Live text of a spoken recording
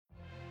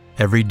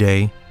Every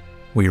day,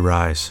 we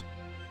rise,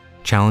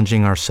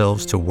 challenging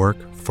ourselves to work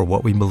for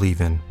what we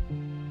believe in.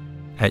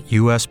 At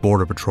U.S.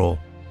 Border Patrol,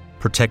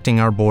 protecting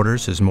our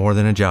borders is more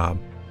than a job.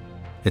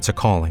 It's a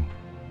calling.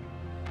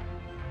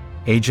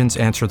 Agents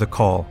answer the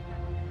call,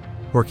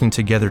 working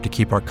together to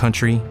keep our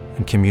country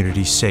and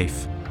communities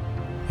safe.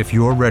 If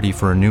you are ready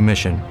for a new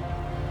mission,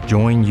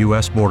 join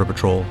U.S. Border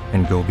Patrol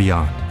and go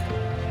beyond.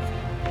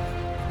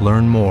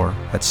 Learn more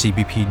at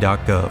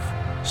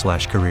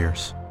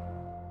cbp.gov/careers.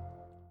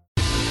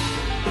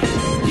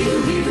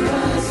 You hear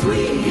us,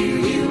 we hear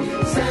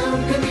you.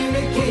 Sound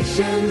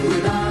communication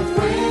with our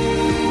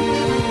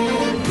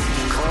friends.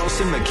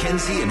 Carlson,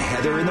 McKenzie, and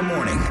Heather in the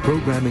morning.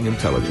 Programming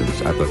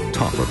intelligence at the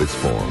top of its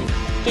form.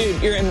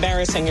 Dude, you're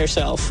embarrassing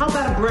yourself. How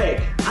about a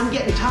break? I'm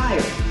getting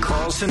tired.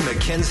 Carlson,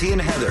 McKenzie,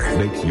 and Heather.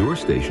 Makes your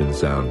station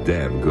sound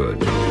damn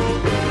good.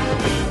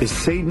 Is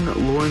Satan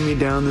luring me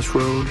down this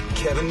road?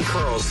 Kevin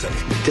Carlson.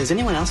 Does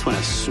anyone else want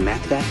to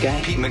smack that guy?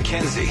 Pete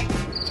McKenzie.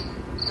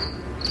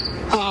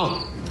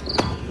 Oh,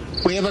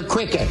 we have a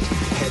cricket.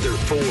 Heather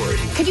Ford.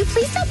 Could you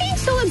please stop being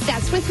so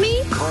obsessed with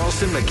me?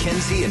 Carlson,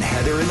 McKenzie, and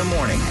Heather in the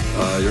morning.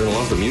 You're going to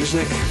love the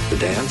music, the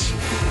dance,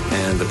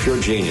 and the pure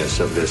genius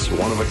of this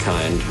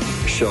one-of-a-kind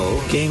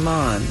show. Game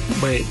on.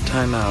 Wait,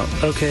 time out.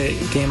 Okay,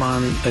 game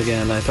on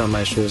again. I thought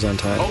my shoe was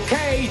untied.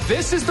 Okay,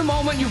 this is the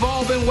moment you've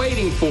all been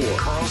waiting for.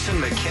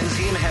 Carlson,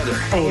 McKenzie, and Heather.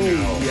 Oh,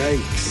 no.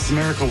 Yikes. It's a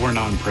miracle we're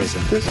not in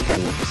prison.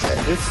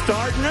 It's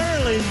starting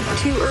early.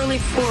 Too early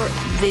for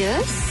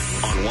this?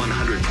 On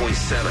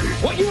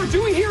 100.7. What you are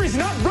doing here is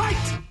not right.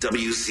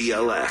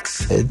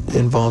 WCLX. It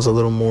involves a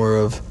little more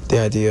of the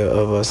idea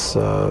of us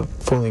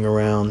fooling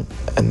around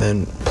and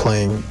then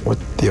playing with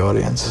the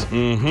audience.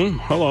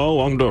 Hello,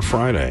 welcome to a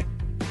Friday.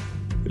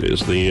 It is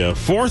the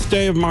 4th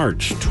day of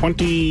March,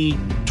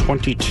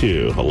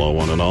 2022. Hello,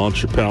 one and all.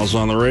 It's your pals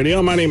on the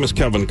radio. My name is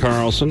Kevin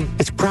Carlson.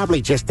 It's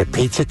probably just the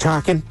pizza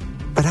talking,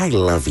 but I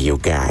love you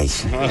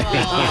guys.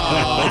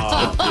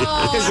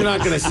 Because you're not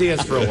going to see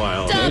us for a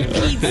while. Stop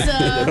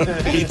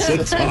pizza.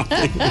 Pizza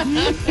talking.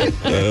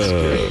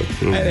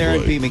 Hi there,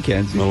 I'm Pete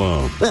McKenzie.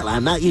 Hello. Well,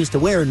 I'm not used to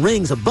wearing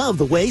rings above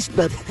the waist,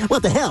 but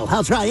what the hell?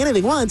 I'll try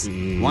anything once.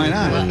 Why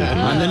not?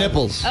 On the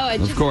nipples. Oh, I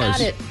just of course.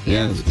 got it.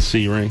 Yes. The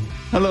C ring.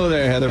 Hello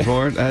there, Heather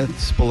Ford.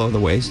 That's below the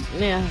waist.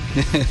 Yeah.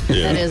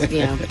 That is,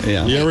 yeah.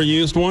 Yeah. You ever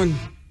used one?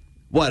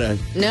 What a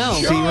No.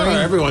 C ring?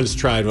 Everyone's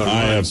tried one.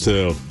 I have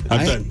too.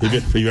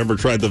 Have you ever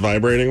tried the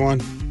vibrating one?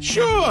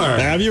 Sure.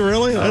 Have you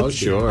really? Oh,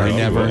 sure. I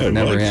never have.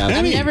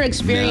 I've never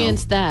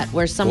experienced that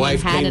where someone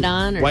had it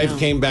on. Or wife no?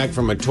 came back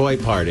from a toy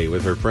party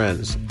with her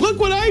friends. Look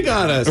what I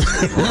got us.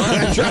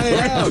 Try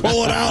it out.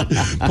 Pull it out.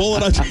 Pull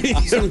it out.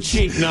 Some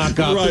cheap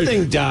knockoff. Right. The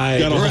thing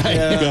died. Got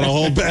a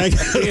whole bag.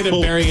 You had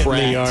to bury it in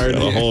the yard.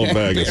 Got a whole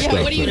bag of stuff.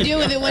 Yeah, what do you do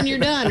with it when you're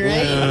done,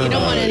 right? You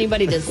don't want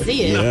anybody to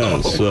see it.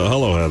 Yes.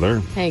 Hello, Heather.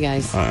 Hey,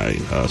 guys. Hi.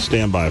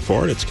 Stand by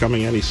for it. It's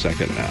coming any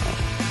second now.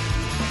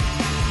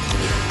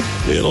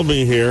 It'll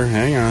be here.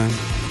 Hang on.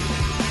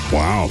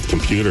 Wow, the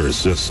computer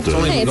is just... It's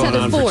only been going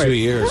on for 2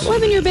 years.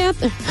 Live in your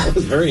bathroom. That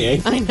was very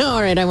angry. I know.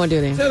 All right, I won't do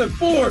anything. Heather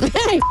Ford.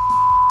 Hey,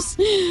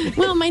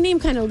 well, my name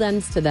kind of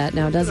lends to that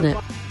now, doesn't it?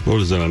 What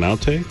is that, an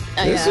outtake?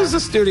 This is a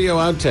studio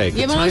outtake.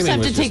 You almost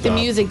have to take the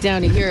music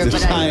down to hear it. The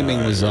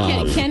timing was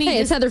off. Kenny,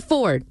 it's Heather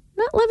Ford.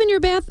 Not live in your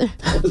bathroom.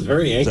 That was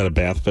very angry. Is that a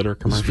bath fitter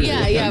commercial?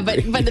 Yeah,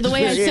 but the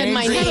way I said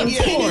my name,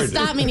 Kenny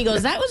stopped me and he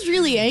goes, that was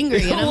really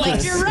angry. And I'm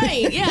like, you're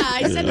right. Yeah,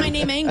 I said my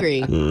name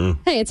angry.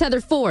 Hey, it's Heather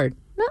Ford.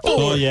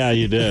 Oh, yeah,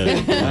 you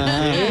did.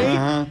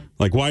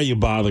 Like, why are you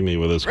bothering me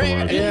with this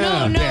commercial?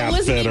 No, it Bath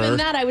wasn't fitter. even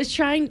that. I was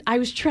trying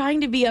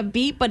to be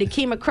upbeat, but it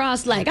came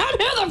across like, I'm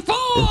Heather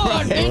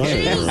Ford,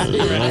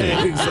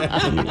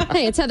 bitches.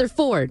 Hey, it's Heather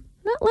Ford.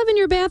 Not live in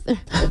your bathroom.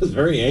 That was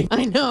very angry.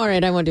 I know. All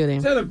right, I won't do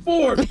anything. Heather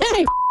Ford.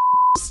 Hey,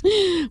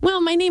 well,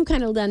 my name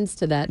kind of lends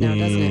to that now,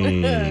 doesn't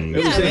it?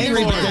 It was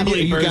angry, but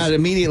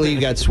then you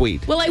got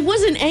sweet. Well, I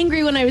wasn't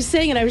angry when I was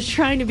saying it. I was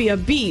trying to be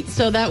upbeat,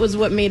 so that was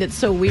what made it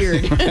so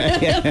weird.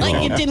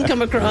 It didn't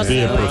come across Be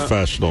a that way.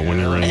 professional when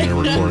you're in there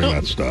recording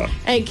that stuff.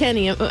 Hey,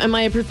 Kenny, am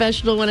I a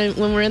professional when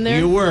we're in there?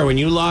 You were when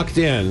you locked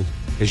in.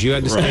 Because you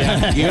had to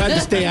stay. You had to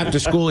stay after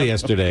school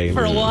yesterday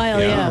For a while,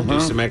 yeah. Do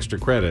some extra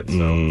credit. So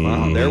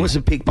Wow, there was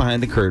a peek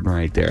behind the curtain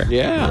right there.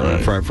 Yeah.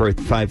 For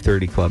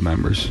 5:30 Club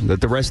members that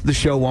the rest of the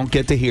show won't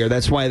get to hear.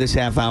 That's why this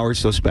half hour is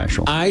so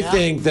special. I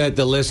think that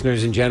the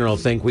listeners in general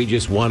think we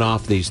just one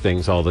off these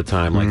things all the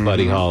time, like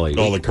Buddy Holly.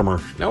 All the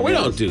commercial. No, we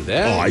don't do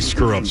that. Oh, I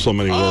screw up so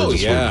many words. Oh,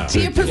 yeah. So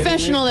you're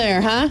professional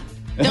there, huh?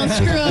 Don't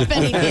screw up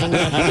anything.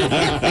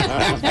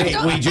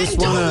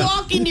 Don't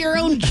walk into your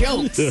own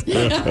jokes.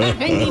 I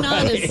mean,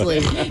 honestly.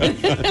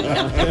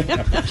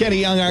 Kenny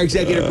Young, our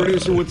executive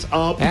producer, what's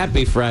up?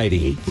 Happy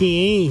Friday.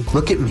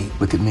 Look at me.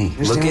 Look at me.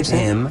 Look at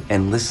him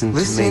and listen to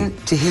me. Listen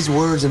to his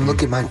words and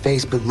look at my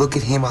face, but look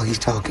at him while he's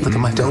talking. Look at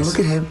my face. Don't look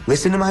at him.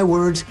 Listen to my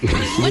words.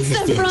 What's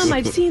that from?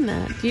 I've seen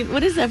that.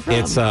 What is that from?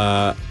 It's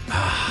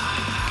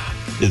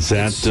Is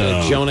that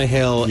Jonah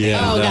Hill? Yeah.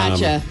 Oh,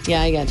 gotcha.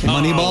 Yeah, I gotcha.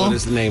 Moneyball? What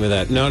is the name of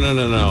that?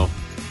 No.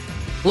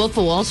 Wolf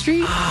of Wall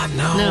Street?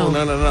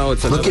 No.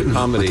 It's another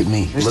comedy. Look at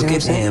me. Look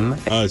at him.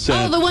 Oh,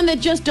 the one that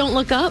just Don't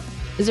Look Up?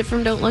 Is it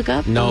from Don't Look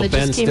Up? No,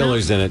 Ben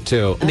Stiller's in it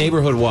too.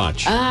 Neighborhood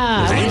Watch.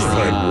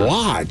 Neighborhood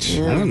Watch.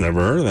 Yeah. I've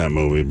never heard of that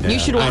movie. You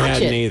should watch it. I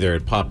hadn't either.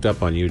 It popped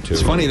up on YouTube.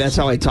 It's funny. That's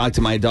how I talk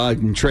to my dog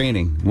in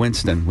training,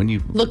 Winston. When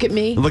you look at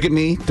me,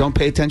 don't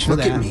pay attention to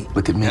that. Look at me.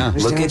 Look at me. Yeah.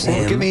 Look at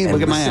him. Look at me.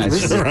 Look at my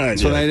eyes.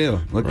 That's what I do.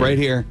 Look right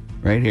here.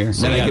 Right here.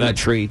 So then I give him a that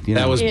treat.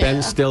 That was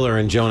Ben Stiller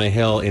and Jonah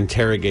Hill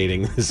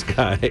interrogating this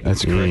guy.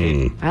 That's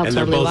great. I'll and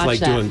they're totally both watch like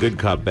that. doing good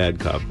cop,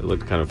 bad cop. It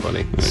looked kind of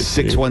funny.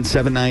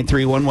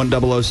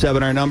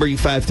 617-931-1007, our number, you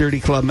 530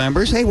 Club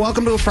members. Hey,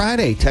 welcome to a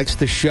Friday. Text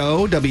the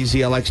show,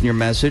 WZLX, and your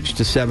message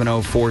to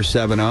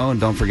 70470.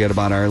 And don't forget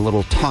about our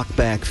little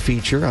talkback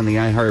feature on the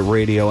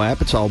iHeartRadio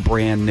app. It's all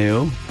brand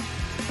new.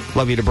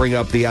 Love you to bring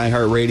up the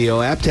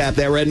iHeartRadio app, tap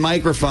that red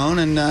microphone,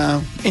 and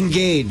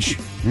engage.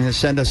 And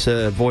send us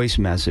a voice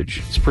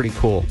message. It's pretty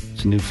cool.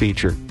 It's a new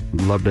feature.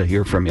 I'd love to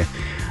hear from you.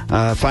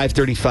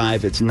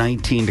 5:35. It's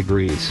 19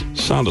 degrees.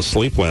 Sound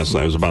asleep last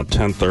night. It was about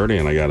 10:30,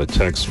 and I got a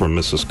text from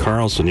Mrs.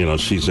 Carlson. You know,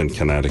 she's in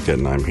Connecticut,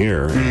 and I'm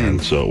here. And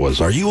so it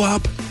was, "Are you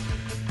up?"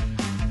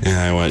 And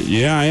I went,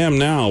 "Yeah, I am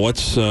now.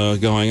 What's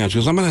going on?" She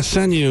goes, "I'm going to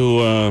send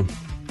you a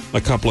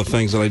couple of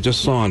things that I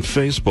just saw on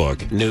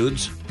Facebook."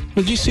 Nudes?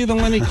 Did you see the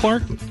Lenny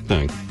Clark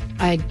thing?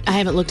 I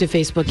haven't looked at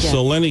Facebook yet.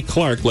 So Lenny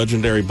Clark,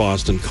 legendary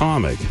Boston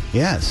comic.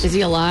 Yes. Is he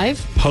alive?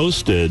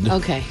 Posted.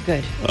 Okay,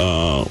 good.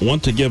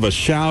 Want to give a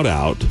shout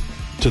out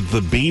to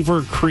the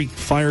Beaver Creek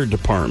Fire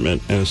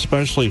Department and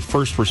especially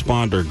first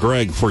responder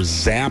Greg for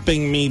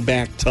zapping me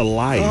back to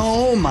life.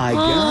 Oh, my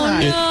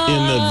God.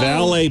 In the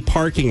valet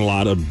parking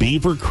lot of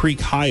Beaver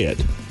Creek Hyatt,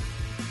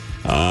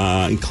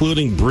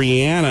 including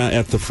Brianna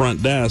at the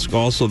front desk,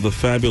 also the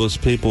fabulous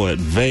people at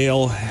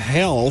Vale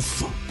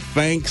Health.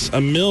 Thanks a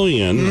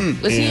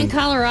million. Was he in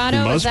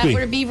Colorado? Is that be.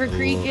 where Beaver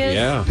Creek is?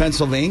 Yeah.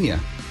 Pennsylvania.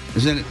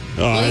 Isn't it?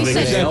 I think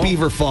Is that Vale?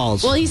 Beaver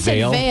Falls? Well, he said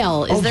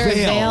Vale. Is there a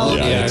Vale?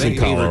 Yeah, it's in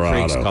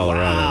Colorado.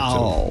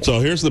 Wow. So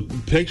here's the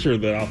picture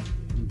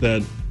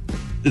that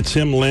it's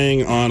him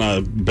laying on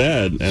a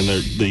bed, and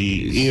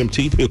the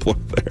EMT people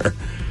are there.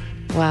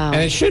 Wow.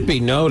 And it should be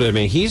noted, I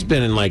mean, he's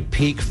been in like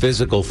peak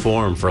physical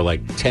form for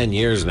like 10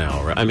 years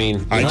now. Right? I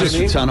mean, I just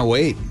a ton of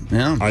weight.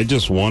 Yeah. I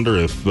just wonder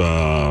if,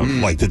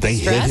 like, did they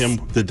Stress? hit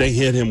him? Did they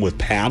hit him with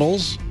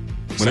paddles?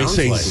 When Sounds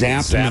they say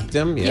like zapped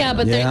him? Yeah,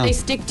 but they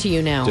stick to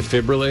you now.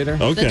 Defibrillator?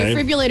 The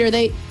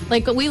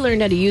defibrillator, we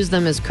learned how to use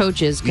them as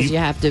coaches because you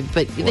have to,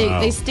 but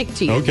they stick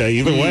to you. Okay,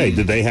 either way,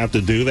 did they have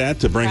to do that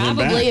to bring him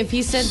back? Probably if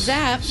he said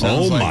zap.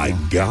 Oh, my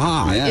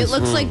God. It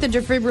looks like the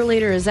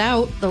defibrillator is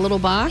out, the little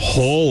box.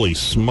 Holy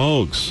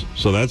smokes.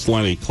 So that's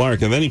Lenny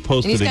Clark. And then he And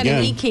posted he's got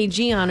again. an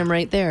EKG on him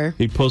right there.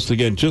 He posted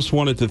again, just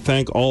wanted to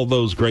thank all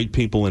those great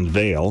people in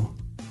Vail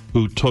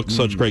who took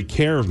such great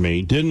care of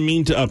me. Didn't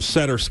mean to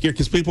upset or scare,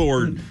 because people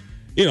were,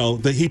 you know,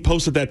 he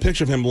posted that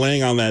picture of him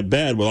laying on that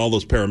bed with all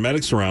those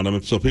paramedics around him,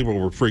 and so people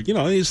were freaked. You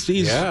know, he's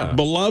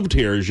beloved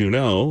here, as you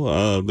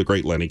know, the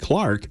great Lenny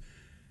Clark.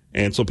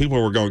 And so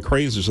people were going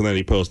crazy, so then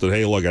he posted,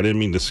 "Hey, look, I didn't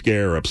mean to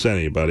scare or upset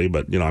anybody,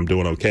 but, you know, I'm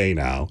doing okay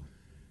now."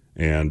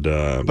 And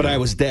but I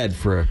was dead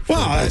for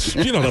that's,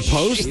 you know, to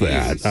post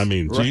that. I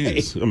mean, Right.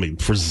 geez. I mean,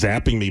 for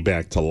zapping me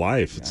back to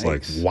life. It's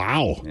like,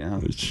 wow. Yeah.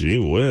 Gee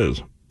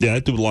whiz. Yeah,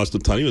 that dude lost a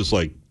ton. He was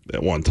like,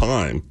 at one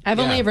time, I've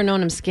only ever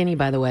known him skinny,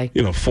 by the way.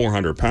 you know,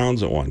 400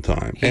 pounds at one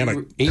time. He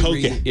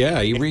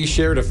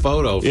reshared a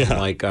photo from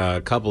like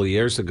a couple of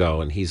years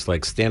ago, and he's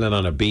like standing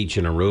on a beach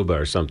in Aruba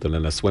or something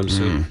in a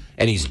swimsuit,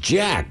 and he's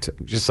jacked,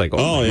 just like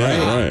Oh, my yeah,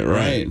 God.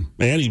 right.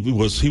 And he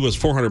was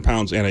 400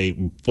 pounds and a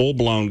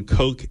full-blown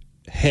Coke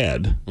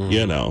head,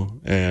 you know,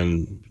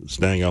 and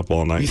staying up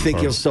all night. You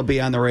think you'll still be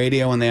on the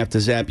radio when they have to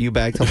zap you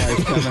back to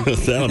life, Kevin?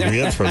 That'll be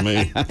it for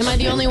me. Am I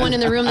the only one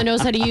in the room that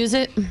knows how to use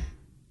it?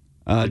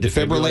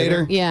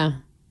 Defibrillator? Yeah.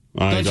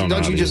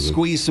 Don't you just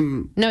squeeze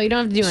some? No, you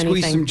don't have to do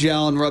Squeeze anything. some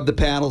gel and rub the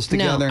paddles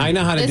together. I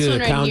know how to This do one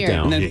the right here.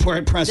 countdown. And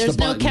then press There's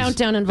the no buttons.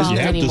 countdown involved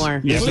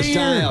anymore. It's a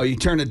dial. You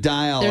turn a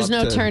dial. There's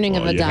no turning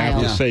of a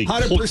dial.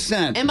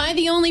 100%. Am I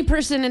the only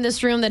person in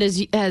this room that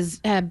has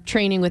had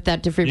training with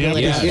that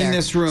defibrillator? Yes. there? In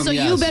this room, So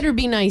you yes. better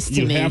be nice to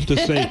You me. have to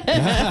say,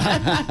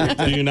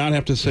 do you not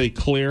have to say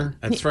clear?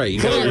 That's right.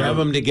 You got to rub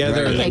them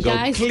together and Okay, then go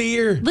guys,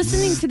 clear.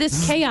 listening to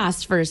this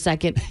chaos for a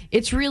second,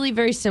 it's really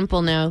very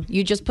simple now.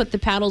 You just put the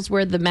paddles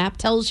where the map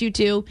tells you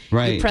to.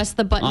 Right. You press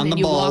the button On and the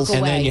you balls. walk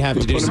And away. then you have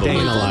to do Put 'em staying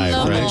on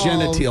alive, the right? balls.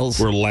 Genitals.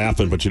 We're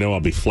laughing, but you know I'll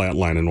be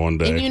flatlining one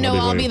day. And you know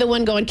I'll be the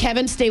one going,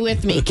 Kevin, stay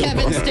with me.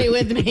 Kevin, stay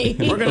with me.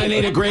 We're going to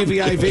need a gravy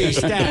IV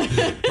stat.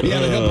 Yeah, but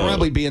he'll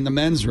probably be in the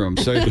men's room,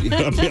 so I'll be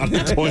on the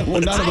toilet. well,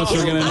 none of us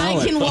are going to know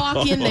I it. can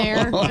walk in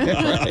there.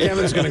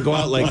 Kevin's going to go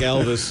out like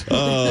Elvis.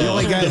 The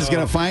only guy that's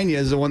going to find you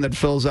is the one that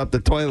fills up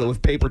the toilet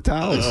with paper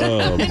towels.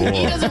 Oh, He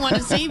boy. doesn't want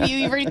to save you.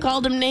 You've already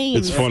called him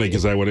names. It's funny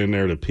because I went in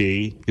there to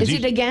pee. 'Cause Is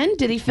it again?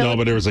 Did he fill No, it?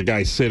 but there was a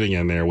guy sitting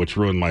in there, which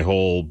ruined my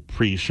whole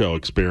pre-show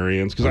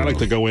experience. Because I like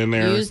to go in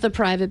there. Use the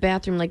private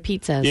bathroom like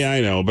Pete says. Yeah,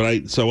 I know.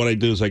 But so what I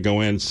do is I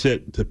go in,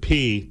 sit to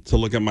pee, to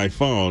look at my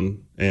phone,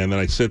 And then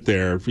I sit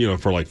there,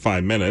 for like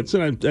 5 minutes,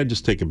 and I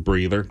just take a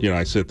breather.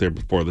 I sit there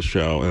before the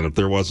show, and if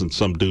there wasn't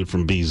some dude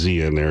from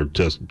BZ in there,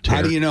 just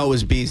how do you know it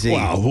was BZ?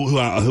 Wow,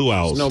 who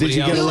else? Did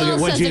you get a look at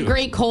what a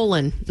great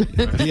colon?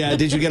 Yeah,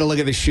 did you get a look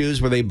at the shoes?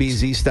 Were they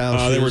BZ style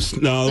shoes?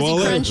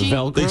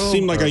 They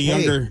seemed like a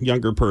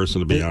younger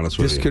person, to be honest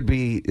with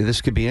you.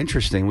 This could be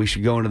interesting. We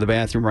should go into the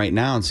bathroom right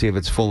now and see if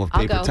it's full of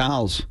paper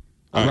towels.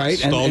 All right,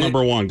 stall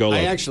number one. Go.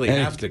 I actually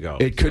have to go.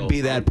 It could be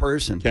that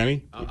person.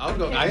 Kenny? I'll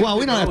go.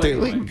 We don't have to.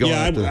 We can go.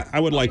 Yeah, I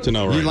would like to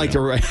know. You'd like to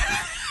write.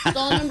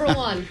 Stall number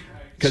one.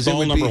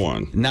 Stall number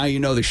one. Now you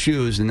know the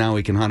shoes, and now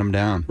we can hunt them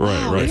down.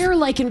 Right. We're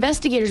like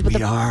investigators, but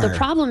the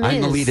problem is...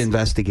 I'm the lead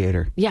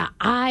investigator. Yeah,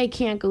 I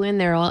can't go in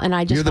there, and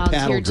I just You're the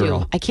volunteered paddle girl.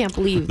 to. I can't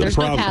believe there's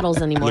no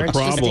paddles anymore. It's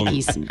just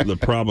stickies. The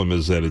problem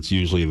is that it's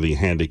usually the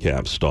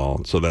handicap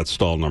stall, so that's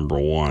stall number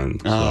one.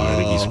 So I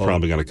think he's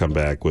probably going to come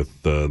back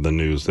with the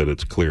news that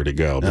it's clear to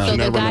go. But So you the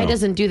never guy know.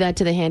 doesn't do that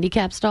to the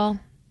handicap stall?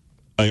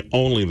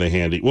 Only the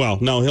handy. Well,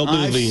 no, he'll do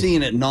I've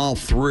seen it in all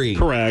three.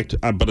 Correct,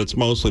 but it's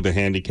mostly the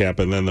handicap,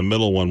 and then the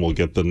middle one will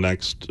get the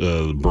next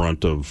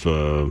brunt of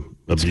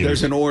abuse.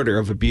 There's an order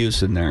of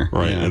abuse in there.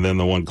 Right, Yeah. and then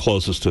the one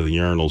closest to the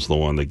urinal's the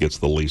one that gets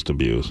the least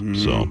abuse.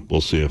 So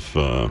we'll see if...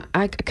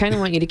 I kind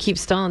of want you to keep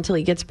stalling until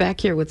he gets back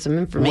here with some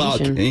Well,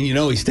 information. and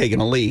he's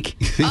taking a leak.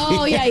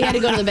 Oh, yeah, he had to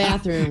go to the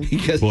bathroom.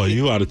 Boy,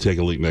 you ought to take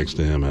a leak next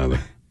to him,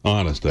 Heather.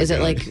 Honest. Is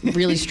it like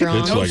really strong?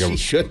 It's like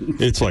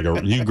it's like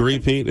a. You agree,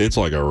 Pete? It's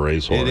like a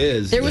racehorse. It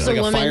is. There was like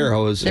a woman. fire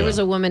hose. There was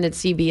a woman at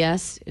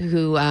CBS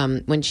who,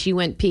 when she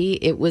went pee,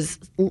 it was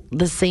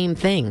the same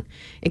thing,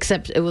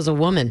 except it was a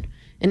woman,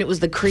 and it was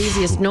the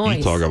craziest noise.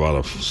 You talk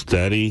about a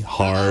steady,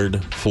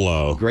 hard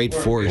flow. Great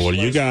force. What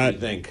do you got? You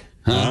think?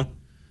 Huh?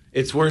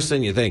 It's worse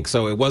than you think.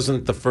 So it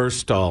wasn't the first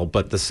stall,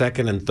 but the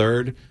second and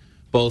third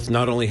both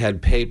not only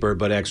had paper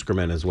but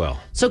excrement as well.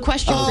 So,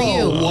 question for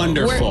you: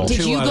 wonderful.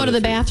 Did you go to the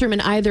bathroom in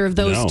either of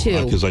those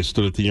two? because I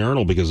stood at the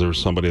urinal because there was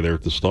somebody there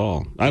at the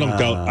stall. I don't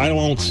go. I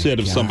won't sit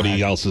if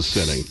somebody else is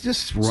sitting.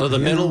 So the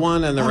middle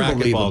one and the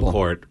racquetball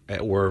court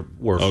were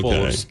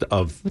full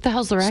of What the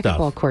hell's the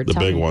racquetball court? The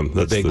Tell big me. one.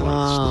 That's the big one.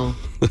 Oh.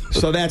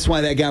 So that's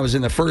why that guy was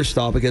in the first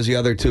stall, because the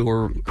other two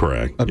were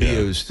correct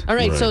abused. All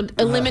right, so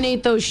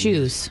eliminate those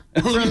shoes.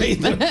 No, they're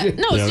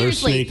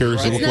seriously.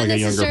 sneakers. They It's look not like a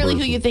younger necessarily who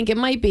person. you think it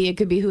might be. It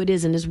could be who it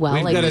isn't as well.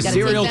 We've Like, got we a gotta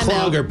serial take them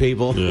out. clogger,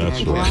 people. Yeah,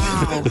 that's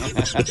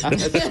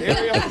right.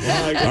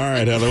 All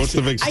right, Heather. What's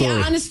the big story?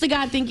 I honest to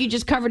God think you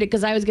just covered it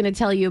because I was going to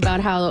tell you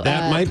about how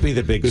That might be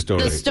the big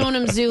story. the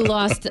Stoneham Zoo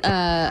lost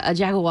a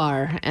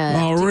jaguar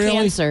Oh, to really?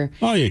 cancer.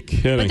 Oh, you're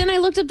kidding. But then I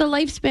looked up the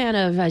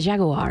lifespan of a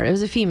jaguar. It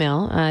was a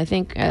female, I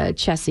think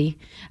Chessie.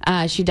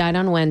 She died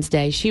on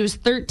Wednesday. She was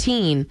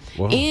 13.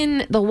 Whoa.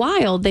 In the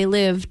wild, they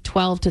live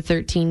 12 to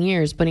 13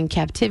 years, but in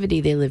captivity,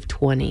 they live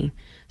 20.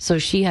 So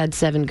she had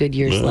 7 good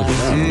years left.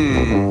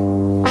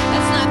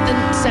 That's not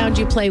the sound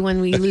you play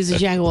when we lose a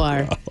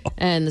jaguar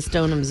and the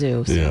Stoneham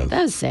Zoo. So Yeah.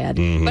 that was sad.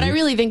 But I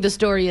really think the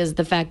story is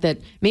the fact that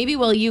maybe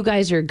while you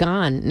guys are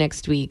gone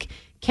next week,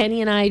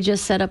 Kenny and I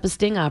just set up a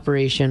sting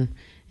operation.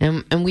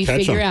 And we Catch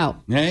figure 'em. out.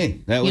 Hey,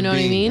 that would You know be,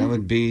 what I mean? That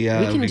would be. We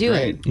can would be do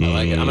great. it. I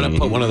like it. I'm going to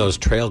put one of those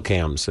trail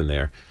cams in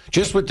there,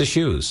 just with the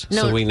shoes,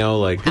 No. so we know,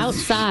 like,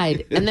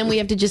 Outside, and then we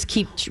have to just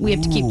keep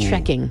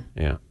trekking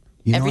yeah.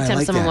 You know, every I time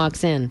like someone that.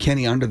 walks in.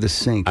 Kenny under the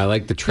sink. I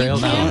like the trail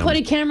You can't cam. put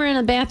a camera in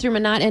a bathroom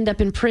and not end up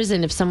in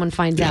prison if someone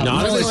finds out.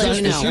 Not Just if to it's let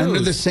you just know. the Under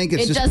the sink,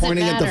 it's It just doesn't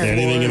pointing at the matter. floor.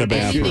 Anything in a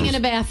bathroom. Anything in a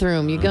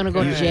bathroom, you're going to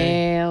go to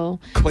jail.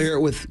 Clear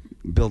it with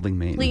building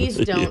maintenance.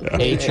 Please don't.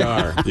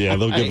 HR. Yeah,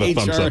 they'll give a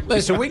thumbs up.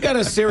 Listen, we got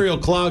a serial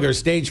clogger,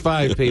 stage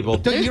 5,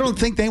 people. You don't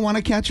think they want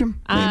to catch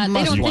him? They don't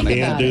must think wanna about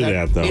Can't catch do him.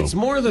 that, though. It's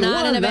more than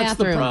Not one. in a That's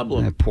the bathroom.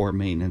 problem. That poor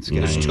maintenance guy.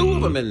 There's 2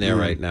 of them in there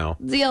right now.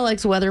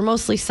 ZLX weather,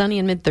 mostly sunny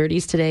and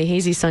mid-30s today.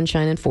 Hazy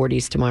sunshine and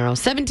 40s tomorrow.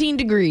 17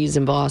 degrees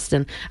in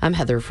Boston. I'm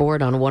Heather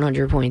Ford on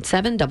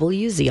 100.7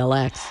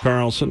 WZLX.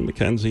 Carlson,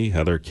 McKenzie,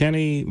 Heather,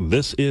 Kenny.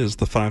 This is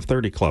the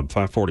 530 Club.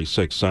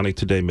 546 sunny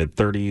today,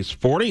 mid-30s,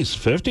 40s,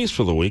 50s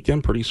for the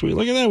weekend. Pretty sweet.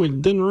 Look at that. We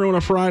didn't ruin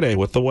a Friday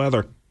with the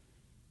weather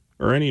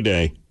or any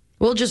day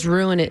We'll just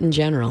ruin it in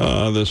general.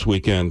 this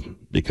weekend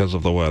because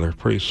of the weather.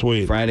 Pretty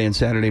sweet. Friday and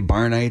Saturday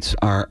bar nights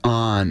are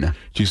on.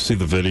 Did you see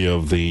the video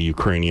of the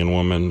Ukrainian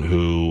woman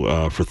who,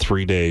 for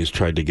 3 days,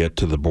 tried to get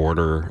to the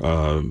border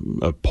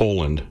of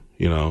Poland?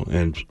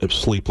 And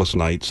sleepless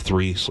nights,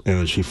 3, and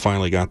then she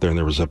finally got there, and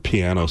there was a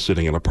piano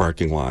sitting in a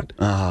parking lot.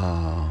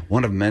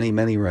 One of many,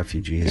 many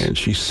refugees. And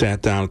she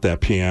sat down at that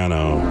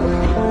piano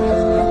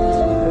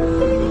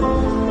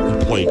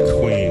and played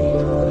Queen.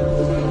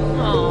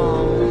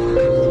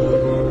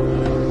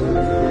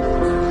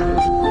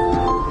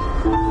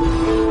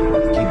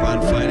 Keep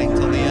on fighting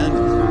till the end.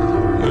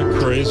 Isn't that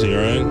crazy,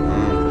 right?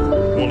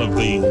 One of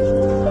the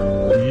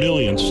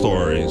million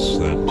stories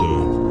that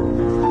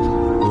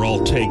we're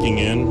all taking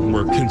in.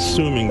 We're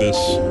consuming this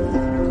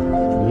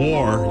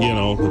war,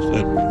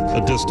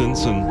 at a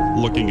distance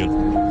and looking at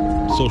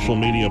social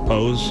media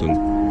posts and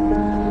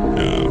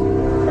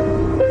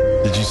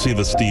Did you see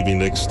the Stevie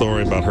Nicks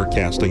story about her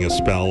casting a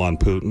spell on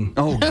Putin?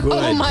 Oh, good.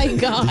 Oh, my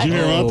God. Did you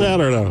hear about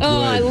that or no?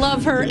 Oh, I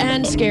love her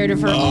and scared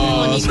of her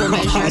all in equal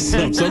measure.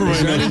 Awesome. So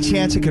Is there any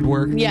chance it could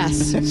work?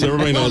 Yes. So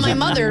everybody Well, knows my it.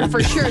 mother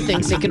for sure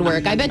thinks it could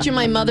work. I bet you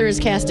my mother is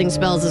casting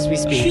spells as we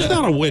speak. She's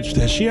not a witch.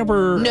 Has she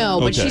ever? No,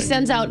 but Okay. she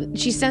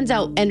sends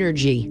out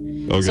energy.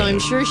 Okay. So I'm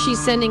sure she's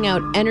sending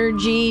out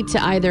energy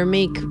to either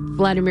make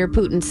Vladimir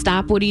Putin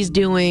stop what he's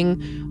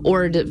doing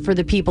or for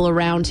the people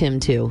around him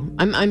too.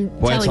 I'm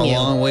Boy, it's telling a you.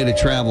 long way to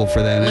travel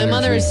for that. My energy.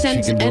 mother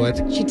sends She can do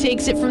and it. she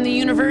takes it from the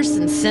universe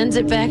and sends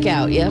it back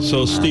out. Yep.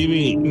 So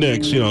Stevie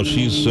Nicks,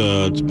 she's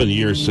it's been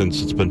years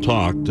since it's been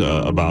talked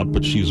about,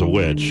 but she's a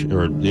witch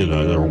or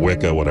or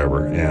Wicca,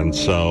 whatever. And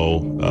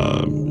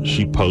so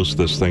she posts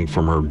this thing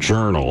from her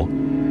journal,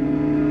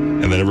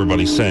 and then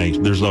everybody's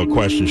saying there's no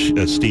question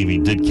Stevie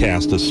did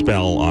cast a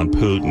spell on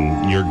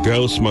Putin. Your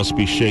ghosts must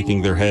be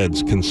shaking their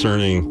heads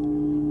concerning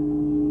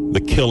the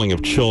killing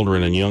of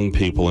children and young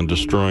people and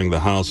destroying the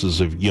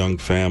houses of young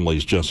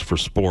families just for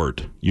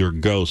sport. Your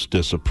ghosts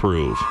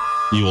disapprove.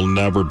 You will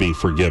never be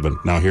forgiven.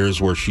 Now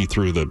here's where she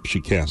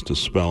cast a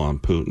spell on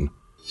Putin.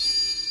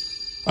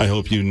 I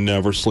hope you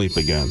never sleep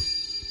again.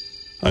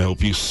 I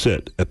hope you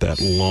sit at that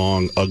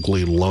long,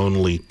 ugly,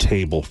 lonely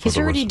table for He's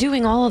the already rest.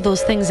 doing all of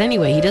those things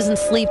anyway. He doesn't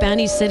sleep and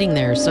he's sitting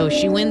there, so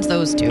she wins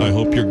those two. I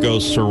hope your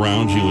ghosts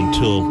surround you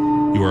until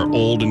you are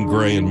old and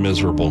gray and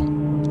miserable.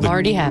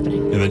 Already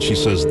happening. And then she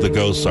says the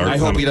ghosts are I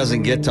hope he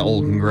doesn't get to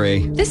old and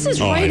gray. This is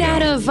Oh, I right out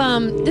know. of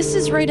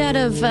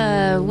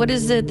what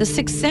is it? The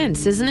Sixth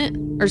Sense, isn't it?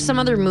 Or some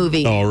other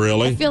movie. Oh,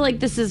 really? I feel like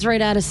this is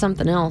right out of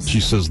something else. She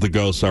says the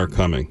ghosts are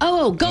coming.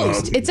 Oh,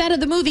 Ghost. It's out of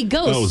the movie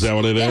Ghost. Oh, is that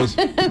what it is?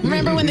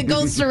 Remember when the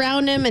ghosts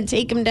surround him and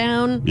take him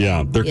down?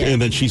 Yeah, Yeah.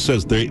 And then she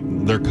says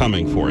they're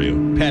coming for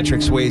you.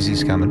 Patrick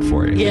Swayze's coming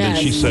for you. And then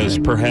she Yes. says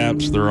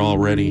perhaps they're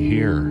already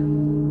here,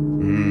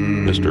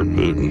 Mr.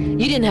 Putin.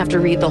 You didn't have to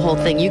read the whole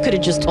thing. You could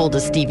have just told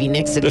us Stevie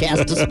Nicks had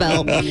cast a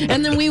spell,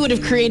 and then we would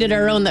have created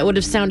our own that would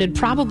have sounded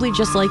probably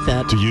just like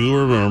that. Do you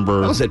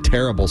remember? That was a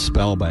terrible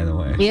spell, by the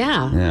way.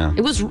 Yeah. Yeah.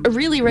 It was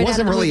really right It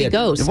wasn't out of the really movie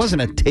Ghost. It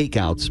wasn't a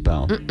takeout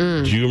spell.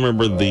 Do you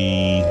remember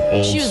the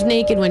old? She was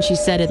naked when she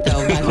said it,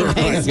 though, by the way.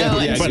 Right, So, yeah,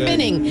 and but-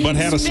 spinning. but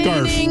had a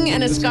scarf. Spinning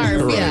and a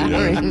scarf, Right, yeah.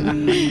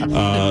 yeah.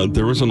 All right.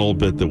 There was an old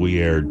bit that we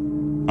aired.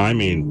 I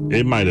mean,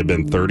 it might have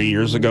been 30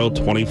 years ago,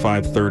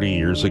 25, 30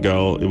 years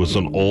ago. It was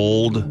an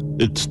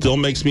old, it still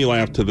makes me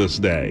laugh to this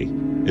day.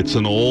 It's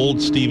an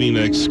old Stevie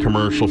Nicks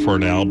commercial for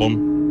an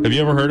album. Have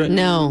you ever heard it?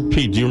 No.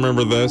 Pete, do you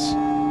remember this?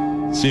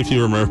 See if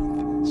you remember.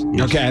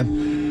 Okay.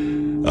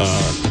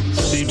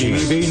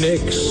 Stevie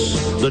Nicks,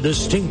 the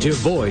distinctive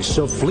voice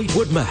of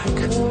Fleetwood Mac.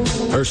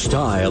 Her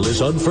style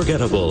is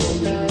unforgettable.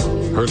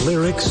 Her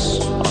lyrics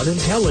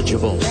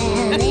unintelligible.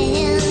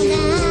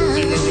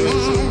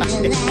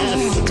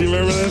 Do you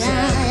remember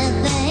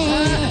this?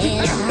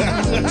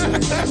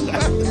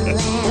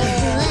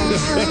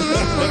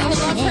 I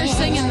love her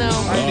singing,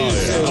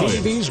 though.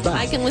 Stevie's back.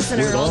 I can listen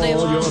to her with all day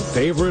long. your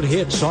favorite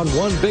hits on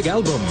one big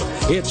album.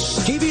 It's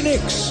Stevie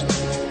Nicks.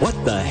 What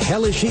the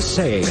hell is she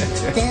saying?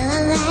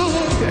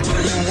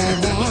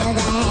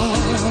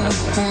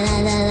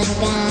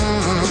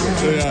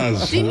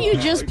 Yes. Didn't you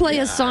just play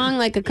a song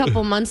like a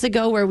couple months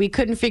ago where we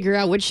couldn't figure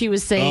out what she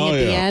was saying Oh, at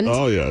the yeah. end?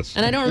 Oh, yes.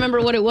 And I don't remember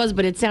what it was,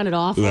 but it sounded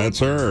awful. That's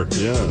her.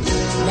 Yeah.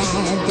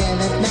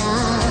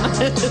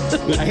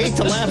 I hate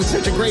to laugh. It's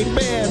such a great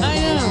band. I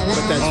know.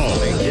 But that's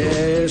funny.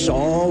 Yes,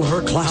 all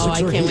her classics Oh,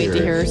 I are can't wait here.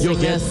 to hear her You'll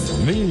sing get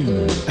this. Me,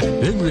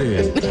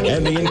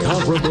 and the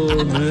incomparable.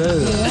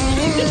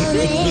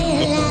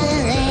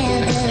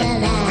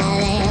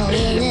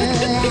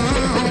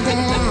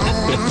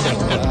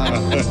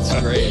 That's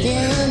great.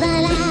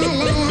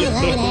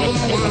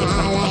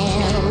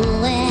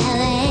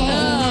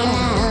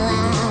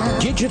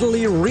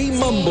 Digitally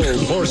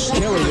remumbled for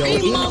stereo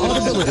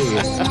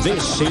inaudibility.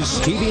 This is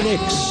Stevie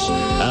Nicks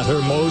at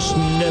her most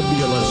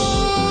nebulous.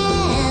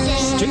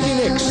 Stevie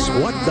Nicks,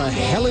 what the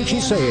hell is she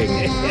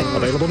saying?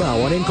 Available now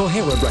on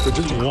Incoherent Records.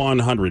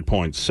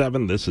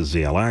 100.7. This is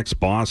ZLX,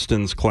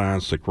 Boston's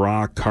classic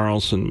rock.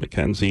 Carlson,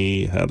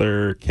 Mackenzie,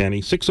 Heather,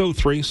 Kenny.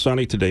 6:03,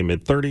 sunny today,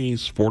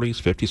 mid-30s,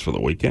 40s, 50s for the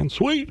weekend.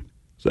 Sweet.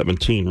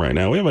 17 right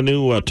now. We have a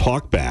new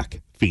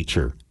talkback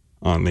feature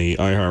on the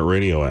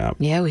iHeartRadio app.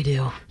 Yeah, we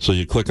do. So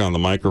you click on the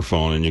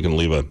microphone and you can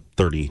leave a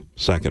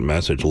 30-second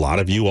message. A lot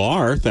of you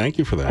are. Thank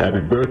you for that.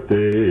 Happy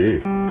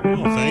birthday.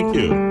 Oh, thank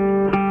you.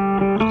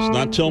 It's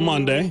not till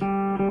Monday.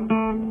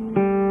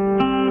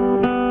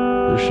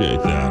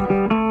 Appreciate that.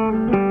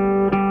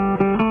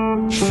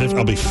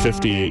 I'll be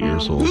 58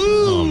 years old.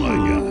 Oh, my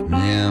God.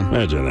 Yeah.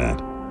 Imagine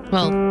that.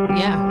 Well,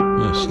 yeah.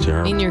 That's I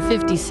terrible. mean, you're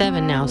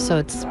 57 now, so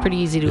it's pretty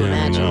easy to Yeah,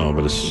 imagine. I know,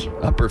 but it's...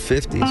 Upper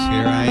 50s.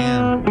 Here I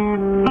am.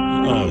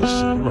 Oh, it's...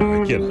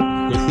 Right, get it.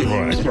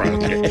 Right,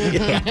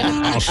 okay.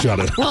 I'll shut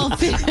it. Well,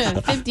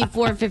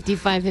 54,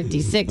 55,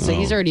 56, so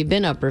he's already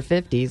been upper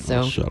 50s, so.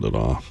 I'll shut it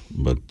off.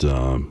 But,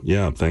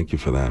 yeah, thank you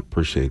for that.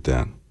 Appreciate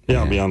that.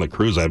 Yeah, I'll be on the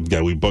cruise.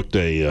 We booked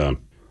a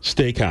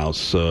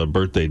steakhouse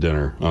birthday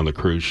dinner on the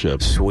cruise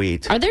ship.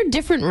 Sweet. Are there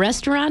different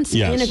restaurants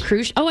Yes. in a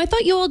cruise? Oh, I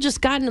thought you all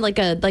just got into like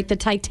the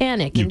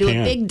Titanic You into a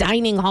can. big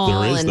dining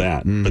hall. There is and,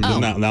 that. But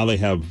Oh. now they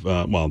have,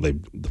 they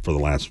for the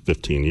last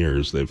 15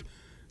 years, they've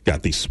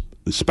got these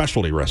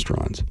specialty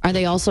restaurants. Are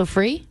they also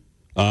free?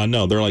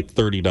 No, they're like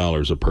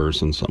 $30 a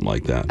person, something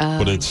like that.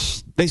 But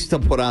it's They still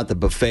put out the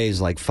buffets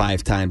like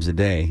 5 times a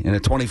day in a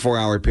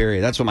 24-hour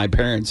period. That's what my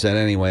parents said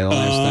anyway the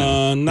last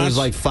time. It was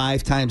like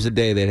 5 times a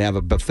day they'd have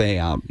a buffet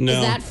out. no.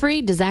 Is that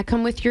free? Does that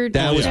come with your?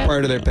 That was trip?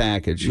 part of their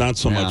package. Not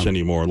so much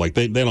anymore. Like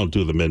they don't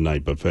do the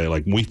midnight buffet.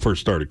 Like when we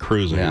first started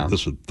cruising, Yeah.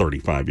 this was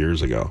 35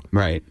 years ago.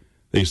 Right.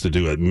 They used to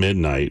do it at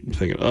midnight,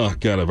 thinking, "Oh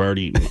God, I've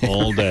already eaten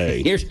all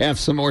day." Here's have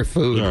some more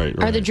food. Right.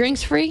 Are the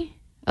drinks free?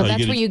 Oh, You that's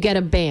get where a- you get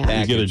a band.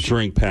 You get a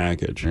drink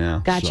package.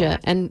 Yeah. Gotcha.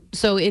 And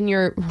so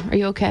are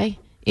you okay?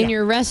 In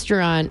your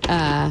restaurant,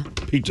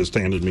 Pete just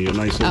handed me a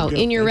nice little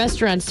gift. in your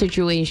restaurant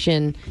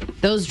situation,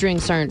 those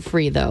drinks aren't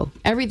free though.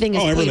 Everything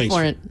is paid everything's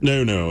for it.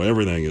 No,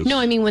 everything is. No,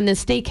 I mean when the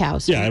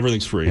steakhouse. Yeah,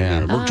 everything's free.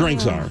 Yeah. Where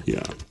drinks are.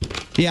 Yeah.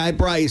 Yeah, I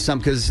brought you some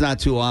because it's not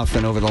too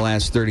often over the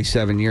last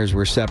 37 years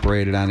we're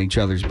separated on each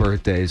other's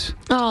birthdays.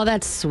 Oh,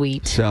 that's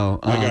sweet. So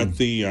I got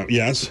the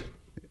yes.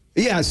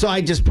 Yeah, so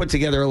I just put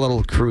together a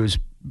little cruise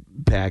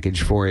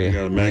package for you. I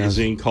got a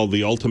magazine called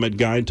The Ultimate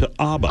Guide to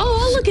ABBA. Oh,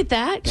 I'll look at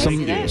that. Can I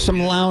see that? Some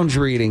lounge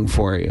reading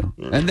for you.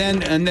 And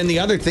then the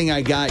other thing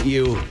I got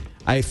you,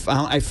 I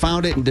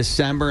found it in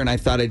December and I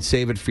thought I'd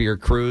save it for your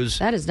cruise.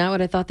 That is not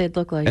what I thought they'd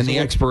look like. And the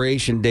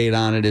expiration date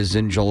on it is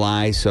in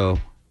July, so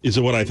Is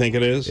it what I think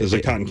it is? Is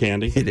it cotton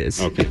candy? It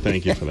is. Okay,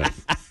 thank you for that.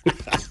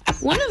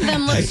 One of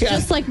them looks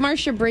just like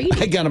Marsha Brady.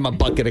 I got him a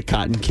bucket of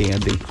cotton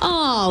candy.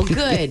 Oh,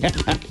 good.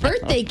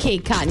 Birthday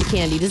cake cotton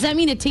candy. Does that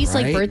mean it tastes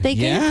like Right? birthday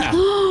cake?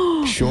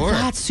 Yeah. Sure.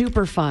 That's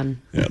super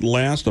fun. At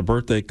last, a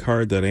birthday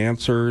card that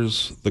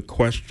answers the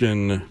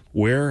question,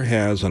 where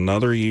has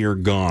another year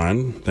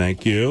gone?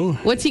 Thank you.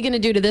 What's he going to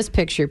do to this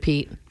picture,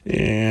 Pete?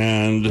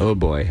 And oh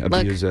boy,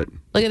 abuse it.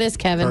 Look at this,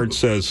 Kevin. card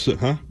says,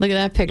 huh? Look at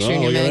that picture in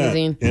Oh, your look at that.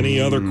 magazine. Any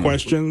other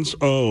questions?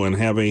 Oh, and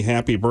have a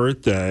happy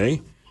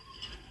birthday.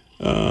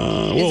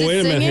 Well, it wait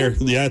a minute here.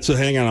 singing? Yeah,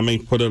 hang on. Let me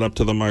put it up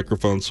to the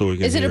microphone so we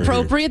can Is it hear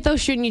appropriate, though?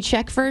 Shouldn't you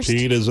check first? Here.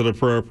 Pete, is it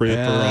appropriate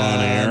for on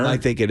air? I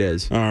think it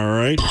is. All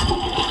right.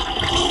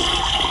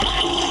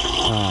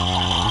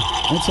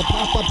 It's a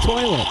pop-up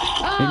toilet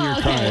in your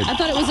okay. card. I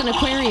thought it was an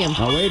aquarium.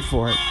 I'll wait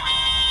for it.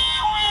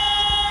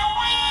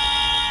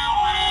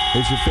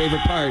 Here's your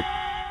favorite part.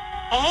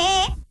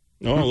 Oh,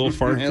 a little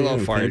fart. A little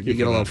too. fart. Thank You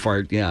get for a little that.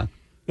 fart, yeah.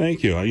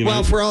 Thank you.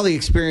 Well, for all the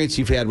experience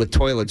you've had with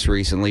toilets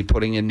recently,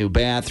 putting in new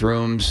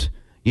bathrooms,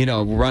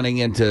 running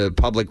into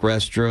public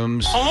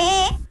restrooms,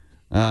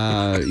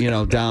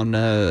 down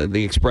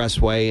the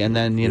expressway, and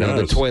then, the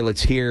Yes.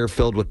 toilets here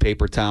filled with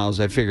paper towels,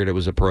 I figured it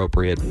was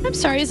appropriate. I'm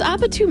sorry, is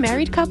ABBA two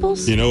married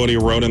couples? You know what he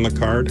wrote in the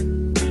card?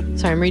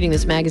 Sorry, I'm reading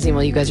this magazine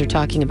while you guys are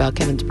talking about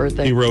Kevin's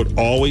birthday. He wrote,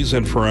 always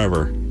and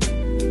forever,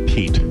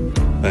 Pete.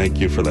 Thank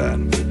you for that.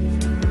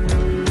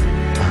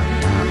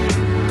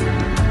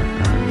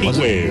 Heat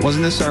wave.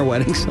 Wasn't this our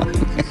wedding song?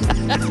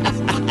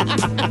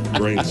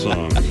 Great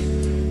song.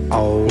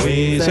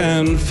 Always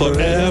and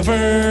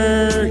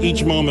forever.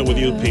 Each moment with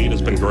you, Pete,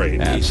 has been great.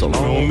 Absolutely.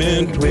 Each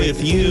moment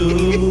with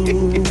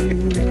you.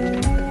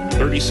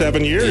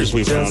 37 years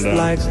we found out.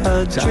 Like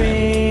a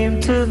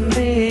dream to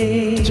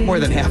me. It's more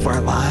than half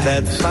our lives.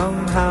 That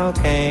somehow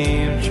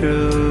came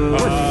true.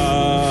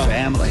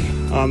 Family.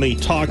 On the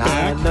talk I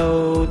back.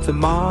 know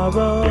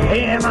tomorrow.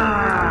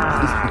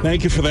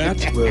 Thank you for that.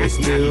 Will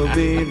still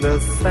be the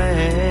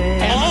same.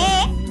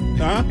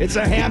 Huh? It's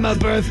a Hammer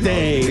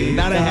birthday,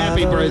 not a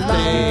happy birthday.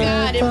 Oh,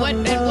 God. And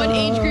what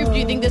age group do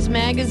you think this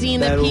magazine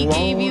that Pete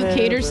gave you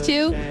caters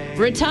to?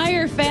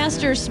 Retire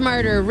faster,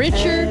 smarter,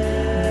 richer,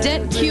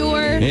 debt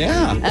cure,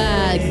 Yeah.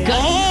 gun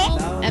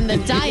health, and the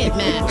diet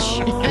match.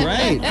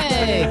 Right.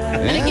 Hey.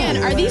 And again,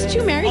 are these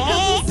two married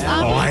couples?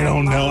 Oh, I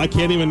don't know. I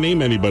can't even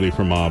name anybody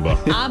from ABBA.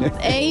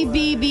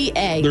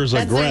 ABBA. There's a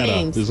That's their Greta.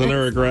 names. Isn't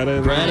there a Greta?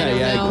 in there? Greta, I don't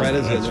yeah, know.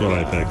 Greta's That's what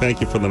I think. Thank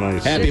you for the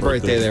nice Happy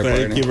birthday there, Thank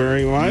Barney. you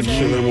very much.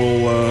 And then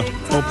we'll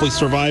hopefully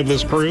survive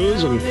this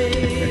cruise and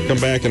come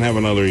back and have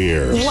another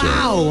year. So,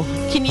 Wow.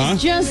 Can you Huh?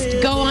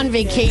 just go on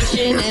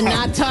vacation and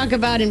not talk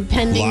about a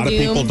impending lot of doom?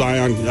 people die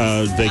on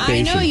vacation.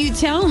 I know, you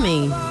tell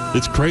me.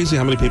 It's crazy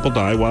how many people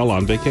die while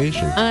on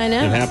vacation. I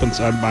know. It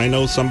happens. I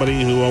know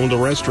somebody who owned a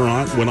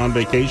restaurant, went on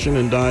vacation,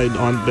 and died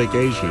on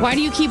vacation. Why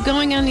do you keep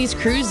going on these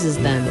cruises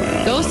then?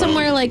 Go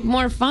somewhere like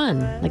more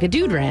fun, like a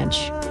dude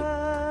ranch.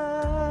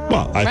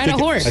 Well, I Ride think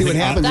a horse. See what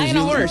happens Die is on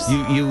a horse.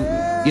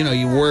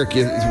 you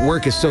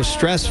work is so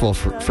stressful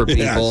for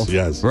people,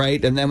 yes.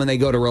 right? And then when they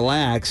go to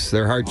relax,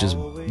 their heart just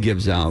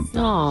gives out.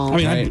 Oh. I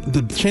mean, Right.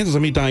 the chances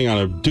of me dying on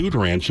a dude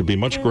ranch should be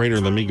much greater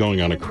than me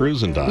going on a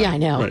cruise and dying. Yeah, I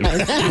know. Right.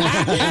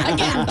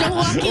 Again, don't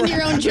walk into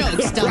your own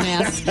jokes,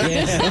 dumbass.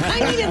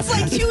 I mean, it's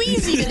like too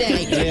easy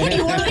today. What, are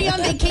you already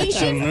on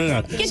vacation?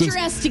 Yeah. Get Since- your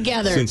ass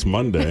together. Since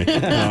Monday.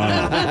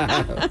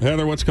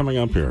 Heather, what's coming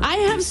up here? I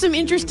have some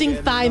interesting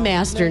Thigh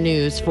Master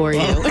news for you.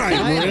 All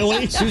right,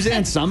 really?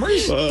 Suzanne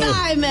Summers?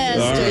 Thigh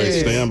Master. All right,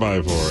 stand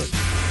by for it.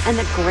 And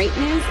the great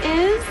news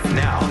is...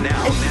 Now.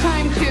 It's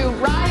time to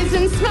rise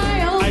and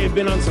smile. I have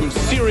been on some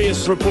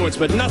serious reports,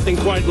 but nothing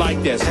quite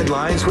like this.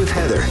 Headlines with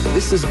Heather.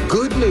 This is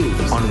good news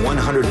on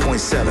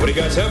 100.7. What do you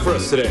guys have for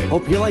us today?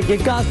 Hope you like your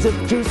gossip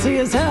juicy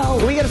as hell.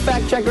 Can we get a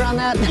fact checker on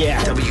that?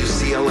 Yeah.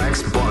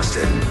 WCLX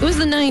Boston. It was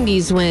the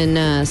 90s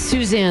when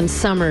Suzanne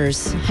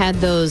Summers had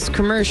those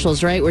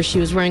commercials, right, where she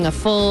was wearing a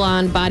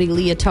full-on body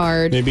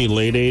leotard. Maybe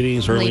late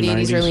 80s, early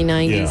 90s. Early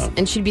 90s. Yeah.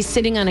 And she'd be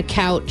sitting on a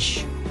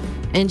couch,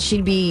 and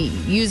she'd be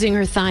using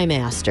her Thigh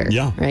Master.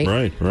 Yeah,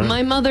 right.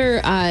 My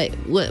mother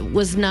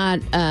was not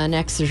an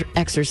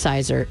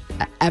exerciser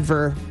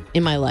ever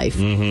in my life.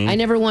 Mm-hmm. I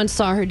never once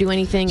saw her do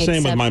anything. Same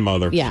except, with my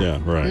mother. Yeah,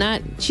 Yeah, right.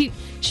 Not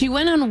she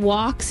went on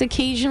walks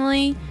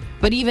occasionally,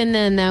 but even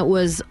then, that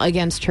was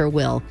against her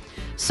will.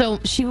 So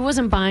she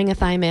wasn't buying a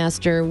Thigh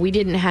Master. We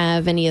didn't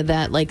have any of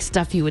that like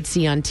stuff you would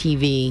see on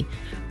TV.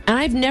 And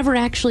I've never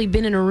actually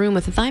been in a room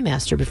with a Thigh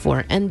Master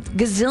before, and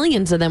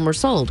gazillions of them were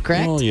sold.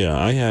 Correct? Oh yeah,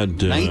 I had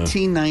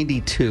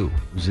 1992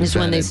 is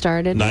when they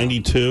started.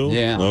 92.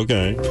 Yeah.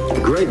 Okay.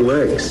 Great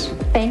legs.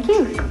 Thank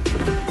you.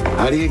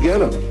 How do you get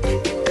them?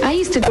 I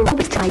used to go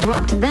till I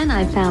dropped. Then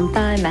I found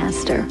Thigh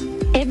Master.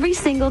 Every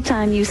single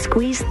time you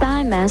squeeze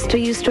Thigh Master,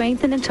 you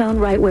strengthen and tone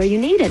right where you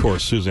need it. Of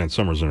course, Suzanne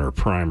Summers in her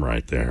prime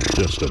right there.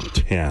 Just a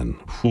 10.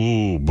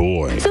 Ooh,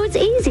 boy. So it's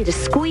easy to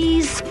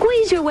squeeze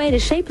your way to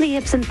shapely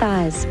hips and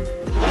thighs.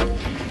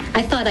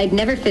 I thought I'd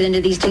never fit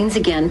into these jeans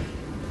again.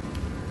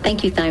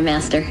 Thank you, Thigh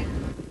Master.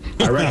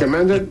 I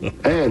recommend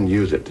it and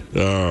use it.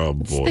 Oh,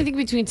 boy. I think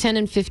between 10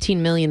 and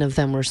 15 million of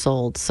them were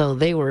sold, so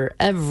they were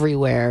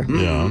everywhere.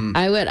 Yeah.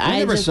 I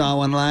never saw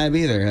one live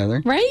either,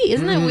 Heather. Right?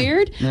 Isn't that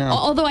weird? No.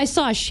 Although I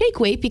saw a shake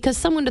weight because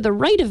someone to the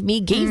right of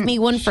me gave me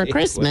one for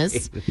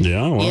Christmas.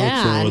 Yeah, well,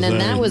 Yeah, so and then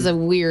that was a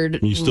weird...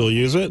 You still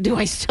use it? Do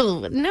I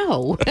still...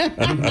 No.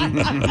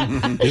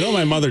 You know,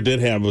 my mother did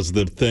have was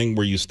the thing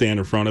where you stand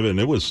in front of it, and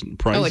it was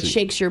pricey. Oh, it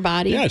shakes your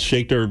body? Yeah, it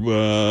shaked her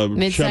chubby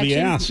Midsection?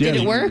 ass. Did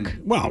Yeah, it work?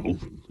 Well,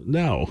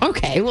 no.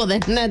 Okay, well,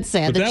 then that's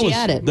sad But that she was,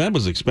 had it. That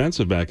was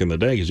expensive back in the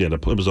day because you had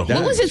to. It was a whole.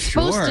 What was it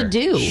supposed to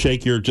do?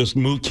 Shake your just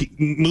move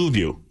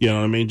you. You know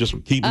what I mean?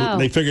 Just keep. Oh.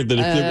 They figured that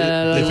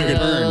they figured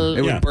burn.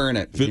 It yeah. would burn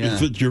it.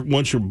 Yeah.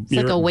 Once your It's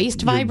like a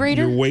waist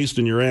vibrator? Your waist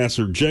and your ass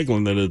are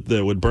jiggling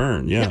that would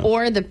burn. Yeah.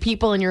 Or the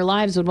people in your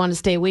lives would want to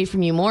stay away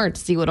from you more to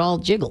see what all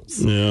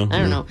jiggles. Yeah. I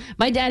don't know.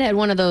 My dad had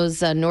one of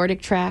those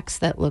Nordic tracks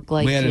that looked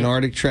like... We had a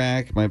Nordic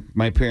track.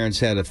 My parents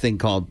had a thing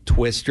called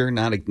Twister,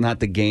 not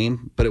the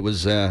game, but it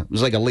was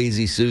like a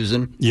Lazy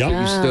Susan. Yep.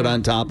 You stood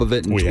on top of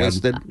it and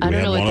twisted. I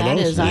don't know what that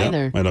is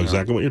either. I know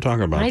exactly what you're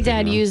talking about. My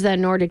dad used that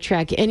Nordic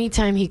track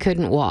anytime he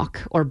couldn't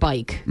walk or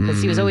bike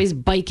because he was always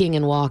biking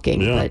and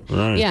walking. Yeah, but,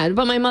 right. Yeah,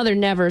 but my mother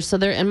never.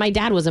 And my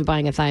dad wasn't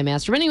buying a Thigh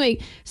Master. But anyway,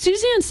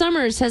 Suzanne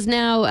Summers has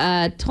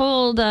now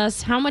told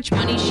us how much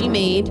money she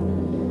made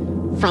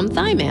from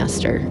Thigh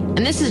Master.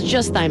 And this is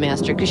just Thigh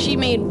Master because she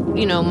made,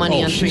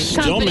 money on Three's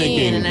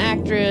Company and an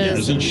actress. Yeah,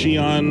 isn't she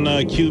on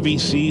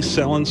QVC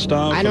selling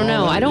stuff? I don't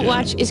know. I don't Yeah.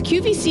 watch. Is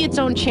QVC its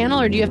own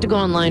channel or do you have to go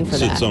online for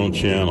It's that? its own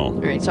channel.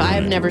 All right, so I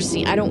have never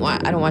seen. I don't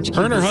watch QVC.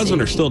 Her and her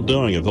husband are still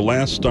doing it. The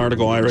last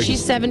article I read.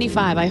 She's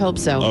 75. I hope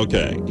so.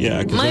 Okay,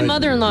 yeah. 'cause My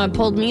mother-in-law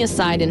pulled me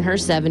aside in her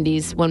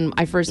 70s when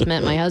I first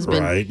met my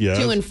husband Right, yes.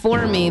 to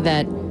inform me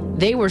that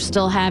they were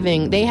still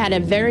they had a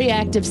very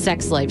active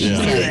sex life, she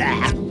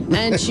said.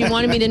 And she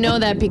wanted me to know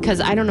that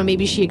because, I don't know,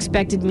 maybe she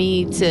expected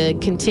me to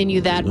continue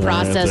that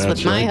process that's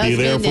with my right. husband.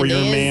 Be there for and your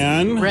his.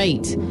 man.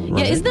 Right.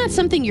 Yeah, isn't that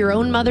something your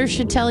own mother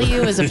should tell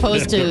you as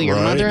opposed to your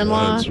Right,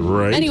 mother-in-law? that's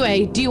right.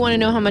 Anyway, do you want to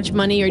know how much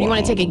money or do you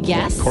want to take a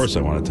guess? Of course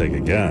I want to take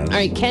a guess. All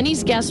right,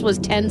 Kenny's guess was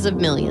tens of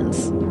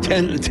millions.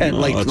 10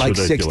 like that's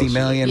 60 ridiculous.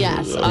 million.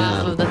 Yes,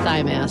 off of the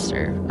Thigh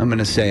Master. I'm going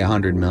to say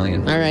 100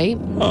 million. All right.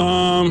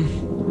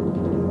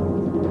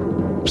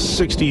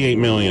 68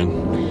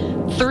 million.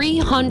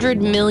 $300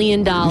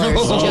 million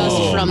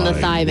just from the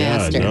Thigh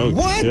Master. God,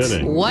 no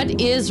kidding. What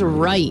is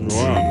right?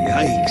 Wow.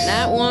 Yikes.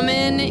 That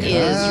woman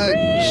is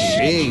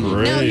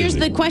rich. Now, here's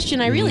the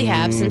question I really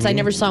have, since I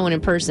never saw one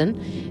in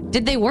person.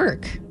 Did they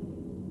work?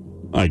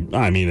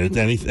 I mean, at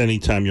any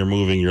time you're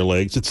moving your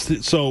legs,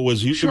 so it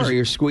was.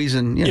 You're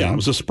squeezing. It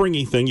was a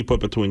springy thing you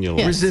put between your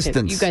legs.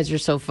 Resistance. You guys are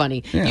so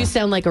funny. Yeah. You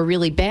sound like a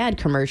really bad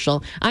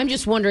commercial. I'm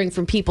just wondering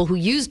from people who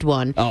used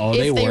one if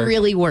they work.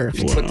 really worked.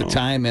 You put the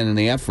time in and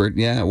the effort.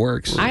 Yeah, it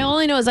works. All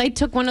I know is I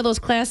took one of those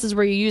classes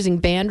where you're using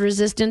band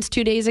resistance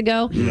 2 days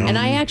ago, and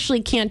I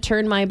actually can't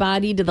turn my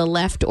body to the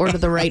left or to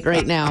the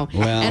right now.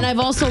 Well. And I've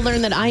also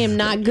learned that I am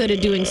not good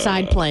at doing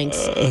side planks.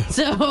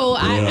 So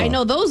I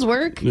know those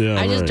work. Yeah,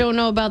 I just right. don't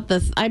know about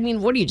I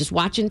mean, what are you, just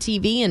watching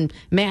TV and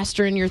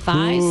mastering your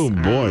thighs? Oh, I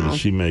don't boy, know. does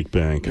she make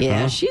bank.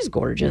 Yeah, huh? she's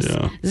gorgeous.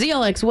 Yeah.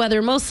 ZLX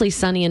weather, mostly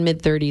sunny in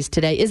mid-30s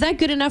today. Is that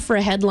good enough for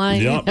a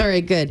headline? Yep. All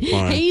right, good.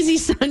 Fine. Hazy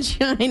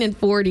sunshine and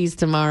 40s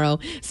tomorrow.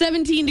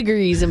 17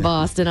 degrees in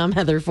Boston. I'm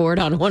Heather Ford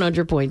on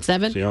 100.7.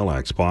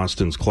 CLX,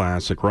 Boston's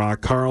classic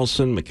rock.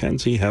 Carlson,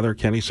 Mackenzie, Heather,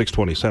 Kenny,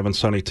 627.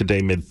 Sunny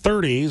today,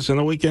 mid-30s, and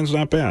the weekend's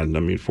not bad. I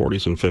mean,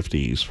 40s and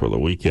 50s for the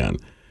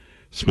weekend.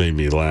 This made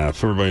me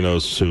laugh. Everybody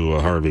knows who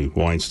Harvey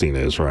Weinstein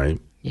is, right?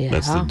 Yeah.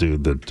 That's the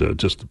dude that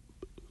just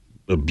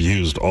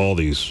abused all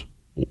these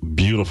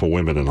beautiful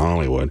women in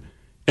Hollywood.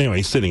 Anyway,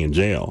 he's sitting in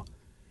jail.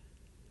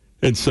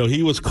 And so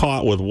he was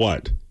caught with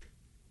what?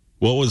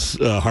 What was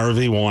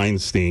Harvey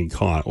Weinstein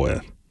caught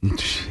with?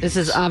 This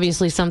is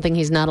obviously something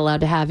he's not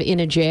allowed to have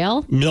in a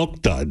jail.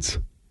 Milk duds.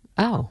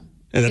 Oh.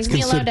 And that's Isn't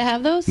he allowed to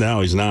have those?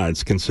 No, he's not.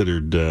 It's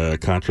considered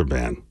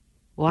contraband.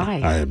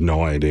 Why? I have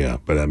no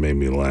idea, but that made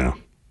me laugh.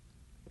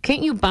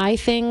 Can't you buy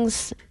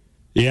things?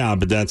 Yeah,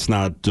 but that's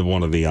not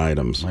one of the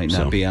items. Might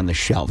not be on the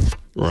shelf.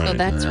 Right. So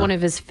that's one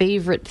of his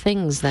favorite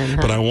things then,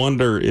 huh? But I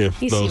wonder if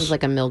he seems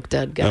like a milk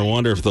dud guy. I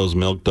wonder if those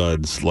milk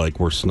duds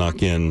were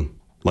snuck in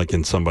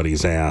in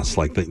somebody's ass.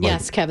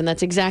 Yes, Kevin,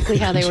 that's exactly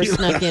how they were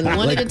snuck in,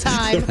 one at a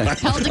time,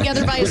 held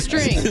together by a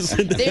string.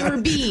 They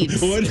were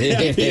beads.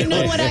 If you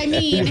know what I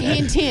mean,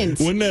 hint, hint.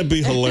 Wouldn't that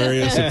be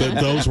hilarious if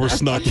those were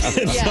snuck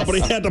in? Yes. Somebody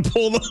had to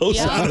pull those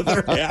out of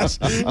their ass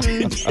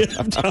to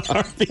give to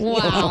Harvey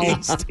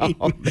Weinstein.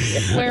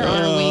 Where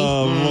are we?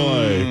 Oh,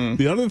 boy.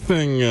 The other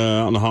thing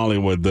out in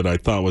Hollywood that I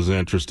thought was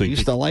interesting. You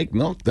used to like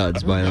milk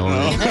duds, by the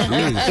way.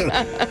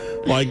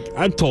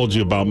 I've told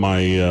you about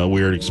my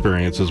weird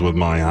experiences with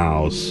my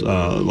house.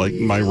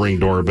 My Ring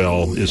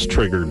doorbell is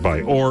triggered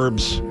by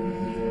orbs.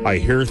 I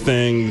hear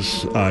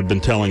things. I've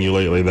been telling you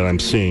lately that I'm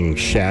seeing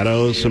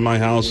shadows in my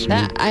house.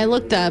 I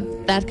looked up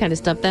that kind of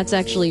stuff. That's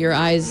actually your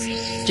eyes,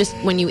 just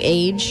when you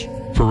age.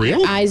 For real?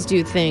 Your eyes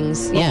do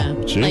things. Yeah.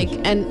 Geez.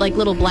 Like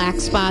little black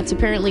spots.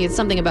 Apparently it's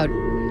something about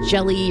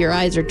jelly. Your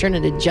eyes are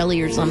turning to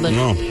jelly or something.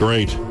 Oh,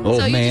 great.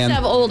 So you just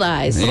have old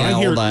eyes. But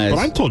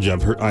I told you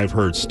I've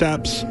heard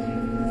steps.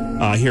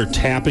 I hear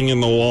tapping in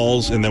the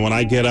walls, and then when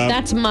I get up...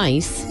 That's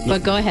mice,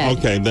 but go ahead.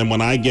 Okay, then when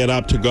I get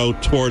up to go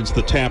towards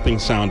the tapping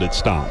sound, it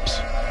stops.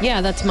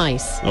 Yeah, that's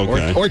mice.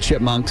 Okay. Or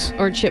chipmunks.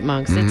 Or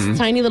chipmunks. It's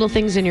tiny little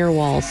things in your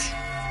walls.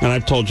 And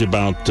I've told you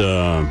about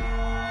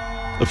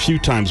a few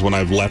times when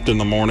I've left in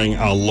the morning,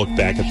 I'll look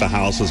back at the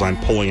house as I'm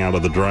pulling out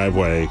of the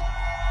driveway,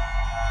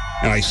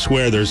 and I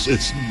swear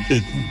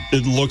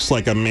it looks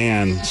like a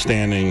man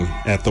standing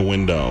at the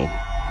window.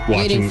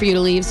 Waiting for you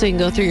to leave so you can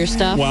go through your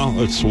stuff? Well,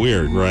 it's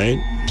weird, right?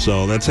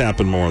 So that's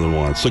happened more than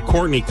once. So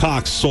Courtney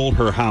Cox sold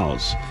her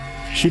house.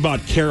 She bought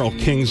Carole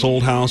King's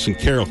old house, and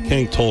Carole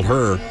King told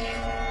her,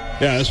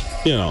 this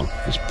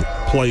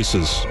place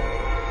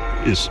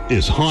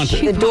is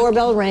haunted. The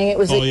doorbell rang. It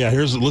was.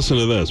 Listen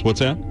to this. What's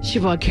that? She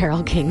bought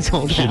Carole King's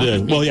old house. She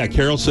did. Well, yeah,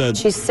 Carole said.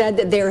 She said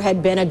that there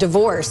had been a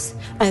divorce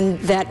and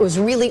that was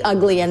really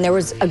ugly, and there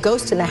was a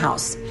ghost in the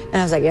house. And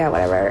I was like, yeah,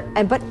 whatever.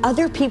 But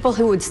other people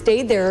who would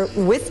stay there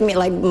with me,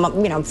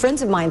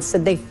 friends of mine,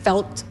 said they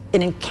felt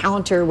an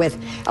encounter with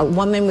a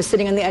woman was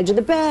sitting on the edge of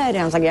the bed. And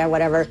I was like, yeah,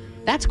 whatever.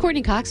 That's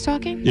Courtney Cox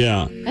talking?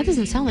 Yeah. That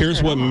doesn't sound like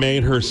Here's what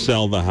made her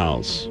sell the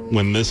house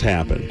when this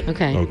happened.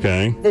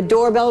 Okay. The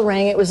doorbell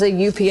rang. It was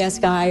a UPS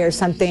guy or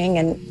something.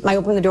 And I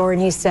opened the door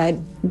and he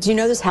said, do you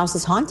know this house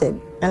is haunted?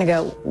 And I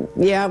go,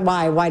 yeah,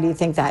 why? Why do you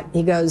think that?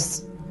 He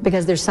goes,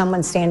 because there's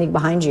someone standing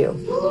behind you.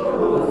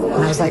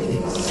 And I was like,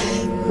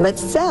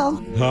 let's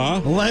sell.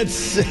 Huh? Let's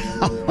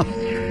sell.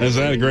 Is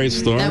that a great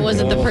story? That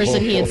wasn't the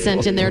person he had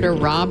sent in there to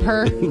rob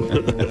her?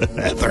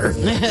 Heather.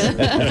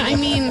 I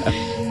mean,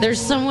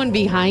 there's someone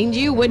behind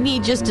you. Wouldn't he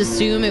just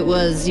assume it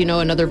was,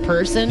 another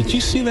person? Did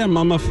you see that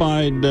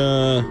mummified,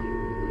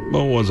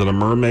 what was it, a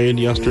mermaid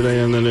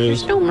yesterday in the news?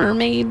 There's no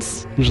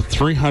mermaids. There's a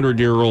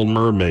 300-year-old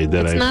mermaid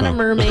that It's not a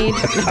mermaid.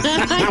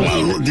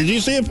 Did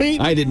you see it,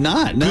 Pete? I did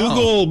not, no.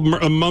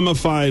 Google a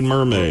mummified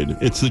mermaid.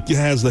 It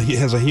has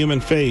a human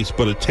face,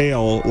 but a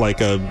tail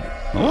like a...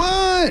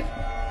 What?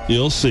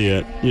 You'll see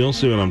it. You'll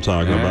see what I'm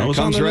talking about. It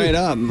comes right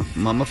up.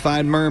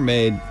 Mummified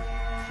mermaid.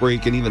 Where you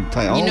can even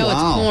tell.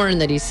 It's porn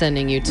that he's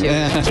sending you to.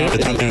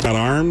 It's got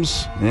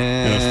arms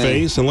and a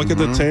face, and look at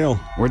the tail.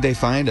 Where'd they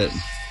find it?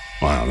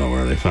 Well, I don't know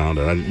where they found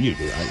it.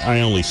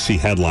 I only see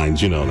headlines,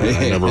 that.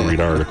 I never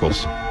read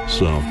articles.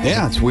 So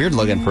yeah, it's weird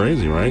looking.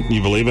 Crazy, right?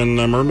 You believe in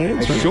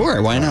mermaids?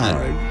 Sure, why not?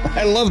 Right.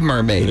 I love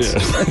mermaids.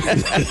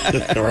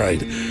 Yeah. All right.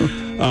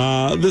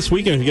 This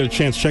weekend, if you get a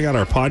chance, check out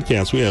our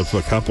podcast. We have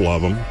a couple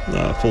of them.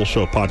 Full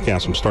show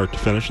podcast from start to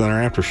finish. And then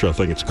our after show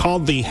thing. It's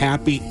called The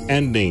Happy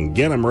Ending.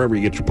 Get them wherever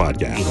you get your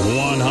podcast.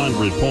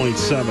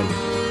 100.7.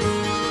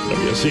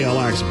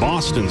 WCLX,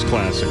 Boston's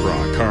classic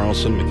rock.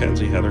 Carlson,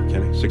 Mackenzie, Heather,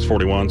 Kenny.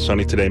 641,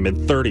 sunny today,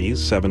 mid-30s,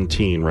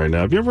 17 right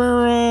now. Have you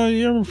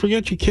ever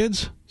forget your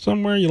kids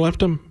somewhere? You left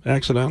them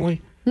accidentally?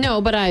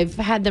 No, but I've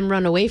had them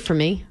run away from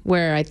me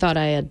where I thought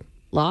I had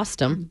lost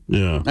them.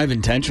 Yeah. I've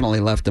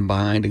intentionally left them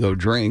behind to go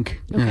drink.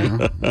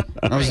 Okay.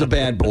 I was a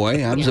bad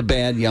boy. I was a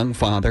bad young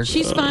father.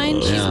 She's fine.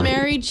 She's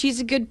married. She's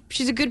a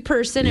good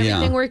person.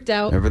 Everything worked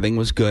out. Everything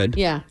was good.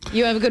 Yeah.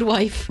 You have a good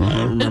wife.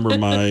 I remember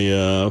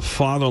my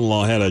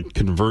father-in-law had a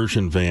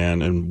conversion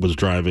van and was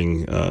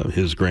driving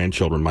his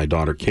grandchildren, my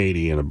daughter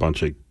Katie and a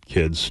bunch of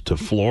kids, to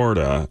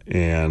Florida,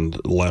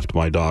 and left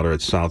my daughter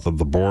at south of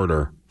the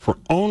border for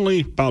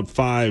only about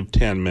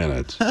 5-10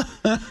 minutes.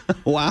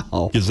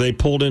 Wow. Because they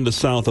pulled into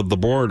south of the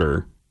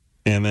border,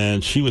 and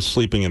then she was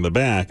sleeping in the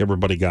back.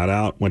 Everybody got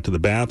out, went to the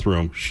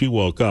bathroom. She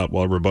woke up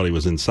while everybody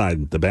was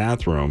inside the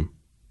bathroom,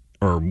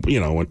 or,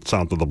 went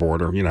south of the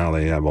border. You know how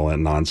they have all that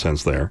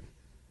nonsense there.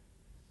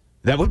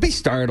 That would be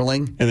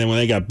startling. And then when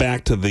they got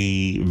back to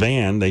the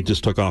van, they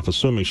just took off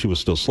assuming she was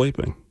still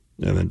sleeping,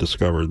 and then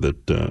discovered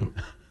that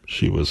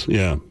she was,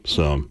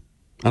 So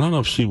I don't know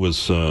if she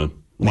was...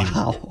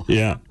 wow.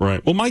 Yeah,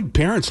 right. Well, my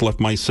parents left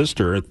my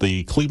sister at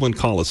the Cleveland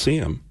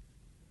Coliseum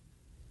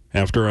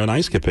after an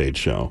Ice Capade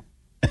show.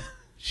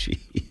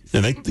 Jeez.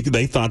 And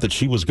they thought that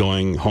she was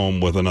going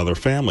home with another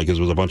family because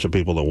there was a bunch of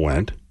people that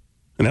went.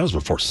 And that was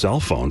before cell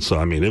phones. So,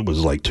 I mean, it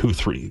was like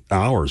 2-3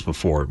 hours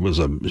before.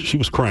 She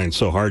was crying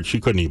so hard she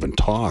couldn't even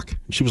talk.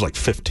 She was like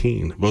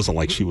 15. It wasn't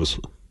like she was...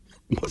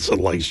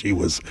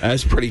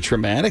 That's pretty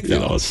traumatic,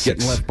 though,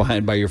 getting left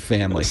behind by your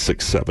family.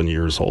 6-7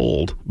 years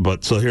old.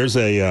 But so here's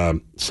a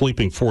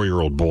sleeping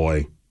 4-year-old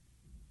boy.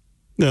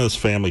 This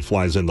family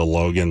flies into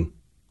Logan.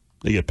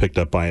 They get picked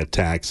up by a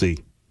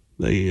taxi.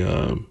 They,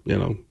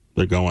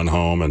 they're going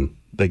home, and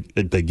they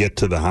get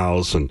to the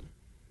house. And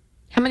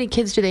how many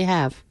kids do they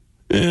have?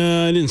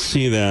 I didn't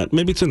see that.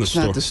 Maybe it's in the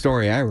story. Not the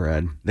story I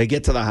read. They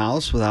get to the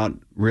house without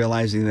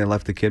realizing they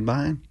left the kid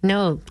behind?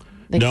 No.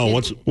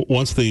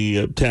 Once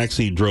the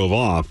taxi drove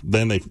off,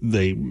 then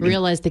they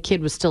realized the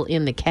kid was still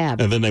in the cab.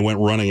 And then they went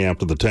running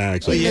after the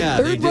taxi. In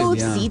the third row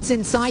of seats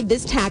inside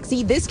this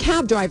taxi, this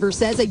cab driver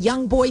says a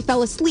young boy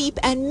fell asleep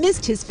and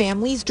missed his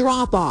family's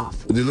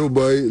drop-off. The little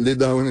boy lay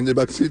down in the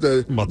back seat.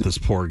 About this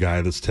poor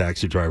guy, this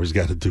taxi driver's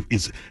got to do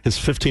his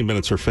 15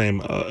 minutes for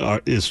fame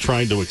is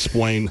trying to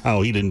explain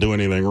how he didn't do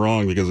anything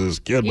wrong because his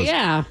kid was...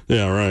 Yeah,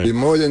 right. The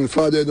mother and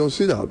father don't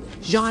see that.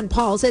 Jean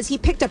Paul says he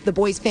picked up the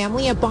boy's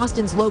family at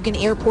Boston's Logan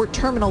Airport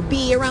Terminal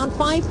B around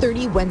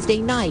 5:30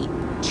 Wednesday night.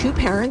 2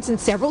 parents and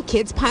several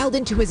kids piled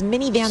into his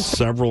minivan.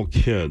 Several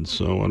kids,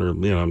 so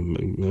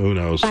who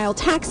knows? Style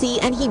taxi,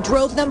 and he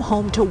drove them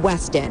home to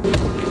Weston.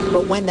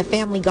 But when the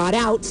family got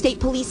out, state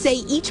police say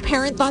each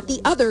parent thought the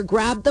other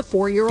grabbed the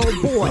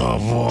 4-year-old boy. Oh,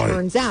 boy.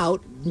 Turns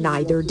out,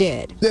 neither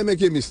did. They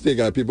make a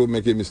mistake. People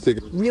make a mistake.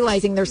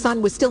 Realizing their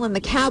son was still in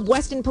the cab,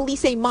 Weston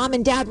police say mom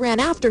and dad ran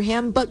after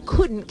him, but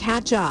couldn't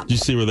catch up. Did you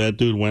see where that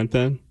dude went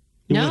then?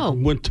 He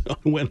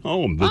went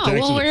home.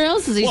 Well, where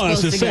else is he supposed to go? Well, I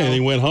was just saying, he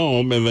went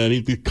home, and then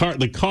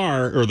the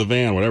car or the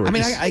van, whatever. I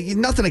mean, I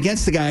nothing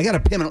against the guy. I got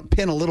to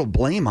pin a little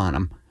blame on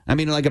him. I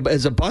mean,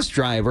 as a bus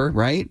driver,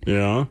 right?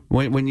 Yeah.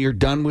 When you're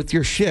done with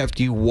your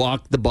shift, you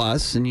walk the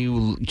bus and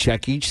you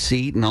check each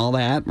seat and all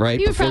that, right?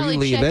 You would before probably you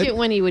leave check it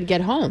when he would get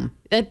home.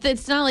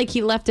 It's not like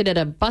he left it at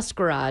a bus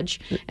garage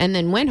and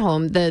then went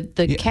home.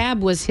 The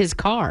cab was his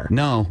car.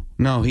 No,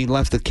 he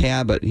left the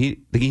cab, but he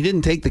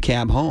didn't take the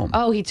cab home.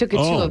 Oh, he took it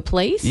to a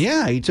place?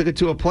 Yeah, he took it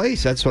to a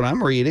place. That's what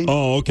I'm reading.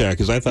 Oh, okay,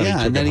 because I thought he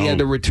took and then it he home. had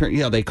to return.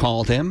 Yeah, they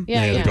called him.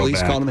 Yeah, The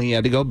police called him, and he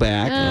had to go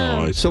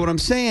back. So what I'm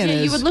saying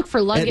is, you would look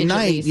for luggage at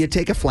night. least. You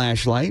take a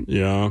flashlight.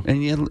 Yeah,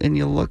 and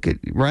you look at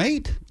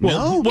right.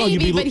 Well,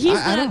 maybe, but he's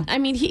not.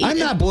 I'm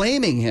not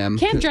blaming him.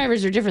 Cab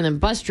drivers are different than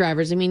bus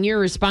drivers. I mean, you're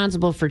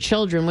responsible for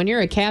children. When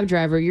you're a cab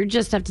driver, you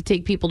just have to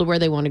take people to where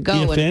they want to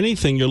go. If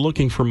anything, you're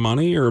looking for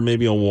money or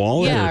maybe a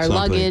wallet or something.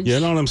 Luggage. You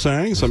know what I'm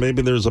saying? So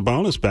maybe there's a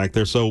bonus back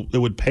there, so it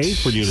would pay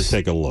for you to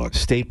take a look.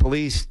 State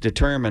police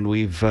determined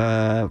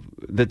that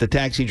the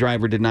taxi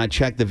driver did not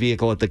check the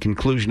vehicle at the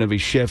conclusion of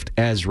his shift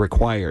as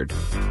required.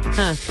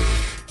 Huh.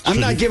 I'm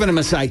not giving him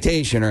a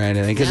citation or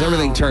anything because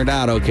everything turned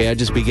out okay. I'd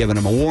just be giving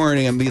him a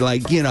warning and be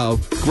like,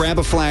 grab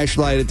a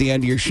flashlight at the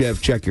end of your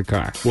shift, check your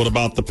car. What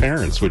about the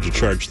parents? Would you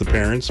charge the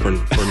parents for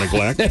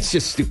neglect? That's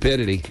just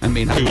stupidity. I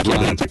mean,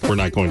 we're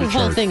not going to charge. The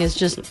whole thing is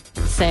just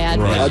sad.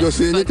 Right. I don't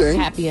see anything.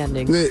 Happy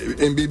ending.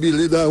 And baby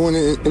lay down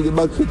in the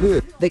back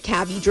seat. The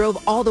cabbie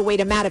drove all the way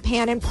to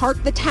Mattapan and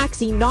parked the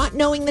taxi, not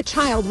knowing the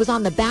child was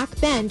on the back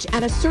bench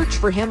and a search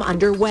for him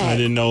underway. I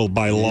didn't know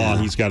by law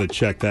he's got to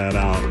check that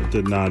out.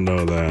 Did not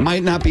know that.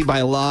 Might not be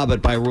by law,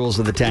 but by rules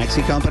of the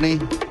taxi company.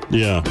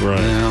 Yeah,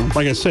 right.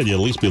 Like I said, you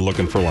at least be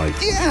looking for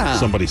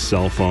somebody's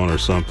cell phone or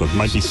something.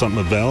 Might be something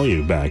of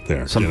value back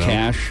there. Some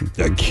cash.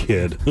 A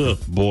kid.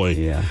 Boy.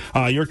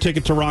 Yeah. Your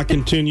Ticket to Rock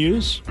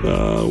continues.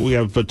 We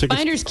have tickets.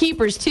 Finders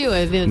keepers, too.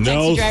 If the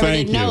No, taxi driver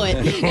thank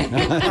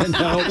didn't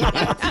know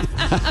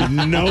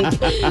you. Nope.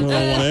 I don't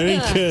want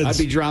any kids. I'd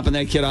be dropping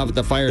that kid off at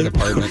the fire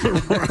department.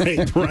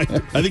 Right.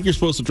 I think you're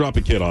supposed to drop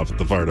a kid off at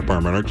the fire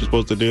department. Aren't you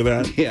supposed to do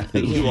that? Yeah,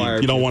 you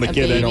are. You don't want a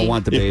kid. You don't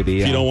want the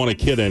baby. If you don't want a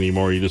kid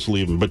anymore, you just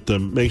leave him. But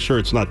make sure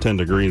it's not 10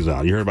 degrees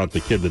out. You heard about the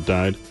kid that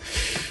died?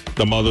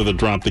 The mother that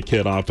dropped the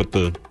kid off at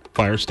the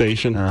fire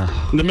station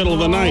in the middle of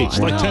the night. It's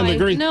like 10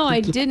 degrees. No, I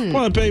didn't.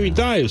 Well, the baby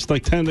died. It's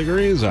like 10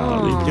 degrees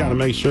out. You got to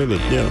make sure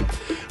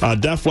that,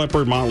 Def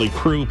Leppard, Motley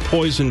Crue,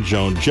 Poison,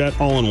 Joan Jett,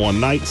 all in one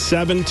night.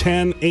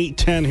 7:10,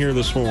 8:10 here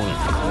this morning.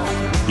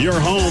 You're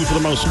home for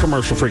the most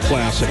commercial-free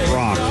classic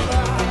rock.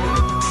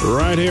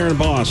 Right here in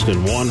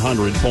Boston,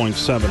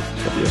 100.7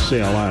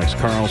 WCLX.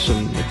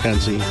 Carlson,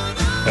 McKenzie,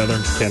 Heather,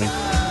 Kenny,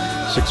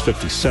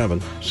 6:57.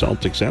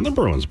 Celtics and the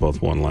Bruins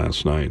both won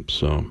last night.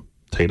 So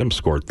Tatum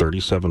scored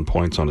 37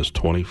 points on his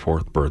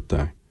 24th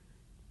birthday.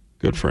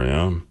 Good for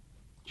him.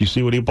 Did you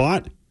see what he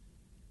bought?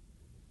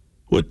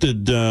 What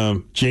did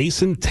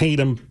Jason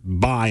Tatum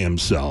buy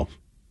himself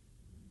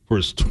for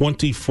his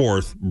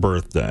 24th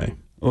birthday.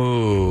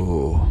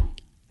 Ooh.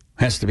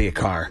 Has to be a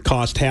car.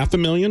 Cost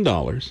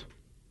 $500,000.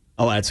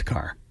 Oh, that's a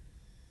car.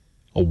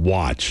 A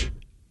watch.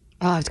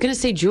 I was going to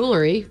say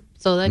jewelry,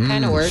 so that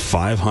kind of works.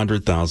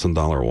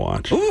 $500,000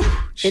 watch. Ooh,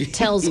 it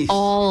tells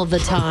all the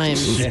time.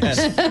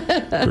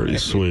 Pretty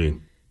sweet.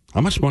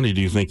 How much money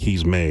do you think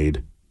he's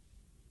made?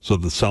 So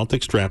the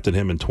Celtics drafted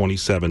him in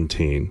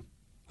 2017.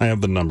 I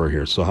have the number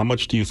here. So how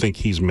much do you think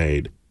he's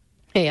made?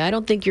 Hey, I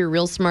don't think you're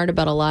real smart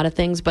about a lot of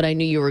things, but I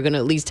knew you were going to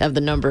at least have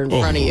the number in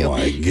front of you. Oh,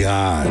 my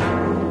God.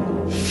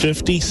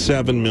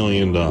 $57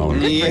 million.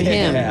 Good for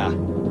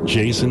him.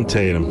 Jason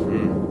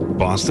Tatum,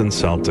 Boston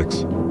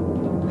Celtics.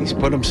 He's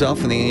put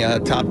himself in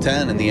the top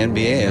 10 in the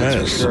NBA. That's That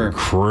for is sure.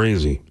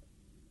 crazy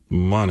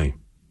money.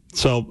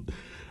 So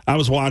I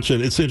was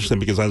watching. It's interesting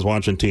because I was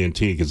watching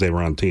TNT because they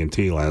were on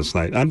TNT last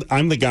night.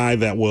 I'm the guy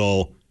that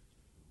will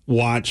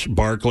watch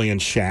Barkley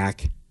and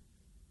Shaq.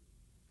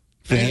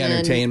 For the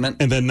entertainment.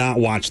 And then not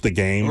watch the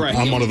game. Right.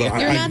 I'm one of the.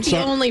 You're not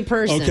the only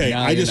person. Okay, No,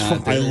 I you're just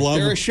not. I love.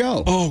 They're a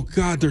show. Oh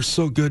God, they're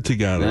so good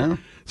together. Yeah.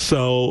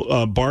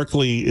 So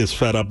Barkley is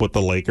fed up with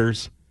the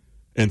Lakers,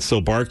 and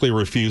so Barkley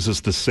refuses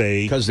to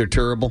say because they're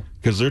terrible.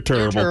 Because they're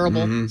terrible.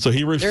 terrible. Mm-hmm. So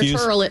he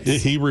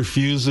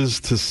refuses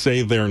to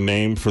say their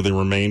name for the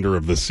remainder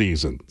of the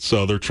season.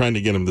 So they're trying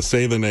to get him to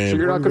say the name. So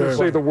you're not going to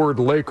say the word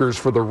Lakers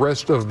for the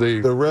rest of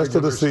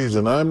the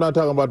season. I'm not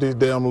talking about these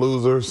damn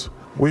losers.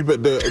 Between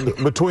the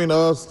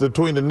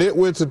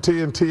nitwits of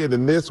TNT and the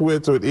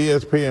nitwits with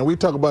ESPN, we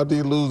talk about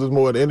these losers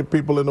more than any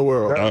people in the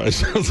world.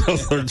 So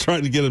they're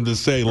trying to get him to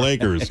say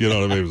Lakers. You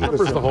know what I mean?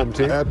 Clippers the home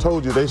team. I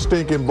told you they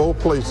stink in both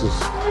places.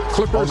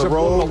 Clippers on the have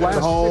road won the and last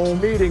home.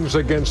 6 meetings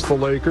against the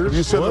Lakers. If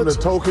you send them to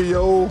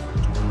Tokyo,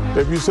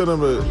 if you send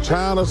them to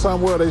China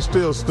somewhere, they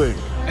still stink.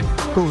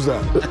 Who's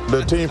that?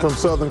 The team from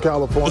Southern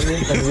California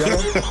in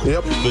yellow?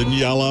 Yep. The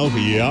yellow,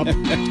 yep.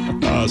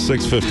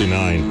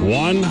 659,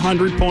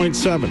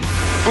 100.7.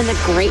 And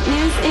the great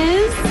news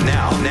is...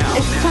 Now.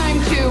 It's time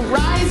to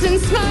rise and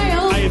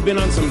smile. I have been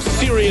on some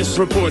serious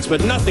reports,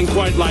 but nothing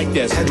quite like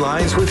this.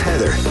 Headlines with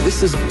Heather.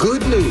 This is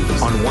good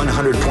news on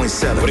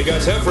 100.7. What do you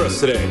guys have for us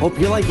today? Hope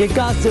you like your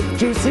gossip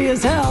juicy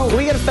as hell. Can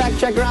we get a fact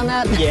checker on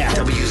that? Yeah.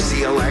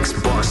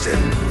 WZLX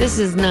Boston. This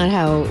is not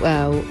how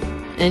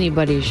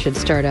anybody should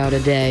start out a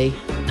day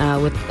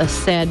with a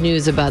sad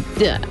news about...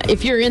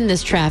 if you're in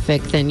this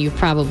traffic, then you've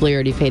probably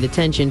already paid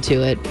attention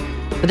to it.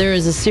 But there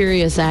is a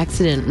serious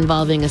accident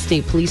involving a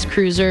state police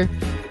cruiser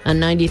on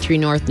 93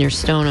 North near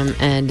Stoneham,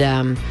 and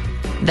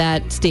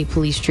that state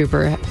police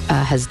trooper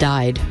has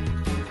died.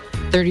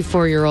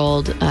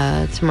 34-year-old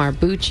Tamar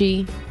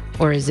Bucci,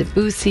 or is it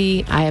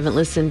Boosie? I haven't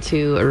listened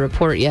to a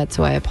report yet,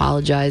 so I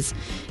apologize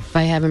if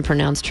I haven't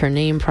pronounced her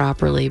name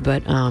properly,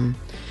 but...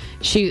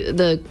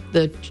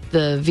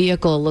 the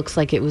vehicle looks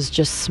like it was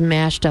just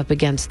smashed up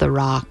against the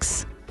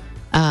rocks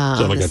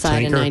on like the a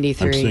side tanker? of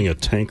 93. I'm seeing a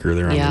tanker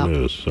there on the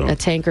news. So. A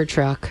tanker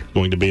truck.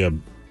 Going to be a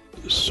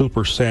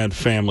super sad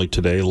family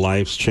today.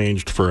 Life's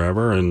changed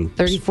forever. And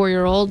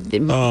 34-year-old,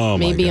 oh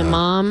maybe my God. a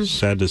mom.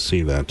 Sad to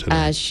see that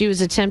today. She was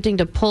attempting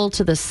to pull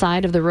to the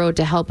side of the road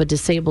to help a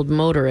disabled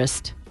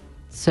motorist.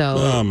 So,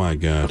 oh my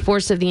God. The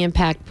force of the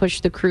impact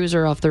pushed the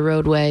cruiser off the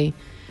roadway.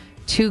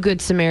 2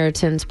 Good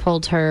Samaritans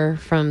pulled her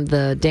from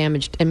the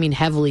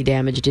heavily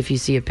damaged if you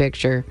see a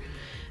picture.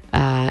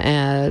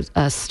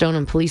 A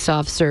Stoneham police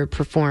officer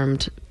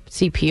performed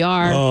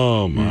CPR.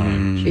 Oh,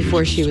 my.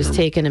 Before she was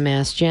taken to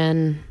Mass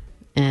Gen.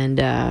 And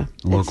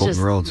local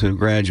girl, too,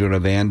 graduate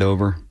of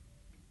Andover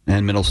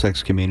and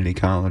Middlesex Community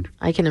College.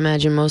 I can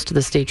imagine most of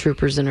the state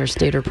troopers in our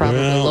state are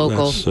probably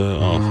local. That's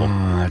awful.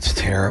 Oh, that's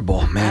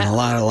terrible. Man, a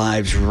lot of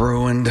lives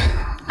ruined.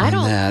 I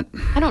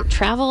don't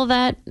travel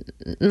that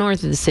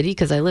north of the city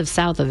because I live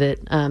south of it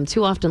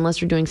too often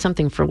unless we're doing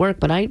something for work.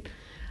 But I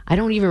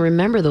don't even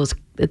remember those.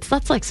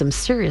 That's like some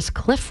serious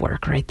cliff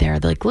work right there.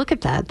 Like, look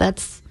at that.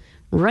 That's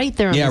right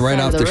there on the right side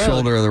off of the road.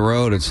 shoulder of the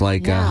road. It's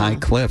like a high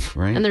cliff,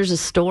 right? And there's a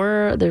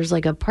store. There's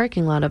like a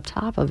parking lot up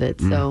top of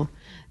it. So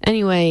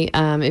anyway,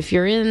 if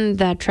you're in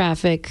that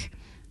traffic,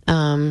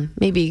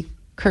 maybe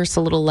curse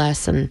a little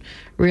less and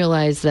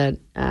realize that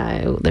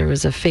there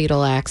was a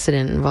fatal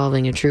accident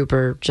involving a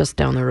trooper just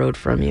down the road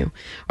from you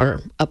or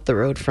up the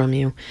road from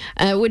you,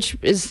 which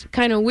is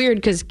kind of weird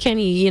because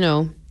Kenny, you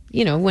know,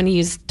 when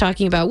he's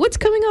talking about what's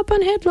coming up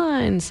on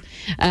headlines,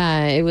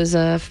 it was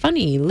a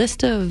funny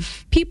list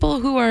of people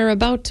who are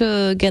about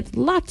to get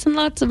lots and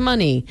lots of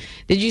money.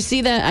 Did you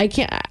see that? I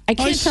can't I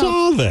tell.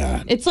 saw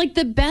that. It's like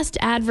the best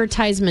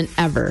advertisement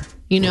ever.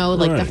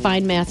 Like the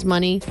Find Mass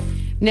Money.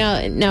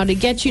 Now to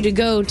get you to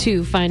go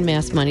to Find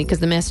Mass Money, because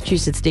the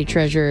Massachusetts State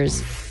Treasurer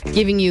is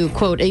giving you,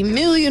 quote, 1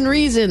 million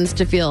reasons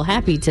to feel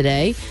happy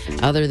today,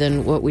 other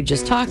than what we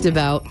just talked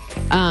about.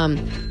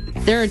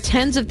 There are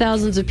tens of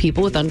thousands of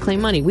people with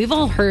unclaimed money. We've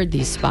all heard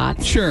these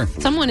spots. Sure.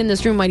 Someone in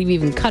this room might have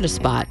even cut a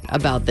spot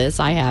about this.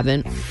 I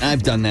haven't.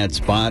 I've done that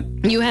spot.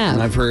 You have?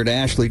 I've heard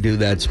Ashley do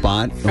that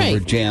spot. Right.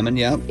 Over jamming,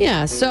 yep.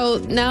 Yeah, so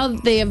now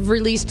they have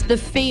released the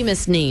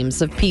famous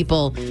names of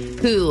people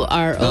who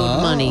are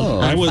owed money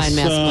on Find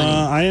Mass Money.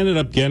 I ended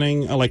up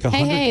getting like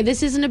Hey,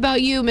 this isn't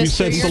about you,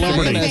 mister. said You're not the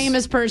celebrities.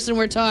 famous person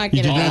we're talking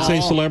You did about. not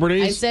say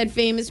celebrities? I said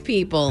famous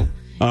people.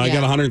 I Yeah.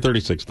 got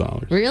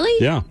 $136.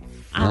 Really? Yeah.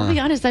 I'll be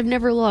honest, I've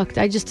never looked.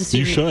 I just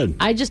assume You should.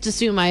 I just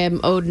assume I am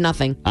owed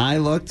nothing. I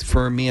looked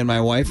for me and my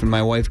wife, and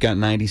my wife got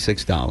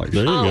 $96.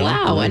 There you Oh, go.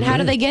 wow. And how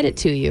do they get it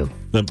to you?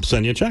 They'll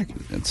send you a check.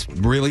 It's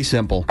really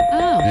simple.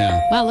 Oh,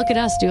 Yeah. wow, look at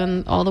us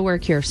doing all the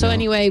work here. So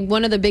anyway,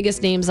 one of the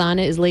biggest names on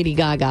it is Lady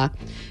Gaga.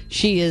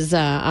 She is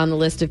on the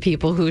list of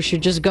people who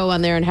should just go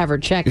on there and have her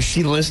checked. Is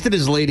she listed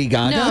as Lady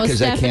Gaga? No,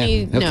 'Cause I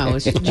Stephanie. can't. No,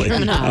 it's Okay.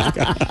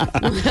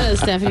 Germanoff.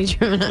 Stephanie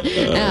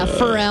Germanoff.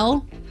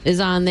 Pharrell is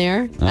on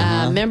there.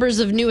 Members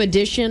of New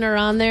Edition are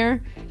on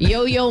there.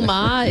 Yo-Yo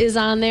Ma is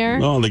on there.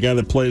 Oh, the guy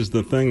that plays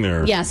the thing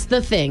there. Yes,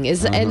 the thing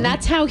is, and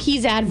that's how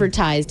he's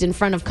advertised in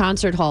front of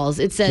concert halls.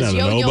 It says Is that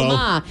an Yo-Yo oboe?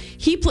 Ma.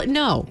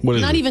 No, What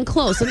is not it? even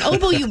close. An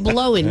oboe you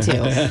blow into.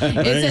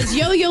 It says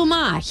Yo-Yo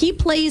Ma. He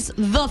plays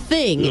the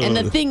thing, and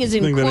the thing is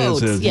in thing that is,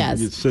 quotes.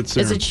 Yes, it sits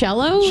there. is it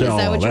cello? Is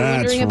that what you're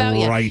That's wondering about?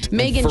 right. Yeah,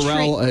 Megan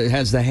Pharrell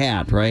has the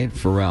hat, right?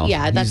 Pharrell.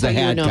 Yeah, that's He's the how you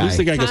hat would know. guy. He's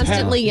the guy who goes,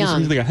 Constantly happy. young.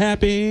 He's the guy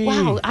happy.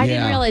 Wow, I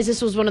didn't Yeah. realize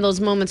this was one of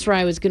those moments where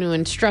I was going to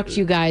instruct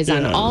you guys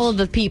on Yes. all of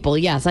the people.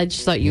 Yes, I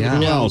just thought you would Who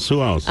know. else?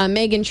 Who else?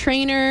 Megan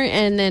Trainor,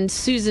 and then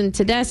Susan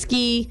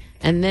Tedeschi,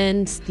 and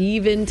then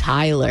Steven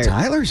Tyler.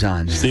 Tyler's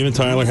on. Steven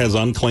Tyler has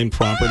unclaimed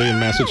property in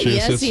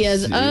Massachusetts. Yes, he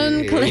has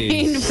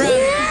unclaimed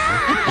property.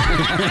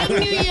 I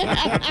knew you.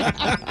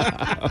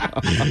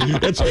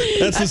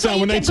 That's the sound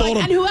when they told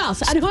him. And who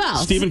else? And who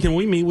else? Stephen, can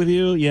we meet with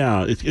you?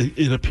 Yeah,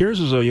 it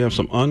appears as though you have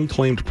some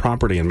unclaimed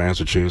property in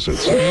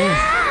Massachusetts.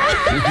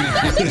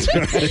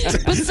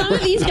 But some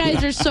of these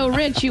guys are so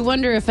rich, you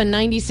wonder if a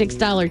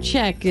 $96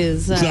 check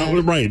is. It's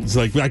not right. It's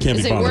like I can't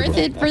Is be it bothered. worth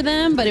it for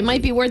them? But it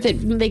might be worth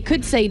it. They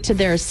could say to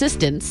their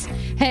assistants,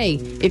 hey,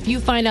 if you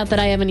find out that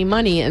I have any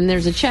money and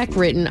there's a check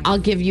written, I'll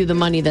give you the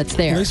money that's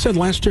there. They said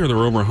last year there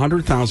were over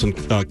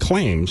 100,000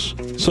 claims.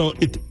 So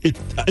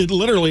it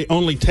literally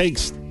only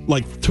takes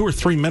like 2 or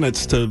 3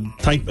 minutes to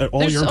type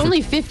all There's your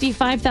only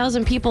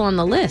 55,000 people on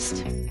the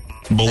list.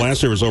 But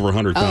last year was over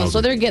 100,000. Oh,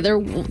 so they're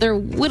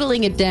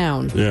whittling it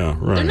down. Yeah,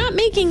 right. They're not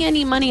making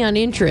any money on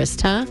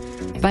interest, huh?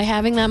 By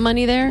having that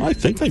money there? I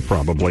think they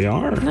probably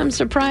are. I'm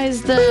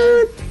surprised. You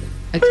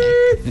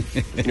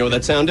know what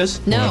that sound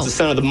is? No. It's the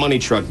sound of the money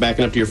truck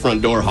backing up to your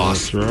front door,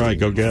 Hoss. That's right.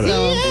 Go get it.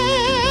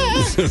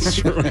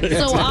 That's right.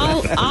 So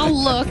I'll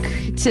look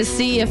to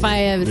see if I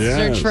have Yes.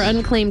 search for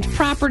unclaimed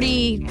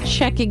property,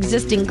 check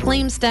existing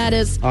claim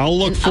status. I'll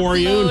look for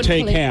you and upload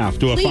take claim- half.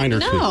 Do a Please,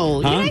 finder's fee.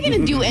 No, Huh? you're not going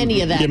to do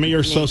any of that. Give me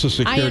your to social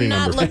security I am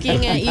not number.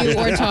 looking at you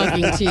or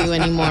talking to you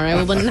anymore.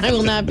 I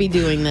will not be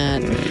doing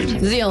that.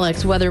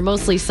 ZLX weather,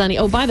 mostly sunny.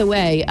 Oh, by the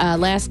way,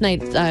 last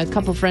night a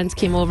couple friends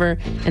came over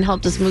and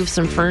helped us move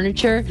some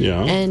furniture.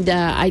 Yeah. And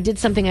I did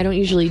something I don't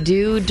usually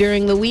do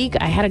during the week.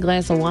 I had a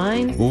glass of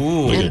wine.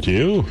 Ooh. Look at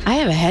you. I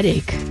have a headache.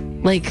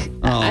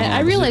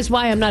 I realize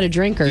why I'm not a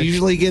drinker. You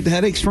usually get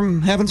headaches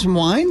from having some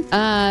wine?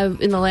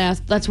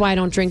 That's why I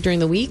don't drink during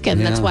the week,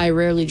 and that's Yeah. why I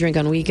rarely drink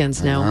on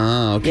weekends now.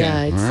 Oh, okay.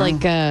 Yeah, it's Well.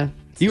 like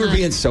You were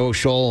being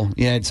social.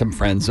 You had some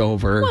friends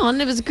over. well,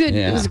 and it was good.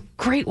 Yeah. It was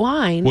great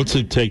wine. What's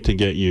it take to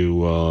get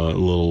you a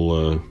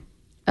little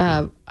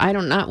I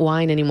don't not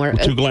wine anymore.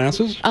 2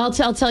 glasses? I'll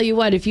tell you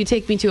what. If you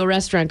take me to a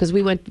restaurant, because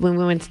when we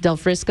went to Del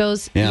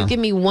Frisco's, Yeah. you give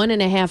me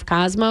 1.5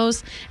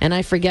 Cosmos, and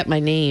I forget my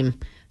name.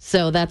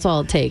 So that's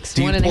all it takes.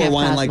 Do you 1.5 pour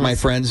wine like Cosmos. my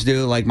friends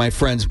do? Like my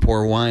friends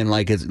pour wine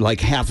like it's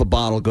like half a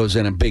bottle goes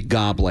in a big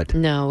goblet.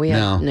 No.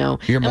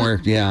 You're And more,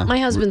 yeah. My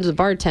husband's a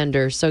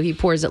bartender, so he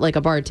pours it like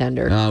a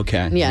bartender.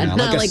 Okay. Yeah, Yeah,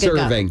 not like a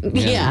serving.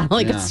 Yeah,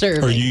 like a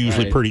serving. Are you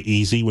usually pretty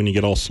easy when you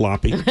get all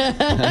sloppy?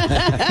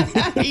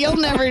 You'll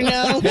never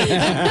know.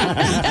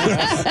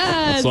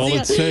 That's all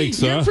it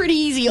takes, You're huh? pretty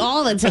easy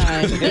all the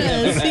time.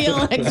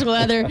 CLX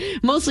weather,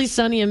 mostly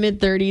sunny and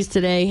mid-30s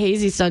today,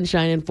 hazy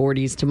sunshine and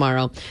 40s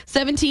tomorrow.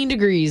 17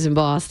 degrees in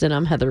Boston.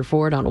 I'm Heather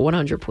Ford on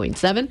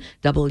 100.7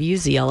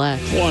 WZLX.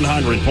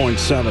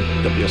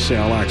 100.7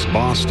 WCLX,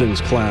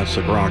 Boston's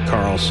classic rock.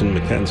 Carlson,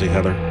 Mackenzie,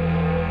 Heather,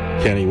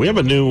 Kenny. We have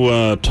a new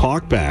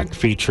talkback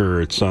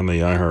feature. It's on the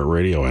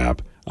iHeartRadio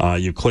app.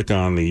 You click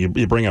on you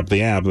bring up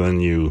the app,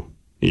 then you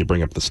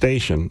bring up the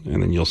station,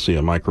 and then you'll see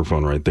a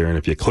microphone right there. And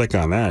if you click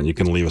on that, you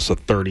can leave us a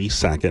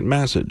 30-second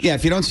message. Yeah,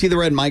 if you don't see the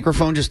red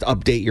microphone, just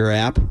update your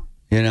app.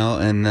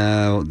 And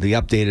the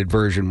updated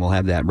version will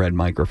have that red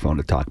microphone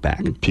to talk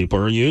back. People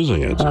are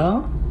using it.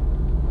 Hello?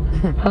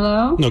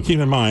 Hello? No, keep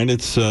in mind,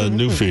 it's a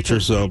new feature,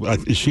 so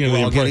is she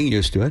We're all getting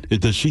used to it.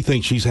 Does she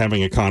think she's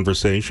having a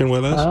conversation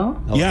with us? Hello?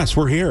 Yes,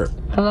 we're here.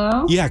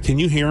 Hello? Yeah, can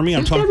you hear me?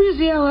 I'm Is talking.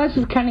 WZLX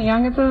is kind of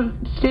young at the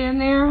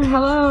stand there.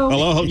 Hello?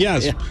 Hello?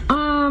 Yes.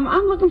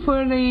 I'm looking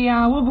for the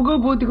Wibble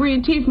Gobble with the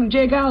green tea from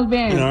Jay Giles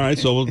Band. All right,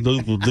 so we'll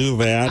do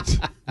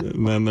that.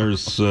 And then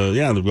there's,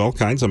 there's all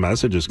kinds of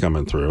messages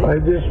coming through. I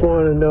just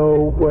want to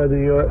know whether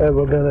you're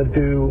ever going to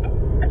do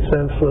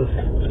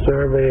senseless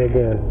survey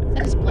again.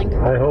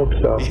 I hope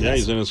so. Yeah,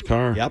 he's in his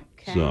car. Yep.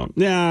 So,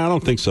 yeah, I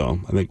don't think so.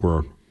 I think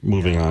we're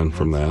moving on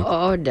from that.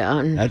 Oh,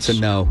 done. That's a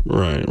no.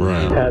 Right.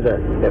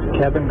 Heather,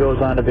 if Kevin goes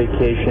on a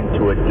vacation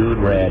to a dude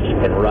ranch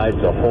and rides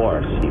a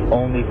horse, the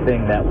only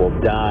thing that will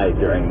die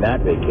during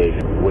that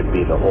vacation would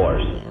be the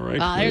horse. All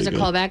right. There's a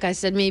callback. I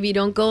said maybe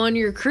don't go on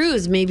your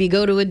cruise. Maybe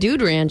go to a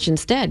dude ranch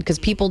instead because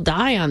people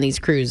die on these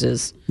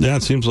cruises. Yeah,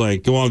 it seems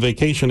like go on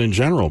vacation in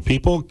general.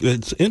 People,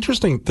 it's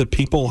interesting that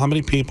how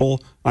many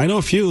people, I know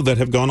a few that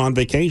have gone on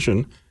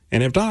vacation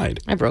and have died.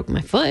 I broke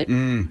my foot.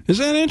 Is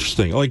that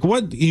interesting? Like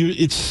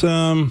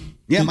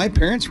Yeah, my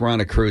parents were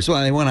on a cruise.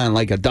 Well, they went on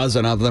like a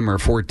dozen of them or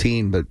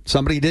 14, but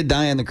somebody did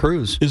die on the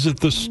cruise. Is it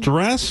the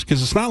stress?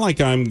 Because it's not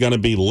like I'm going to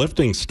be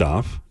lifting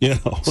stuff,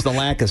 It's the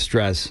lack of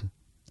stress.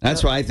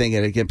 That's why I think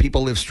it.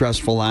 People live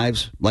stressful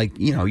lives. Like,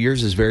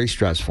 yours is very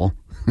stressful.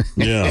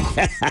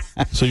 Yeah.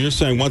 So you're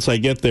saying once I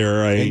get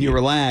there, and you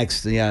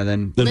relax,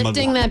 then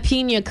lifting that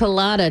pina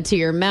colada to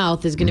your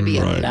mouth is going to be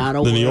a lot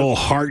of Then work. the old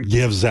heart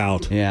gives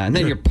out. Yeah, and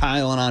then you're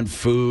piling on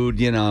food.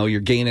 You're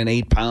gaining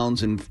 8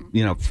 pounds in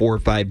 4 or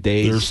 5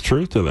 days. There's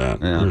truth to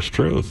that. Yeah. There's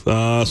truth.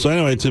 So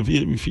anyway,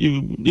 if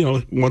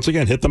you once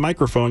again hit the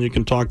microphone, you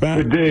can talk back.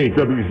 Good day,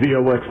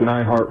 WZLX and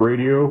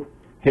iHeartRadio.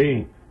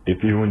 Hey,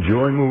 if you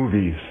enjoy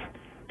movies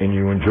and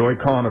you enjoy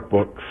comic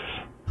books,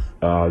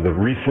 the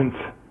recent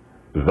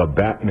The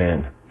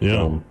Batman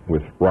film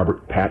with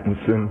Robert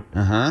Pattinson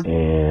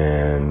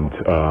and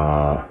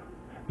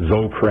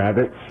Zoe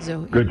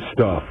Kravitz. Good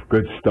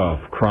stuff.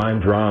 Crime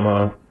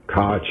drama,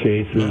 car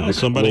chases,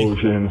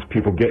 explosions,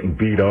 people getting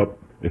beat up.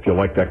 If you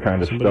like that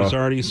kind of Somebody's stuff.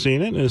 already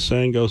seen it and is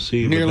saying go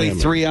see Nearly The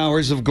Batman. 3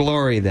 hours of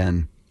glory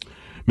then.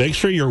 Make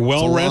sure you're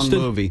well rested.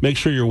 Movie. Make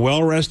sure you're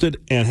well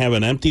rested and have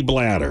an empty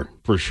bladder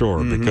for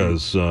sure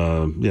because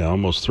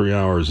almost 3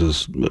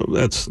 hours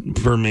that's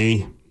for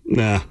me.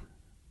 Nah.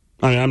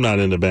 I'm not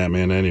into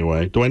Batman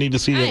anyway. Do I need to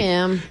see I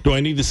am. Do I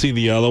need to see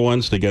the other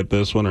ones to get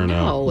this one or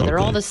no? No, they're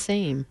all the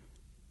same.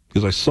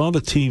 Because I saw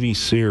the TV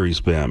series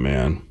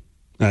Batman.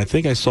 And I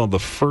think I saw the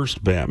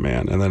first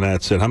Batman, and then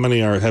that's it. How many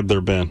have there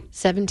been?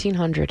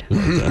 1,700.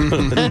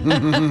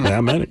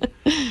 That many.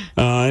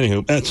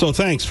 Anywho, so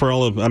thanks for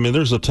all of. I mean,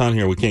 there's a ton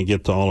here. We can't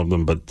get to all of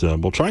them, but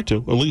we'll try to.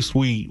 At least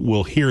we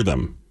will hear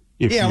them.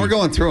 We're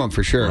going through them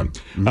for sure.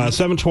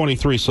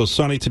 7:23. So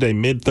sunny today,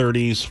 mid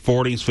 30s,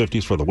 40s,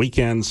 50s for the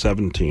weekend.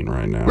 17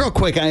 right now. Real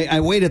quick, I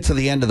waited till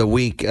the end of the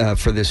week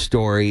for this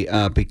story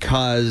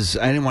because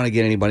I didn't want to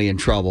get anybody in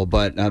trouble.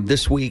 But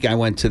this week I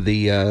went to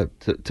the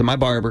to my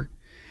barber.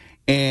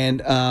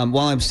 And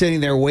while I'm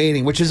sitting there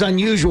waiting, which is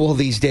unusual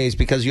these days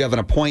because you have an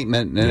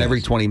appointment every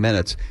 20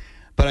 minutes,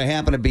 but I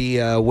happen to be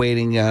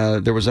waiting.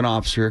 There was an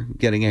officer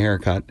getting a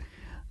haircut,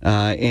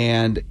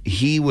 and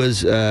he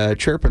was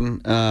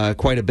chirping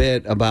quite a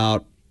bit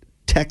about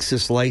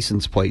Texas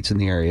license plates in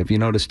the area. Have you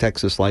noticed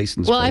Texas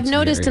license plates? Well, I've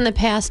noticed in the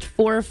past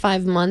 4 or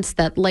 5 months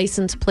that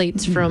license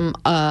plates from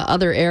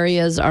other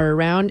areas are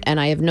around, and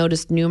I have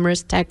noticed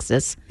numerous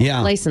Texas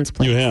license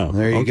plates. You have.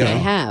 There you go. I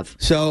have.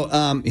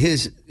 So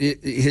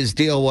his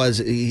deal was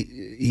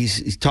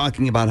he's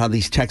talking about how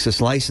these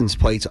Texas license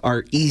plates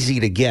are easy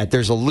to get.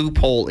 There's a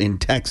loophole in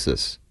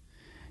Texas,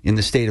 in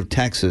the state of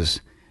Texas,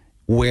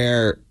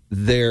 where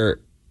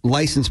their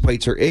license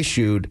plates are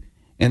issued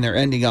and they're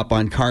ending up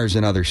on cars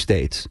in other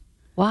states.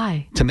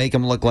 Why? To make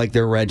them look like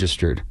they're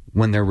registered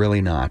when they're really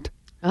not.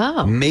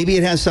 Oh. Maybe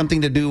it has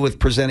something to do with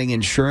presenting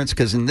insurance,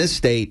 because in this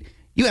state,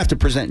 you have to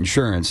present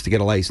insurance to get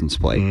a license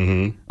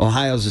plate.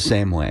 Ohio's the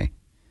same way.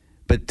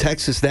 But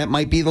Texas, that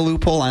might be the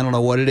loophole. I don't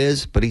know what it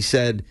is. But he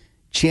said,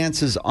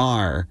 chances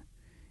are,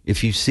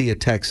 if you see a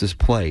Texas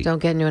plate, don't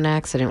get into an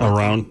accident with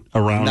around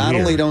not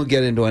here. only don't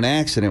get into an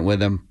accident with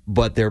them,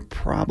 but they're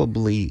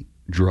probably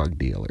drug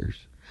dealers.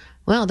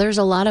 Well, there's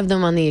a lot of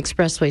them on the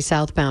expressway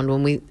southbound.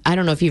 I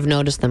don't know if you've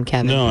noticed them,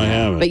 Kevin. No, I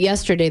haven't. But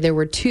yesterday there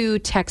were 2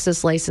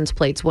 Texas license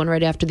plates, one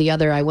right after the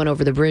other. I went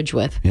over the bridge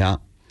with. Yeah.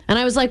 And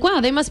I was like, wow,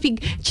 they must be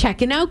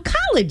checking out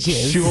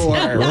colleges. Sure,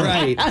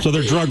 right. So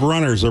they're drug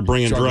runners. They're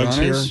bringing drugs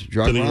runners, here.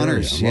 Drug to the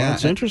runners, area. Well, yeah.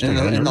 that's interesting.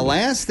 And the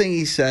last thing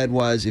he said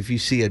was, if you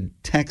see a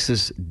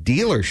Texas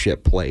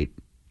dealership plate,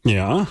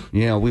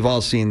 we've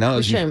all seen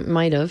those. Which I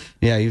might have.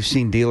 Yeah, you've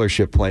seen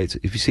dealership plates.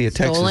 If you see a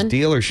Stolen? Texas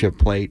dealership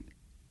plate,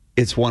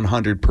 it's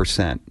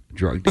 100%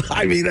 drug dealer.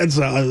 I mean,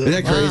 isn't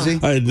that crazy?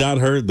 I had not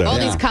heard that. All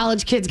these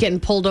college kids getting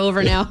pulled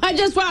over now. I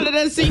just wanted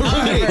to see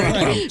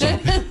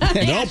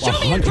Nope, show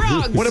me your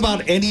drugs. What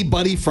about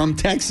anybody from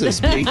Texas?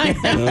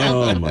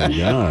 Oh my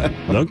God!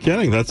 No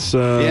kidding. That's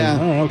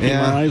I'll keep my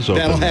eyes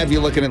open. That'll have you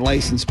looking at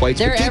license plates.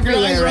 They're but keep your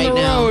eyes everywhere on right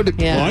the now.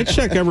 road. Yeah. Well, I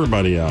check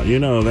everybody out. You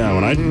know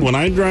that. When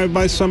I drive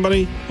by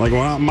somebody, like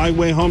on my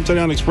way home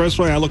today on the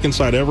expressway, I look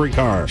inside every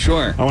car.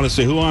 Sure. I want to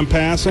see who I'm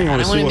passing. I I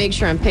want want to to make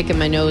sure I'm picking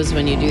my nose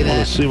when you do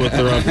that. see what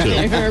they're up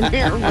to.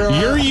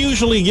 You're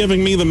usually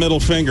giving me the middle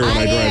finger when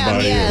I drive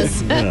by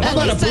yes. you. Yeah. How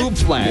about a boob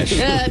flash?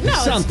 No,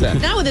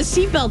 Something. not with a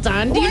seatbelt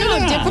on. Do you know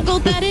how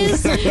difficult that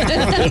is?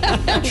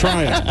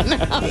 Try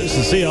it. This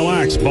is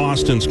CLX,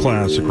 Boston's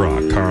Classic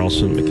Rock.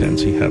 Carlson,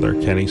 Mackenzie, Heather,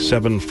 Kenny.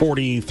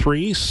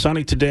 7:43.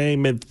 Sunny today,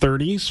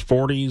 mid-30s,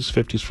 40s,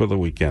 50s for the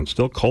weekend.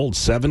 Still cold,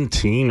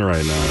 17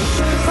 right now.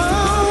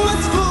 Oh,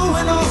 what's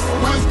going on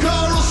with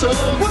Carlson?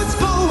 What's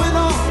going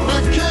on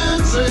with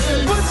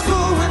Mackenzie? What's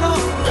going on?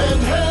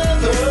 And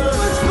Heather?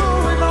 What's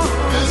going on?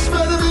 It's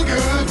better be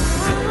good.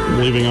 I'm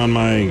leaving on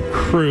my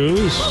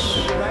cruise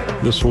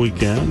this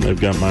weekend. I've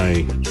got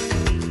my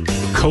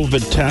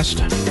COVID test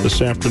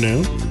this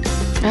afternoon.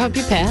 I hope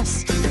you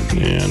pass.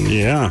 And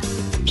yeah,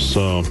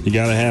 so you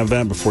got to have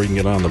that before you can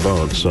get on the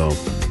boat. So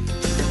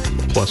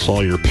plus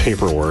all your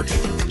paperwork.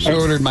 I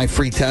ordered my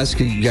free test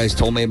because you guys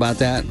told me about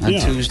that on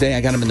Tuesday.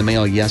 I got them in the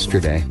mail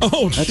yesterday.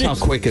 Oh, that's how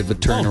quick of a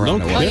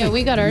turnaround it was. Oh, yeah,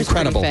 we got ours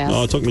Incredible. pretty fast.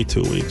 Oh, it took me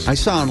 2 weeks. I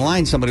saw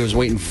online somebody was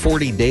waiting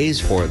 40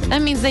 days for them.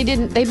 That means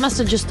they must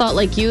have just thought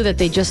like you that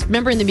they just,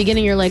 remember in the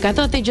beginning you're like, I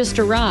thought they just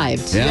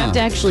arrived. Yeah. You have to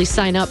actually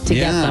sign up to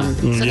get them.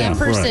 So Yeah, that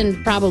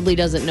person probably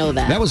doesn't know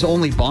that. That was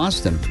only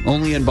Boston.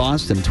 Only in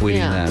Boston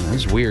tweeting that.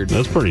 That's weird.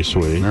 That's pretty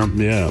sweet.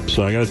 Yeah.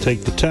 So I got to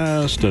take the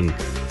test, and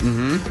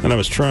I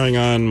was trying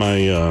on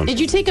my. Did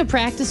you take a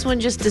practice one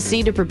just to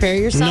see, to prepare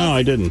yourself? No,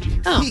 I didn't.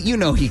 Oh. You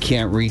know he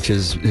can't reach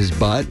his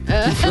butt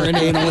for an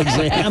anal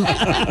exam.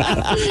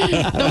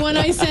 The one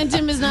I sent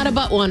him is not a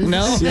butt one.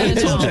 No? See, I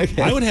told you,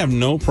 I would have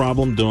no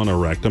problem doing a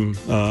rectum.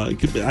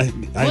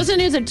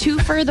 Wasn't it a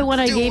twofer, the one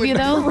I gave you,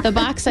 though? The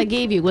box I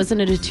gave you,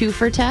 wasn't it a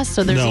twofer test?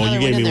 So there's No, another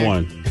you gave one in me there.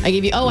 one. I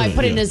gave you, I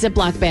put it in a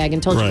Ziploc bag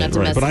and told you not to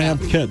mess But it I up.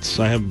 have kits.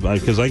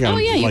 Because I got. Oh,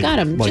 yeah, you got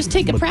 'em. Just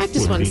take a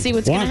practice one, see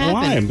what's gonna happen.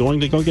 Why? I'm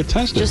going to go get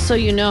tested. Just so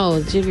you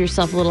know, give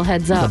yourself a little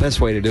heads The up.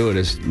 best way to do it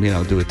is,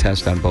 do a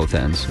test on both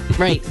ends.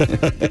 Right.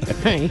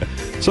 Right.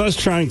 So I was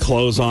trying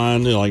clothes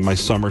on, like my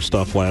summer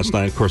stuff last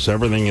night. Of course,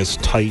 everything is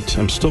tight.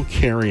 I'm still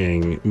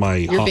carrying my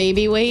Your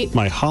baby weight?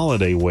 My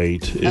holiday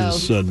weight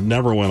is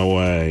never went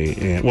away.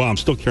 And I'm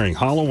still carrying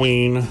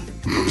Halloween,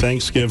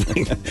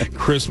 Thanksgiving,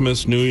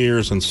 Christmas, New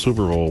Year's, and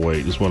Super Bowl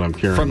weight is what I'm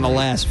carrying. From the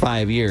last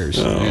 5 years.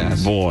 Oh,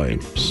 boy.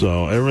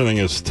 So everything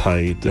is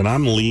tight. And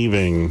I'm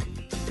leaving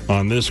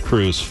on this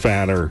cruise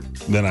fatter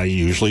than I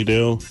usually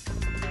do.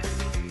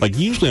 Like,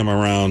 usually I'm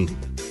around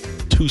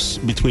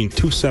between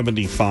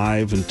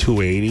 275 and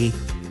 280.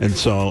 And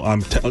so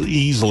I'm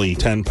easily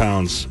 10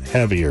 pounds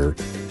heavier.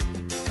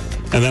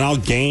 And then I'll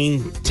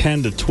gain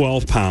 10 to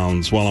 12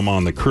 pounds while I'm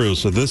on the cruise.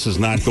 So this is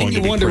not going to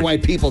be... You wonder why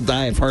people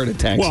die of heart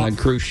attacks on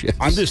cruise ships.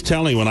 I'm just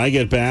telling you, when I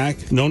get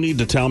back, no need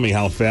to tell me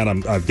how fat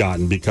I've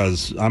gotten,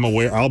 because I'm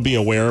aware. I'll be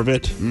aware of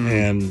it.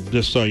 And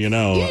just so you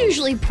know... You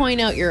usually point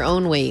out your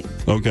own weight.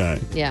 Okay.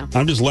 Yeah.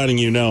 I'm just letting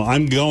you know.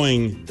 I'm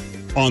going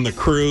on the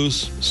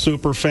cruise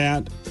super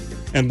fat,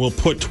 and we'll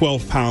put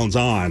 12 pounds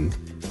on.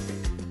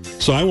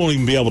 So I won't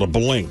even be able to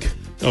blink.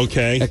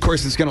 Okay. Of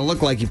course, it's going to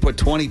look like you put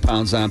 20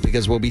 pounds on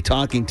because we'll be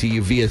talking to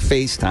you via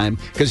FaceTime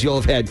because you'll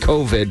have had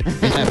COVID.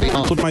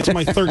 It's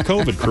my third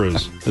COVID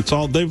cruise. It's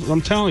all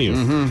I'm telling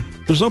you.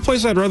 There's no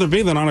place I'd rather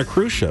be than on a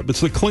cruise ship.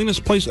 It's the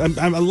cleanest place. I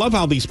love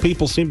how these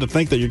people seem to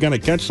think that you're going to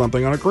catch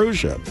something on a cruise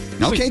ship.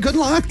 Okay, good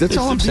luck. That's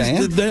all I'm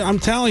saying. I'm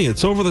telling you,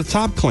 it's over the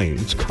top clean.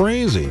 It's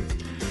crazy.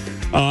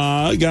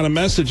 Got a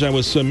message. I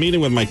was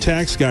meeting with my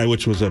tax guy,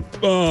 which was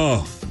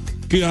oh,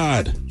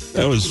 God.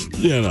 That was,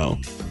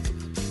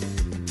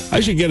 I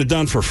should get it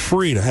done for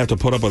free to have to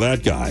put up with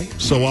that guy.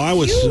 So while I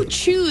was... You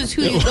choose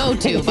who you go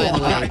to, by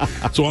the way.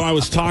 So while I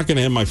was talking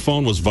to him, my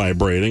phone was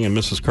vibrating, and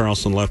Mrs.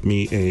 Carlson left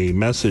me a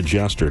message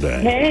yesterday.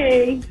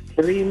 Hey,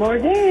 3 more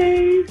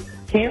days.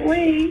 Can't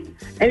wait.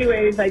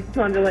 Anyways, I just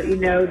wanted to let you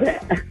know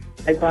that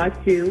I bought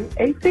you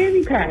a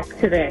fanny pack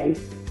today.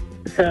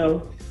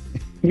 So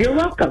you're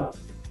welcome.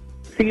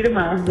 See you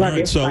tomorrow. Love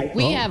you. Bye.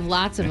 We have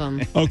lots of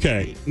them.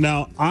 Okay.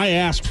 Now, I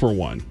asked for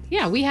one.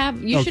 Yeah, we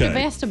have. You should have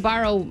asked to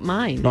borrow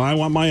mine. No, I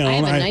want my own. I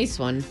have a nice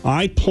one.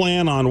 I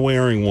plan on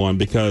wearing one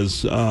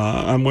because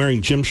I'm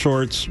wearing gym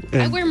shorts.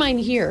 I wear mine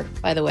here,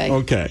 by the way.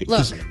 Okay.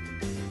 Look.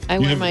 I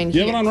wear mine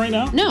here. You have it on right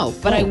now? No,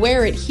 but I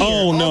wear it here.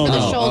 Oh, no, over the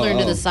no. shoulder and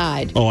to the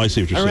side. Oh, I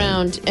see what you're saying.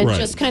 Around, and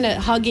just kind of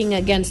hugging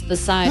against the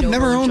side. I've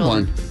never owned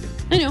one.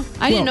 I know.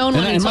 I didn't own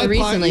one until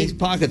recently. These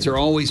pockets are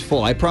always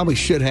full. I probably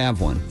should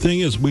have one. Thing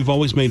is, we've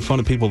always made fun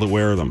of people that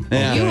wear them.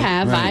 Yeah. You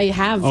have. Right. I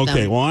have them.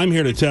 Okay, well, I'm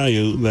here to tell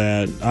you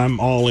that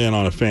I'm all in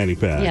on a fanny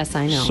pack. Yes,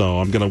 I know. So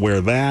I'm going to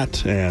wear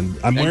that, and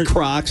I'm wearing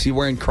Crocs. You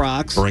wearing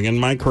Crocs? Bringing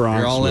my Crocs.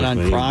 You're all in with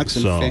on me. Crocs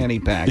and fanny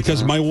packs.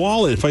 Because my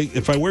wallet,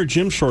 if I wear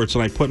gym shorts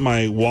and I put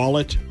my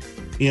wallet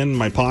in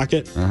my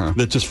pocket,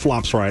 that just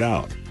flops right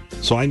out.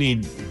 So I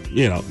need,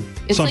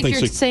 it's something. like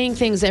you're saying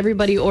things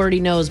everybody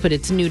already knows, but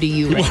it's new to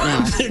you right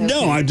now.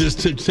 No, I'm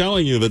just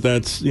telling you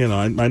that's,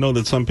 I know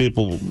that some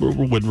people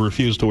would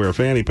refuse to wear a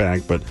fanny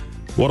pack, but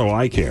what do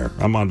I care?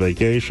 I'm on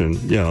vacation.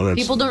 That's...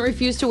 People don't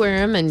refuse to wear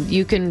them, and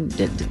you can,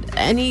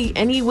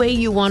 any way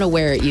you want to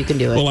wear it, you can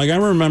do it. Well, like I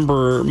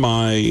remember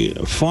my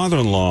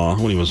father-in-law,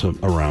 when he was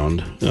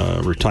around,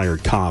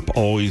 retired cop,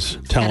 always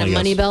telling us. And a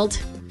money belt?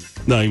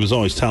 No, he was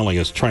always telling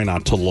us try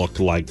not to look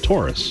like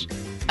tourists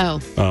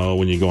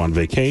when you go on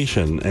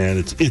vacation, and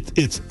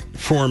it's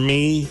for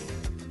me.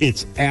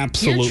 It's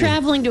absolutely. You're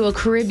traveling to a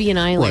Caribbean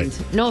island.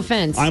 Right. No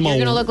offense. You're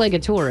going to look like a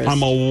tourist.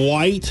 I'm a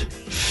white,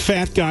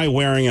 fat guy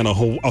wearing a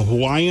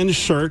Hawaiian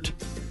shirt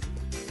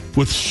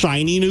with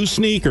shiny new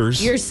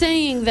sneakers. You're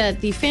saying that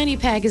the fanny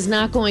pack is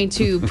not going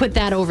to put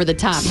that over the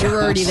top.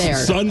 You're already there.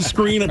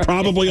 Sunscreen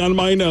probably on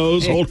my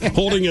nose,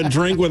 holding a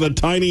drink with a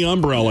tiny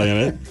umbrella in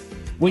it.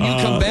 When you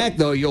come back,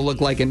 though, you'll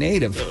look like a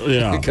native.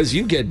 Yeah. Because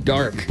you get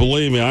dark.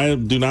 Believe me, I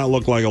do not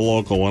look like a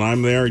local. When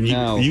I'm there,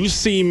 you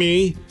see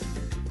me,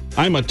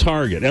 I'm a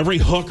target. Every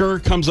hooker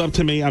comes up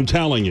to me, I'm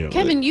telling you.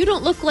 Kevin, you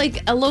don't look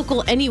like a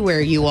local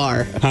anywhere you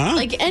are. Huh?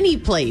 Like any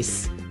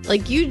place.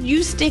 Like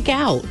you stick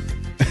out.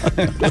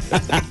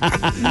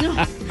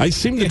 No. I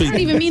seem to be. I don't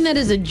even mean that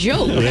as a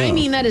joke. Yeah. I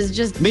mean that as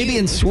just. Maybe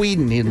in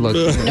Sweden he'd look.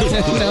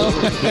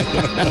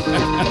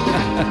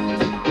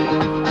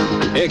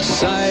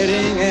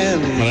 Exciting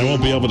and I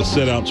won't be able to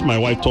sit out. My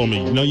wife told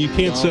me, no, you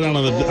can't sit out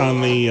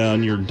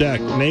on your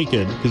deck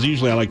naked, because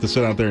usually I like to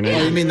sit out there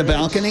naked. Oh, you mean the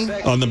balcony?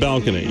 On the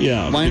balcony,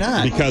 yeah. Why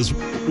not? Because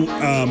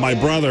my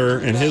brother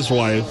and his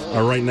wife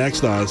are right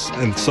next to us,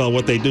 and so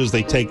what they do is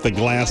they take the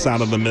glass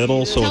out of the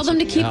middle. So Tell them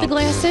to keep the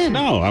glass in.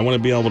 No, I want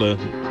to be able to,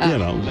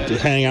 to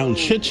hang out and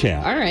chit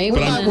chat. All right.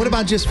 What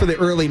about just for the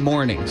early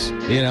mornings?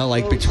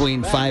 Like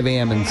between 5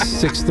 a.m. and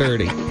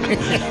 6:30.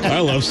 I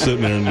love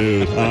sitting there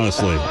nude,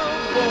 honestly.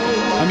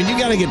 I mean, you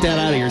got to get that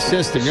out of your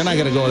system. You're not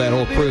going to go that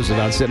whole cruise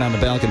without sitting on the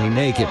balcony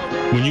naked.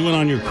 When you went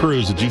on your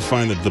cruise, did you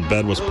find that the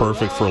bed was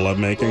perfect for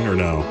lovemaking or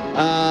no?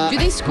 Do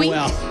they squeak?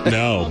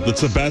 No,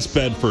 it's the best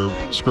bed for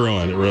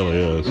screwing. It really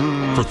is.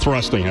 For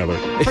thrusting, Heather.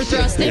 For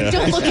thrusting? Yeah.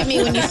 Don't look at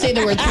me when you say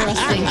the word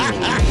thrusting.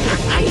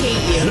 I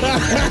hate you.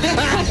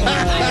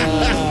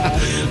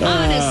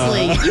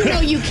 Honestly, you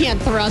know you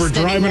can't thrust For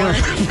driving anymore.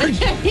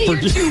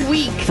 You're too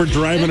weak. For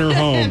driving her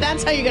home.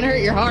 That's how you're going to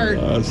hurt your heart.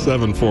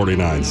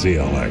 749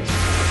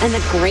 CLX. And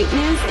the great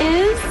news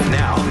is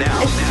Now.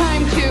 it's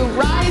time to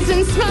rise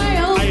and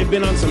smile. I have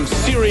been on some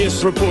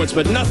serious reports,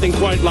 but nothing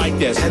quite like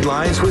this.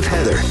 Headlines with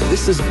Heather.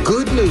 This is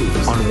good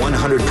news on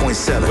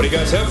 100.7. What do you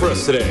guys have for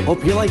us today?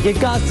 Hope you like your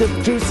gossip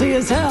juicy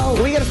as hell.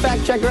 Can we get a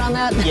fact checker on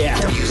that? Yeah.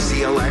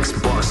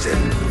 WCLX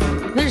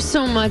Boston. There's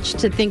so much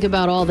to think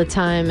about all the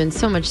time, and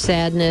so much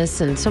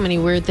sadness and so many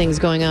weird things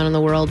going on in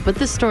the world. But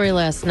this story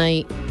last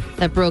night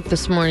that broke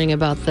this morning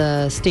about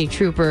the state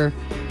trooper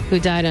who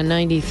died on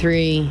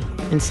 93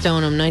 in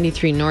Stoneham,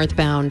 93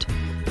 northbound,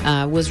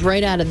 was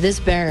right out of this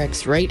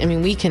barracks, right? I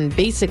mean, we can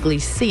basically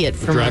see it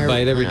from Drive by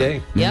it every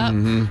day. Yep.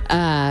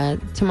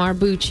 Tamar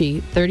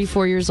Bucci,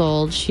 34 years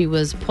old. She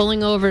was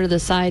pulling over to the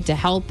side to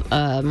help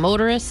a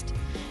motorist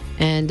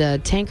and a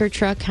tanker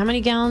truck. How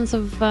many gallons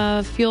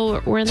of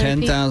fuel were in there?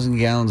 10,000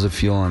 gallons of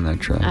fuel on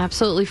that truck.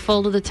 Absolutely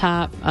full to the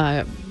top.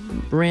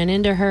 Ran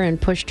into her and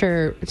pushed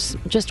her,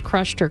 just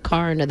crushed her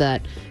car into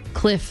that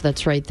cliff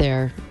that's right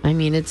there. I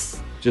mean,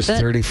 it's... Just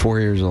 34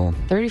 years old.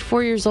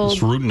 34 years old.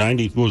 It's Route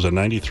 90, what was it,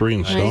 93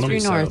 in Stoneham?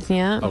 93 North,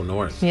 yeah. Oh,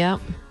 north. Yeah.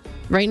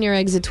 Right near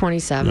exit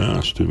 27. Yeah,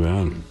 that's too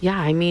bad. Yeah,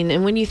 I mean,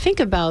 and when you think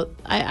about,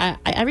 I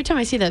every time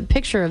I see that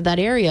picture of that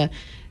area,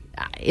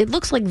 it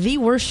looks like the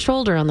worst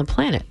shoulder on the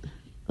planet.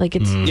 Like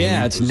it's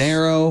Yeah, it's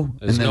narrow.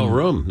 There's no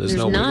room. There's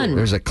no none.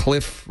 There's a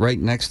cliff right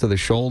next to the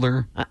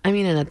shoulder. I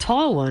mean, and a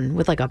tall one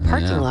with like a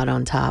parking lot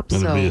on top.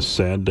 It's going to So be a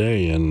sad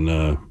day in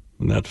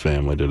that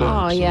family today.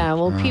 Oh, so. yeah.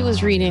 Well, Pete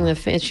was reading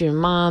the your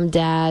mom,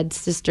 dad,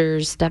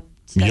 sisters,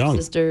 Young.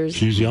 stepsisters.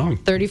 She's young.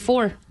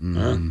 34.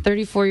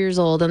 34 years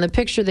old. And the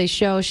picture they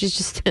show, she's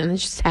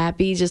just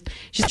happy. She's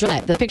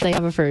Gillette. The picture they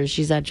have of her,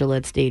 she's at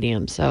Gillette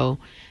Stadium. So,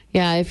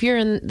 yeah, if you're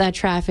in that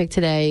traffic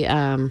today,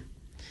 I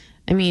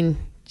mean,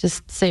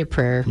 just say a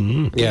prayer.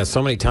 Yeah,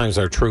 so many times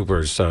our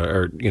troopers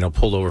are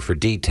pulled over for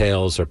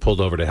details or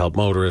pulled over to help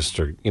motorists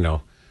or,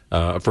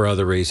 for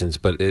other reasons.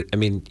 But,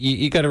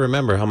 you got to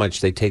remember how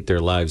much they take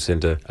their lives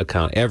into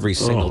account every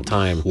single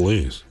time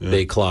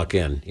they clock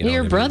in.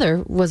 Your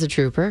brother was a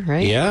trooper,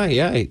 right?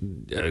 Yeah.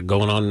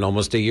 Going on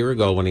almost a year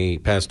ago when he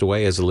passed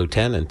away as a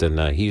lieutenant.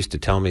 And he used to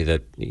tell me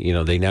that,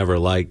 they never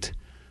liked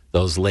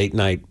those late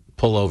night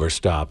pullover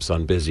stops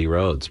on busy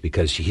roads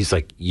because he's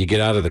like, you get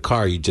out of the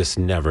car, you just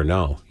never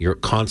know. You're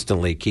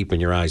constantly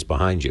keeping your eyes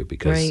behind you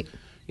because,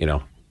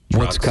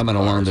 what's coming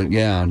along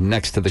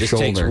next to the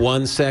shoulder. Just takes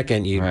 1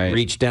 second. You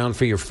reach down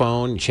for your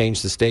phone,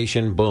 change the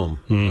station, boom.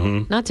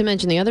 Not to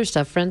mention the other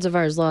stuff. Friends of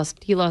ours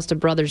lost a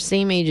brother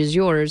same age as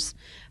yours,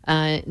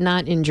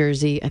 not in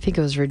Jersey. I think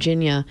it was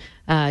Virginia.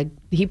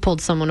 He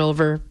pulled someone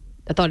over.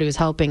 I thought he was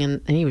helping,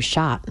 and he was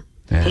shot.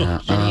 Yeah.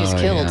 And he was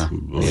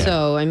killed. Yeah.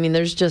 So, I mean,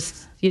 there's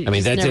just...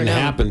 that didn't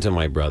happen to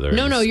my brother.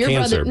 No, your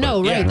cancer, brother...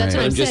 No, right. That's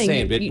what I'm just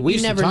saying. But You we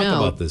used to never talk know.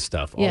 about this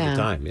stuff all the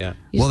time. Yeah.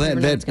 Well,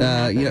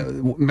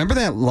 remember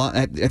that law?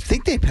 I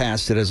think they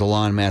passed it as a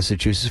law in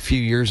Massachusetts a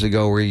few years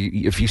ago, where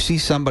if you see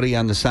somebody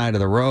on the side of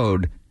the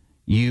road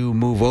you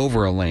move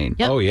over a lane.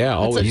 Yep. Oh, yeah, That's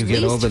always. at You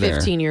get least over there.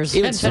 15 years.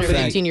 Even That's better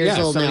somebody- 15 years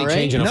yeah, old now, somebody right?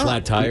 changing a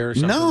flat tire or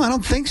something. No, I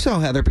don't think so,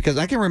 Heather, because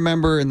I can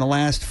remember in the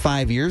last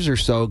 5 years or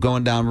so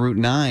going down Route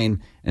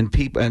 9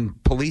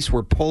 and police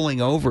were pulling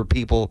over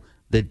people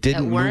that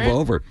didn't move weren't?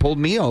 over. Pulled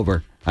me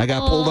over. I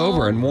got pulled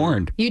over and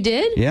warned. You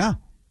did? Yeah.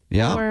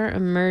 Yeah. Or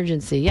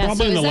emergency. Yeah.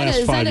 Probably so in is the that last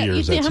is 5 that years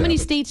you think, that's how many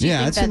happened. states do you Yeah,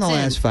 think it's that's in the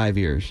last 5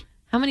 years.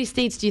 How many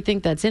states do you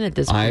think that's in at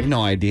this point? I have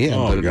no idea.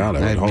 Oh, but God, I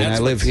would hope. mean, I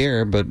That's live what's-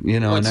 here, but,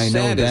 and What's I know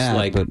sad that. is,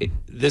 like, but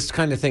this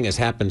kind of thing has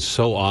happened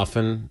so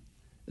often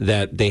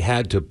that they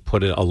had to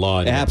put a law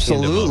in.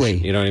 Absolutely.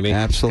 You know what I mean?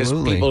 Absolutely.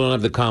 Because people don't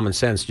have the common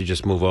sense to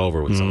just move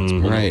over when someone's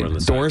pulling right. over on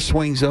the Door side.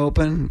 swings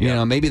open. You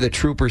know, maybe the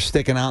trooper's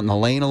sticking out in the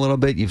lane a little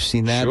bit. You've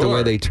seen that, the way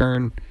Sure. they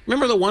turn.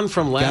 Remember the one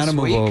from last Gotta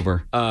move week?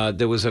 over.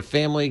 There was a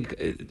family,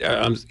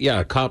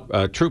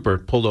 a trooper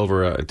pulled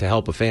over to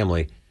help a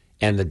family,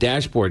 and the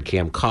dashboard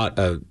cam caught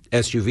a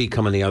SUV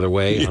coming the other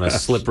way on a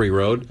slippery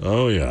road.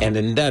 Oh, yeah. And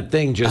then that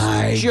thing just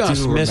I do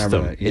missed remember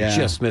them. that, yeah. It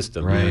just missed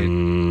them. Right.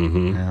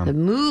 Mm-hmm. The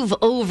move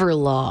over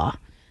law.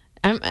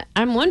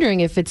 I'm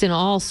wondering if it's in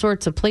all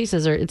sorts of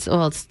places or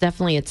it's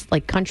definitely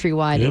like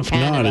countrywide in If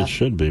Canada. not, it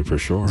should be for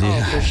sure.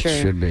 Yeah, for sure.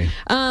 should be.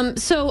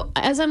 So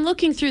as I'm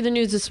looking through the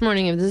news this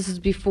morning, and this is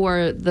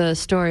before the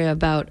story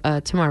about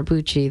Tamar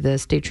Bucci, the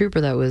state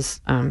trooper that was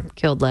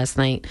killed last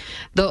night.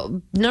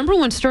 The number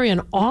one story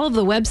on all of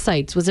the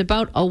websites was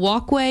about a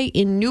walkway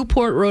in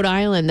Newport, Rhode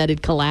Island that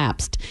had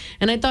collapsed.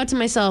 And I thought to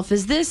myself,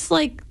 is this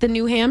like the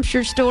New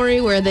Hampshire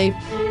story where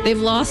they've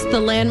lost the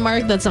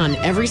landmark that's on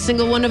every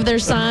single one of their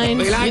signs?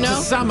 We like the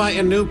summer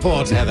in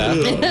Newport, Heather.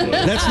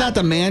 That's not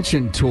the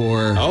mansion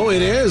tour. Oh,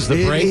 it is.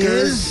 The It Breakers.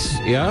 is?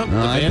 Yeah. No,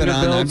 I've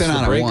been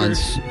on it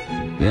once.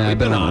 Yeah, I've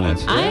been on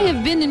it. I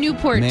have been to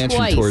Newport Mansion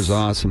twice. tour is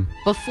awesome.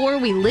 Before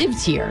we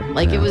lived here.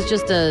 Like it was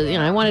just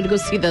I wanted to go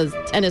see the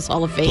Tennis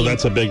Hall of Fame. So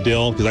that's a big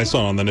deal because I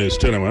saw it on the news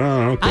too. And I went,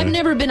 oh, okay. I've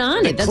never been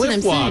on it. That's what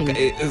I'm Cliff Walk,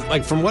 saying.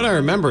 like from what I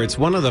remember, it's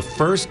one of the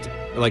first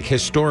like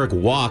historic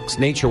walks,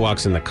 nature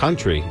walks in the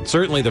country.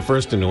 Certainly the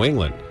first in New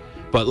England.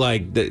 But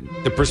like the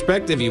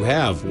perspective you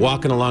have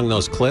walking along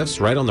those cliffs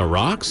right on the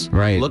rocks,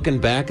 right, looking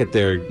back at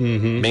their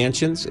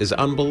mansions is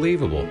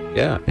unbelievable.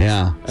 Yeah.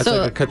 Yeah. That's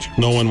So- like a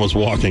No one was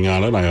walking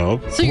on it, I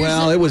hope. So you're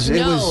Well,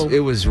 saying- it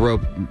was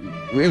roped.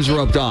 It was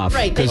roped off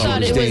Right, they because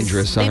thought it was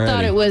dangerous. They thought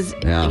already. it was,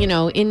 Yeah.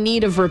 in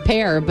need of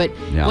repair. But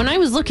Yeah. when I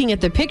was looking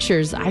at the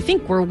pictures, I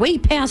think we're way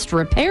past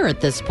repair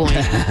at this point.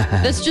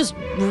 That's just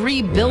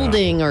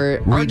rebuilding or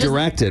just-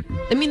 redirect it.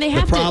 I mean, they The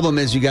have problem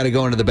is you got to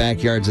go into the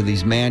backyards of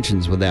these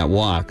mansions with that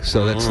walk,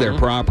 so that's their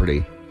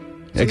property.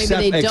 maybe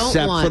they don't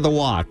except want- for the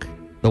walk.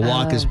 The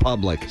walk is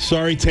public.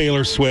 Sorry,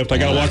 Taylor Swift. I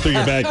got to walk through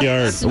your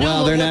backyard.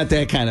 Well, they're not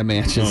that kind of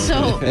mansion.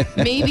 So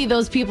maybe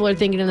those people are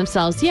thinking to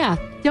themselves, yeah,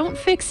 don't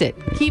fix it.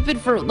 Keep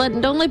it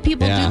don't let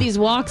people Yeah. do these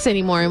walks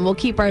anymore, and we'll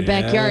keep our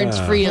backyards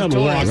free of Yeah,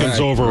 tourists. walking's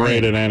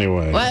overrated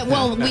anyway.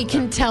 Well, we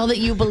can tell that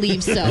you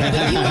believe so.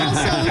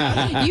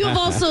 But you've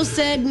also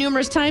said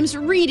numerous times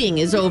reading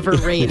is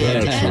overrated.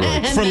 That's right.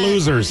 And For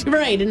losers.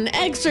 Right, and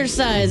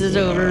exercise is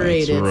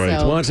overrated. right.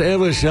 So.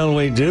 Whatever shall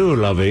we do,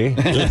 lovey?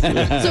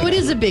 So it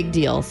is a big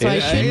deal. So I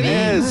should It be.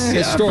 is.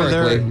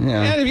 Historically,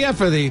 yeah.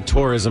 For the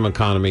tourism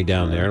economy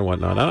down there and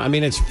whatnot. I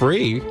mean, it's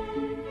free.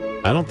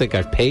 I don't think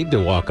I've paid to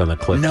walk on the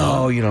cliff.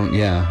 No, you don't.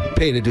 Yeah,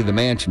 pay to do the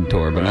mansion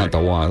tour, but not the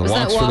walk. The Was that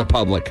walk's for the walk-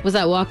 public. Was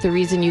that walk the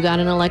reason you got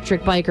an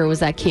electric bike, or was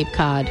that Cape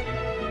Cod?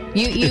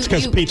 It's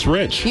because Pete's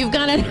rich. You've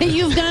gone on He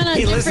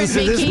different listens to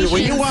this. vacations.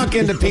 When you walk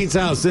into Pete's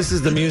house, this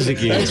is the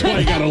music you That's why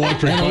he got an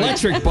electric An bike.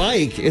 electric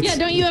bike. Yeah,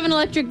 don't you have an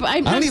electric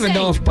bike? I don't even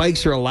know if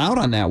bikes are allowed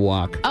on that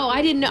walk. Oh,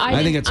 I didn't know.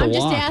 I think it's a I'm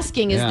walk. just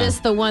asking, is Yeah. this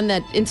the one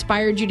that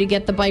inspired you to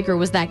get the bike, or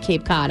was that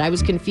Cape Cod? I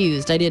was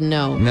confused. I didn't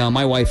know. No,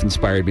 my wife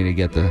inspired me to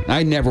get the.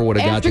 I never would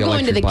have got After the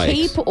going to electric the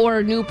bikes. Cape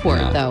or Newport,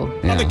 Yeah. though.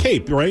 Yeah. On the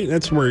Cape, right?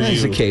 That's where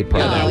It's you... a Cape,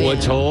 Yeah, probably. that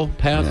Woods Hole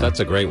path, that's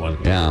a great one.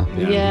 Yeah.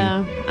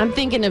 Yeah, I'm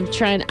thinking of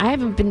trying. I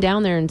haven't been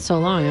down there in so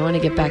long. I want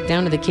to get back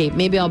down to the Cape.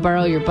 Maybe I'll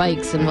borrow your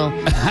bikes and we'll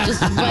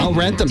just. I'll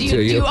rent them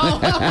to you.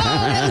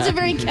 That was a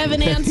very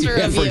Kevin answer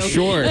Yeah, of for you.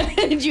 sure.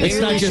 Did you It's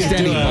not just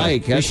really? any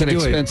bike. We That's should an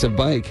do expensive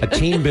bike. A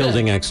team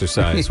building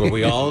exercise where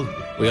we all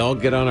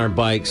get on our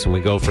bikes and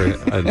we go for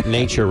a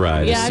nature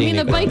ride. Yeah, a I mean, the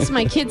scenic ride. bikes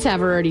my kids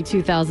have are already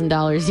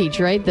 $2,000 each,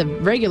 right? The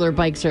regular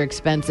bikes are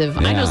expensive.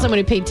 I know Yeah. someone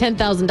who paid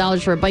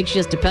 $10,000 for a bike she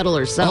has to pedal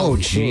herself. Oh,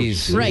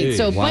 jeez. Right,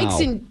 so Wow.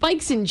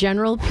 bikes in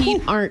general,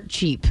 Pete, aren't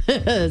cheap. So,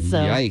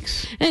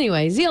 Yikes.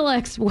 Anyway,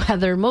 ZLX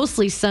weather,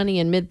 mostly sunny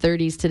and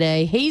mid-30s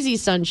today, hazy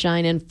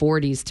sunshine and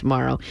 40s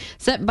tomorrow.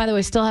 By the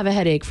way, still have a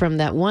headache from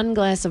that one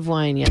glass of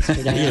wine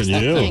yesterday. I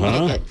still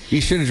can't kick it.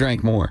 You should have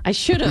drank more. I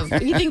should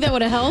have. You think that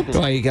would have helped?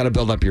 Well, you got to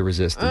build up your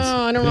resistance.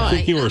 Oh, I don't know. I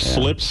think you were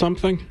slipped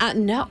something?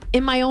 No,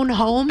 in my own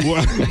home.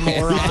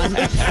 Moron.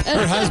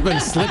 Her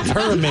husband slipped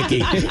her a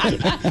Mickey.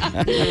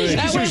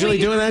 She's usually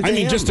doing that to I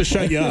mean, him. just to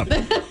shut you up.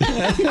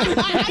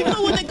 I'm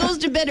the one that goes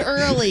to bed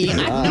early.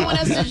 No one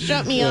has to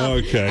shut me up.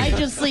 Okay. I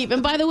just sleep.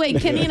 And by the way,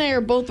 Kenny and I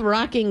are both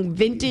rocking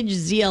vintage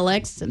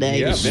ZLX today.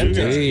 Yeah,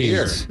 vintage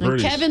gear. And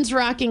Kevin's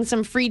rocking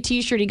some free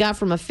T-shirt he got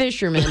from a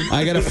fisherman.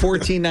 I got a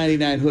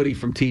 $14.99 hoodie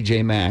from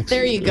TJ Maxx.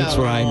 There you go. That's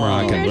what I'm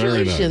rocking.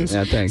 Congratulations.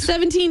 Yeah, thanks.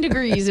 17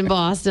 degrees in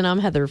Boston. I'm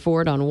Heather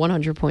Ford on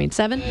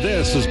 100.7.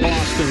 This is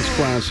Boston's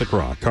Classic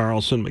Rock.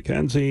 Carlson,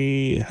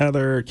 McKenzie,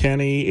 Heather,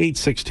 Kenny,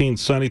 8:16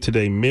 sunny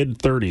today,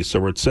 mid-30s, so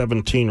we're at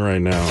 17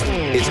 right now.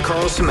 It's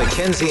Carlson,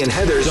 McKenzie, and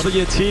Heather's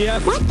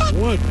WTF.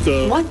 What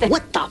the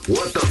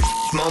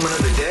moment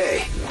of the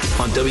day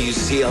on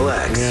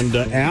WCLX. And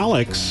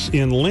Alex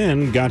in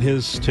Lynn got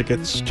his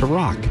tickets to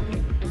rock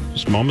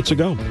just moments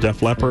ago.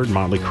 Def Leppard,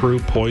 Motley Crue,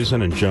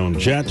 Poison, and Joan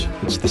Jett.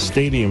 It's the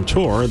stadium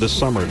tour this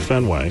summer at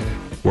Fenway.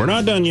 We're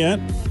not done yet.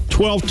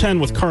 12:10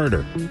 with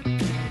Carter.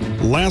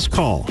 Last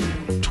call.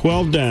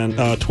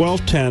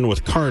 12:10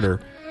 with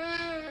Carter.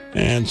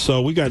 And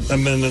so we got,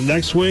 and then the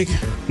next week,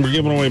 we're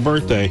giving away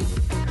birthday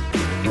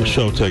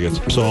show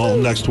tickets. So all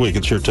next week,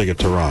 it's your ticket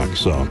to rock.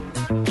 So,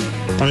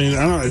 I mean,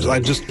 I don't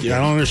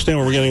understand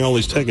where we're getting all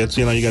these tickets.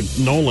 You know, you got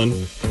Nolan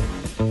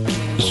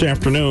this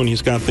afternoon.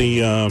 He's got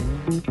the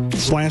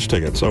Slash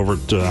tickets over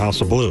at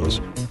House of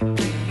Blues.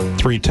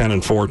 3:10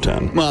 and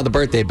 4:10. Well, the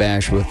birthday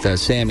bash with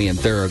Sammy and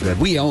Thorogood.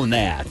 We own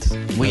that.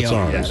 That's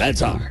ours. Yeah,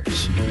 that's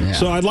ours. Yeah.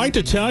 So I'd like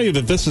to tell you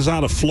that this is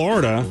out of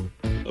Florida,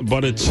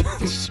 but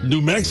it's New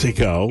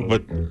Mexico.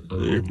 But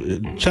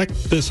check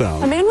this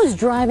out. A man was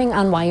driving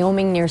on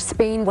Wyoming near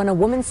Spain when a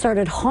woman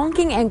started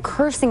honking and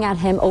cursing at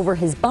him over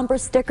his bumper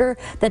sticker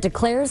that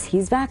declares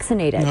he's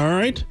vaccinated. All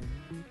right.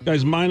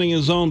 Guy's minding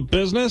his own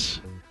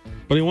business,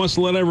 but he wants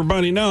to let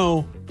everybody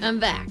know I'm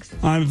vaxxed.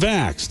 I'm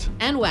vaxxed.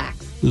 And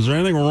waxed. Is there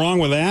anything wrong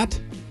with that?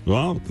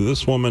 Well,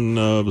 this woman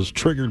was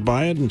triggered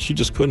by it, and she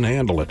just couldn't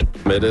handle it.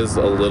 It is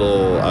a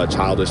little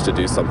childish to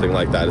do something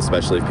like that,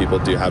 especially if people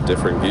do have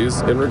different views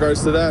in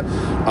regards to that.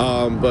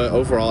 But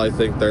overall, I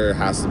think there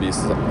has to be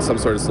some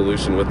sort of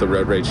solution with the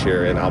road rage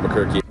here in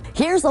Albuquerque.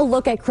 Here's a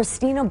look at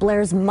Christina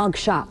Blair's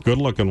mugshot.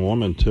 Good-looking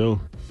woman, too.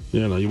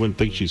 You know, you wouldn't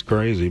think she's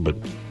crazy, but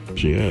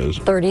she is.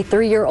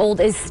 33-year-old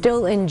is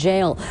still in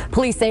jail.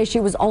 Police say she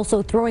was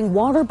also throwing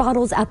water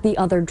bottles at the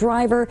other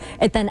driver.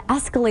 It then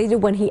escalated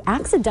when he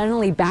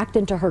accidentally backed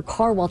into her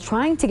car while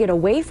trying to get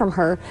away from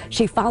her.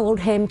 She followed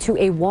him to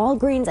a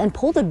Walgreens and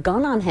pulled a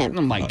gun on him.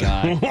 Oh, my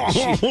God.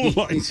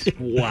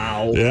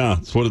 Wow. Yeah,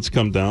 that's what it's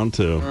come down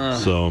to.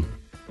 So,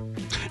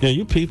 yeah,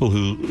 you people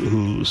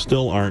who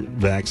still aren't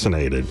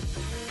vaccinated,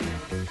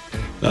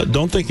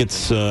 don't think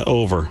it's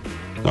over.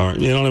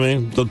 You know what I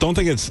mean? Don't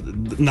think it's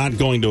not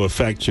going to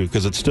affect you,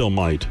 because it still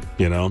might,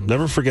 you know?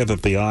 Never forget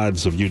that the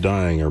odds of you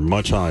dying are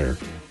much higher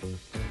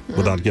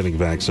without getting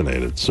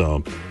vaccinated.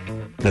 So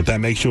if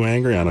that makes you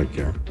angry, I don't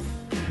care.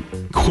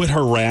 Quit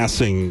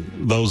harassing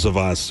those of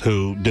us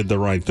who did the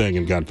right thing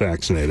and got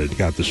vaccinated,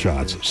 got the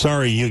shots.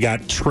 Sorry you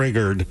got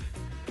triggered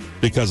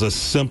because a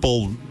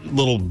simple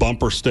little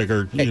bumper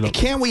sticker. You know.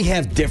 Can't we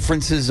have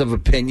differences of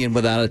opinion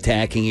without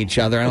attacking each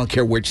other? I don't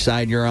care which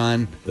side you're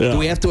on. Yeah. Do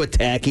we have to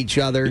attack each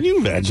other? Can you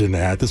imagine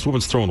that? This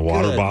woman's throwing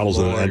water bottles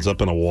and ends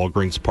up in a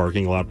Walgreens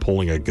parking lot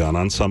pulling a gun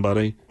on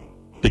somebody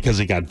because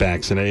he got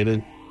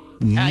vaccinated.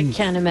 I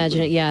can't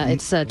imagine it. Yeah,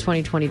 it's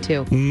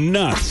 2022.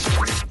 Nuts.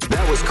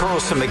 That was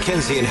Carlson,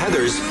 McKenzie, and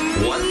Heather's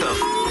What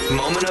the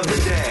Moment of the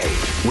Day.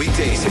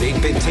 Weekdays at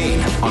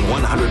 8:15 on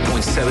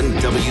 100.7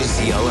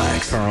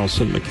 WCLX.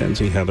 Carlson,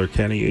 McKenzie, Heather,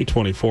 Kenny,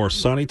 824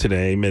 sunny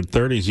today,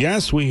 mid-30s.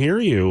 Yes, we hear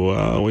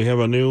you. We have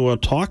a new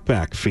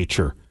talkback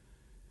feature.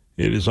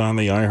 It is on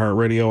the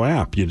iHeartRadio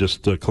app. You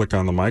just click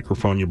on the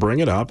microphone, you bring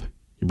it up,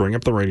 you bring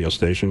up the radio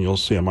station, you'll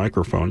see a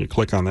microphone. You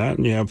click on that,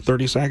 and you have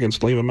 30 seconds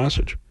to leave a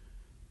message.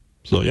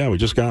 So, yeah, we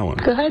just got one.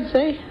 Go ahead,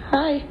 say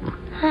hi.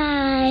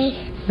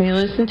 Hi. We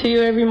listen to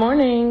you every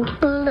morning.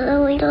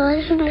 We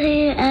listen to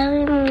you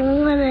every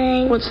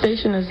morning. What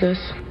station is this?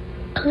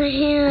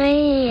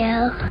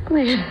 Radio.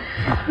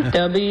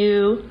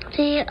 WCOX.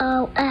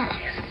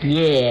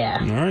 Yeah.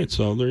 All right,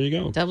 so there you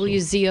go.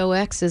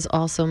 WZOX is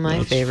also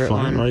my favorite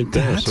fine one. right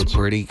there. That's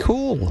pretty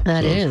cool.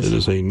 That is. It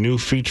is a new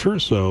feature,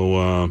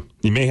 so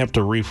you may have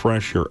to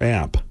refresh your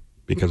app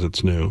because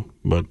it's new.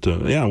 But,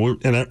 yeah,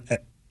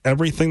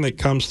 everything that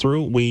comes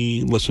through,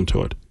 we listen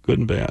to it, good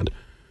and bad.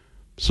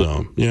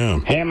 So, yeah.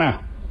 Hammer,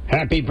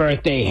 happy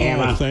birthday,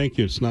 Hammer. Oh, thank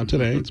you. It's not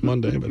today. It's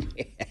Monday, but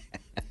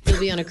You'll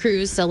be on a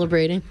cruise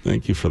celebrating.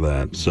 thank you for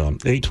that. So,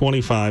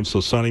 8:25, so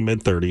sunny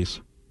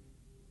mid-30s.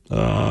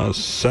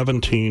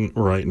 17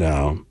 right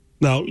now.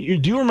 Now, do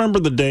you remember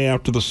the day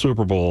after the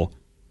Super Bowl?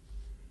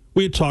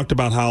 We had talked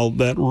about how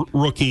that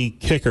rookie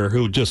kicker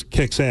who just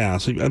kicks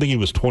ass, I think he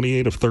was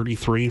 28 of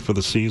 33 for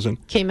the season,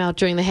 Came out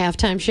during the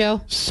halftime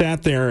show.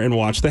 sat there and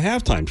watched the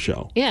halftime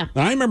show. Yeah.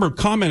 And I remember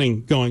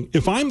commenting, going,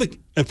 if I'm the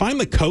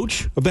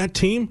coach of that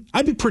team,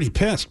 I'd be pretty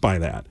pissed by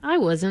that. I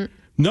wasn't.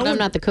 But I'm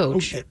not the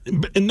coach.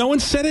 And no one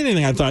said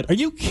anything. I thought, are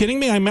you kidding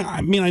me? I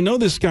mean, I know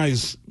this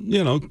guy's,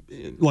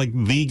 like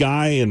the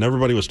guy, and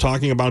everybody was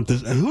talking about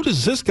this. Who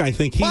does this guy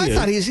think he is? I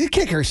thought he's a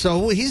kicker,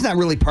 so he's not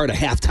really part of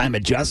halftime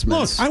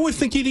adjustments. Look, I would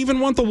think he'd even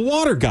want the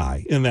water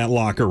guy in that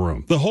locker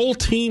room. The whole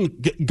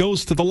team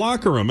goes to the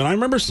locker room. And I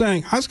remember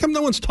saying, how's come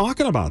no one's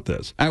talking about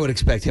this? I would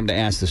expect him to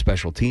ask the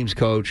special teams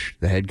coach,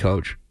 the head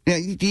coach. Yeah,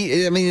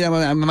 I mean,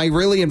 am I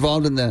really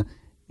involved in the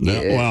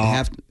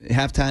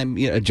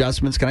halftime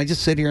adjustments? Can I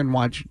just sit here and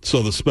watch?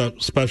 So the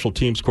special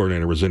teams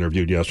coordinator was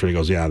interviewed yesterday. He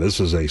goes, yeah, this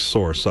is a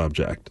sore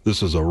subject.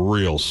 This is a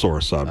real sore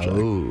subject.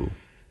 Oh.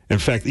 In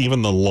fact,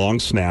 even the long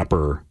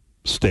snapper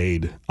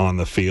stayed on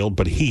the field,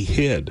 but he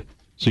hid,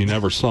 so you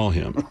never saw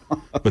him.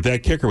 But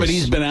that kicker was... But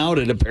he's been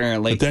outed,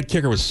 apparently. But that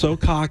kicker was so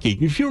cocky.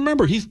 If you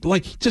remember, he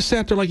just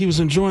sat there like he was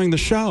enjoying the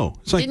show.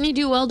 It's like, didn't he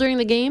do well during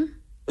the game?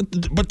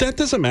 But that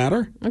doesn't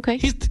matter. Okay.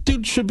 The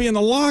dude should be in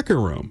the locker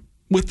room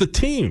with the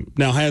team.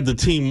 Now, had the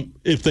team,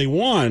 if they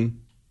won,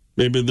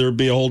 maybe there'd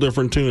be a whole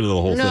different tune to the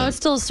whole thing. No, it's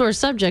still a sore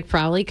subject,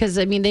 probably, because,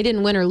 they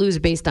didn't win or lose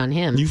based on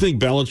him. You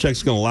think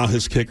Belichick's going to allow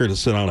his kicker to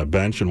sit on a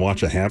bench and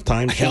watch a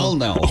halftime show? Hell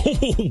no.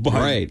 Oh,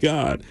 my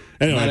God.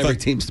 Anyway, Not every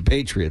team's the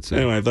Patriots.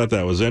 Anyway, I thought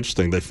that was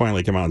interesting. They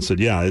finally came out and said,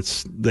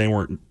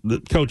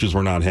 the coaches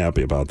were not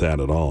happy about that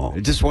at all.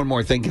 Just one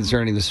more thing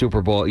concerning the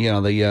Super Bowl.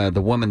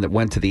 The woman that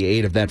went to the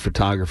aid of that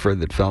photographer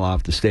that fell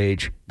off the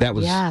stage, that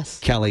was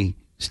Kelly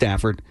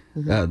Stafford,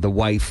 the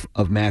wife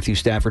of Matthew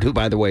Stafford, who,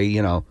 by the way,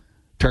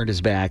 turned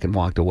his back and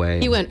walked away.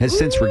 He went, has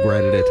since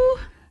regretted it.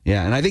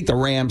 Yeah, and I think the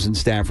Rams and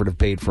Stafford have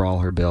paid for all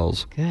her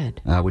bills.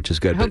 Good. Which is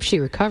good. I hope she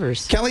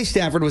recovers. Kelly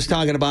Stafford was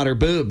talking about her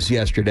boobs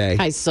yesterday.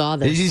 I saw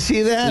this. Did you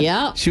see that?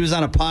 Yeah. She was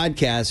on a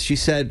podcast. She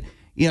said,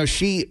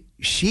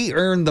 she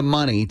earned the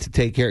money to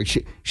take care of.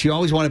 She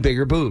always wanted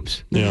bigger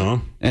boobs. Yeah.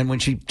 And when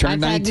she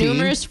turned 19... I've had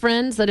numerous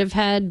friends that have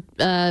had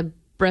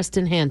breast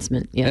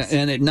enhancement, yes.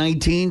 And at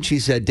 19, she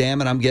said,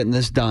 damn it, I'm getting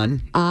this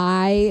done.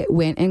 I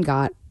went and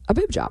got a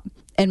boob job.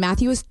 And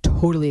Matthew was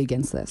totally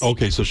against this.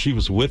 Okay, so she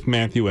was with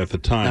Matthew at the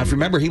time. Now, if you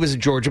remember, he was a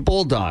Georgia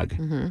Bulldog.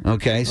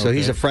 Okay, so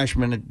he's a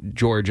freshman at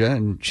Georgia,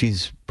 and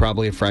she's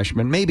probably a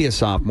freshman, maybe a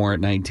sophomore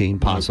at 19,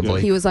 possibly.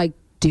 He was like,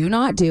 do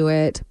not do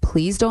it.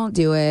 Please don't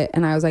do it.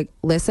 And I was like,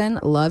 listen,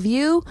 love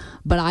you,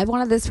 but I've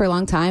wanted this for a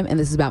long time, and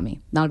this is about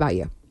me, not about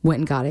you. Went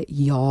and got it.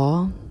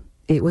 Y'all,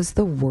 it was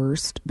the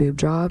worst boob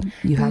job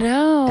you have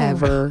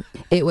ever.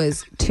 It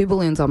was 2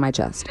 balloons on my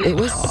chest. It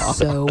was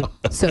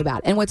so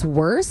bad. And what's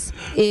worse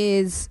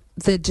is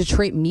the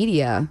Detroit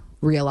media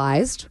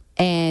realized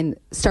and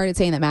started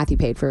saying that Matthew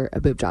paid for a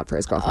boob job for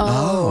his girlfriend.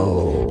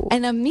 Oh.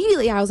 And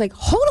immediately I was like,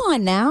 hold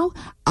on now.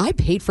 I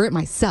paid for it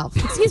myself.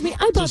 Excuse me.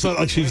 I bought it's not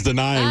like she's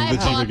denying I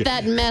bought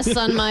that mess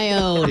on my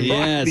own.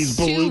 Yes.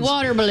 2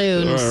 water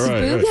balloons.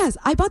 Right. Yes,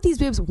 I bought these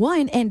boobs,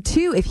 1, and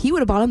 2, if he would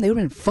have bought them, they would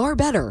have been far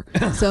better.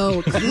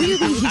 So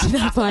clearly he did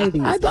not buy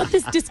these. I bought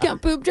this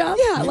discount boob job.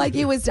 Yeah, like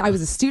I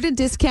was a student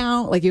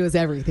discount, like it was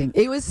everything.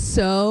 It was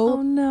so,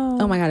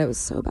 oh my God, it was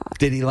so bad.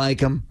 Did he like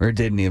them or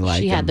didn't he like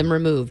them? She had them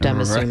removed, I'm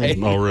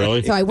assuming. Oh,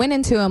 really? So I went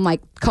into him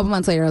like a couple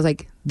months later. I was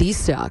like, these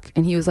suck.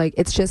 And he was like,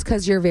 it's just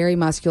because you're very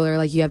muscular.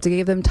 Like, you have to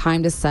give them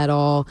time to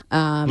settle.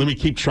 Let me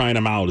keep trying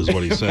them out is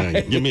what he's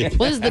saying. Give me.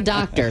 What is the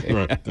doctor?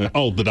 Right.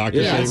 Oh, the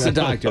doctor. Yeah, it's the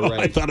doctor,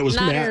 right. I thought it was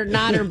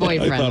not her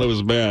boyfriend. I thought it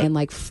was bad.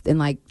 And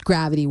like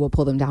gravity will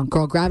pull them down.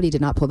 Girl, gravity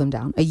did not pull them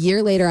down. A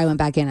year later, I went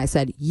back in. I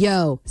said,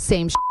 yo,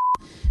 same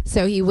shit.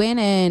 So he went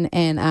in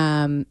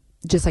and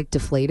just like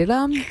deflated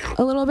them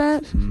a little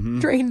bit.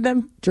 Drained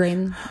them.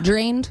 Drained.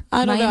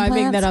 I don't know. my I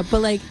made implants. that up.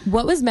 But like,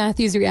 what was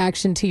Matthew's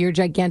reaction to your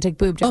gigantic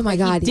boob job? Oh my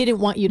God. He didn't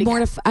want you to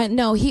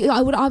No,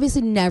 I would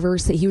obviously never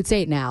say, he would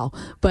say it now,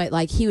 but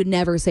like he would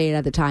never say it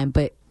at the time.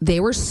 But they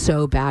were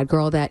so bad,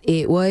 girl, that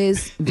it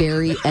was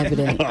very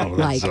evident. They didn't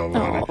like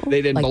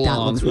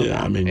belong. That looks real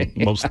bad. I mean,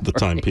 most of the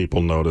time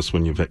people notice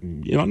when you've,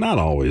 not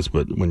always,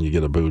 but when you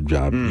get a boob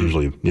job,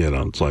 usually,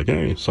 it's like,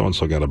 hey,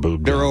 so-and-so got a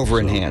boob job. They're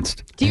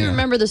over-enhanced. Do you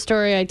remember the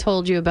story I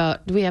told you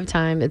about? Do we have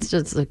time? It's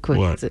just a quick.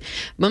 What?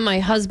 When my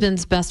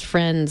husband's best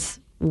friend's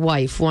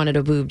wife wanted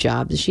a boob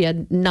job, she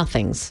had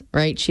nothings,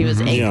 right? She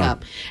was A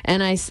cup.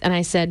 And I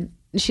said,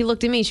 she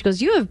looked at me, she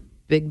goes, you have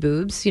big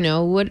boobs,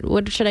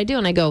 what should I do?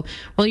 And I go,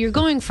 well, you're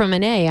going from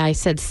an A. I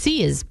said,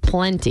 C is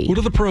plenty. What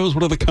are the pros?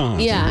 What are the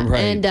cons? Yeah, Right.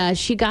 and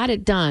she got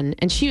it done,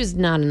 and she was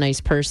not a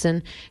nice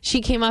person.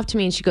 She came up to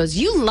me and she goes,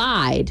 you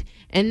lied.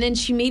 And then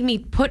she made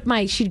me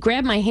she'd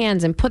grab my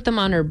hands and put them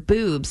on her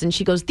boobs. And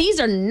she goes, these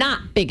are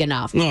not big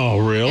enough. Oh,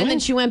 really? And then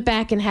she went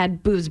back and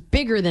had boobs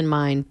bigger than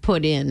mine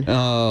put in.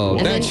 Oh,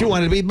 And then she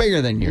wanted to be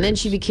bigger than yours. And then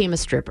she became a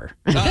stripper.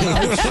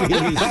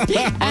 At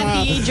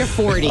the age of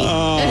 40.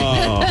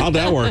 Oh, how'd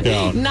that work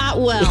out? Not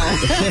well.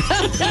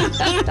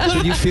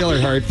 Did you feel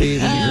her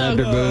heartbeat when you grabbed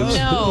her boobs?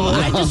 No,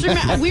 I just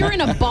remember we were in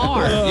a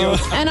bar.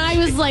 And I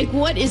was like,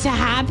 what is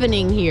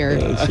happening here?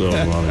 That's so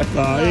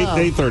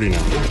funny. 8:30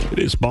 now. It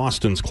is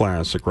Boston's class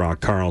Classic Rock.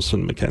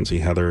 Carlson, Mackenzie,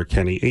 Heather,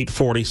 Kenny.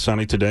 8:40,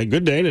 sunny today.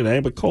 Good day today,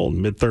 but cold.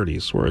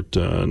 Mid-30s. We're at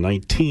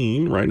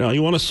 19 right now.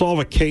 You want to solve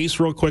a case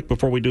real quick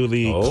before we do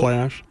the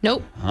Clash?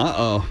 Nope.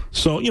 Uh-oh.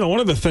 So,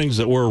 one of the things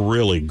that we're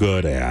really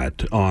good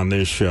at on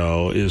this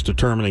show is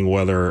determining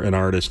whether an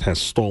artist has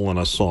stolen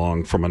a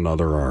song from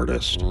another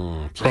artist.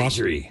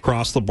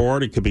 Across the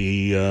board, it could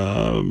be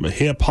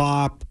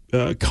hip-hop,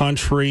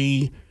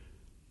 country,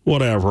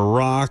 whatever,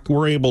 rock.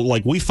 We're able,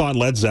 we thought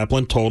Led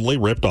Zeppelin totally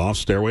ripped off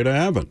Stairway to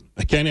Heaven.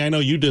 Kenny, I know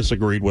you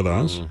disagreed with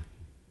us,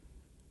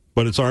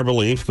 but it's our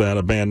belief that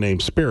a band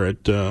named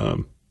Spirit,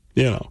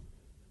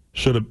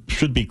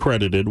 should be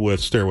credited with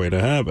Stairway to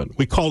Heaven.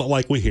 We call it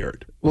like we hear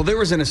it. Well, there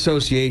was an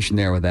association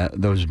there with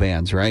those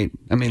bands, right?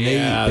 I mean,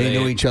 they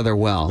knew each other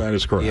well. That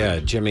is correct. Yeah,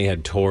 Jimmy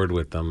had toured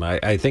with them.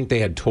 I think they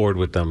had toured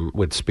with them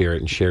with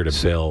Spirit and shared a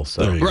bill.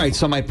 So. Right.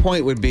 So my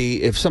point would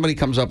be, if somebody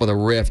comes up with a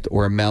riff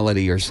or a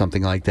melody or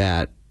something like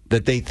that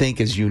they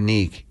think is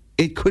unique,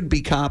 it could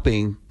be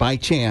copying, by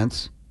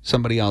chance,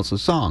 somebody else's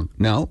song.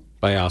 No?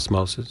 By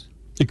osmosis?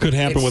 It could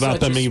happen without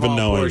them even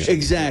knowing it.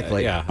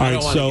 Exactly. Yeah, I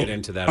don't want to get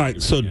into that. All right,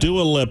 so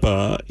Dua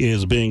Lipa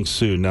is being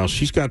sued. Now,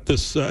 she's got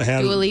this...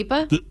 Dua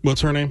Lipa?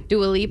 What's her name?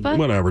 Dua Lipa?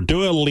 Whatever.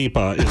 Dua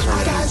Lipa is her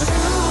name.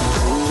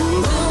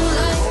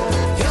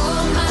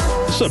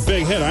 It's a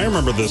big hit. I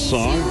remember this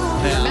song.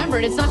 Remember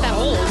it. It's not that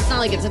old. It's not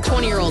like it's a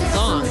 20-year-old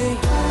song.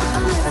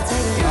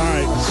 All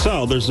right,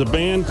 so there's a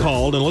band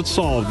called, and let's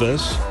solve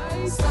this.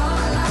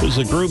 There's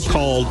a group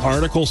called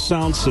Article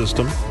Sound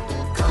System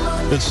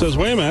that says,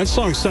 wait a minute, that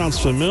song sounds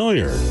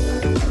familiar.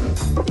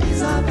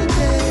 It's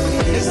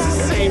the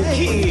same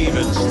key,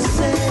 even.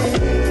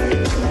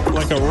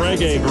 Like a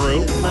reggae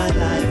group.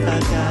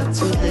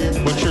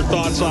 What's your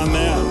thoughts on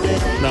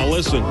that? Now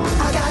listen.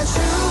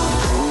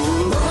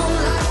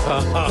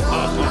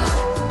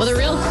 Well, the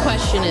real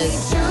question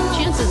is,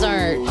 chances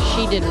are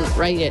she didn't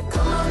write it,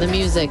 the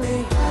music.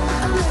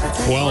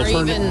 Well,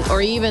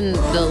 or even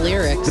the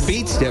lyrics. The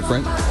beat's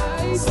different.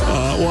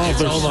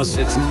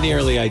 It's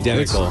nearly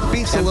identical.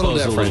 Beat's a little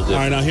different. All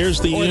right, now here's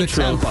the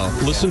intro. tempo.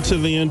 Listen to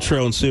the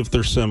intro and see if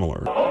they're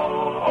similar.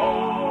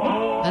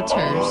 That's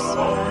hers.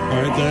 All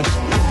right, that's...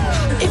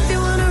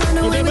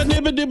 All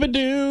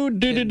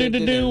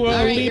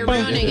right, you're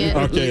ruining it.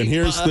 Okay, and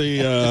here's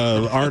the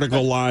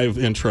Article Live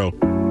intro.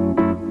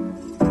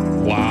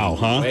 Wow,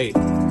 huh? Wait.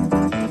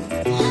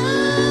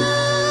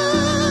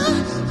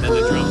 Then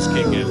the drums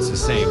kick in. It's the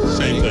same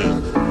thing.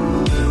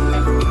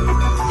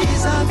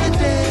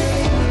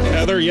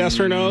 Heather, yes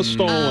or no?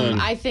 Stolen.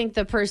 I think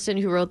the person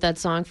who wrote that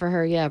song for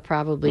her,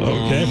 probably did.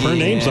 Okay, if her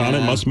name's on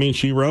it, must mean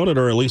she wrote it,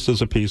 or at least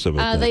as a piece of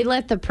it. They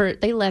let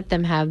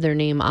them have their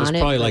name on it.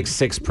 There's probably like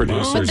 6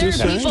 producers. But there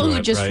are people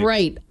who just right?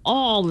 write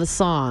all the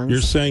songs.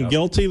 You're saying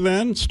guilty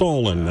then?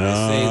 Stolen.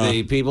 Say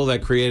the people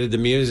that created the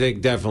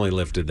music definitely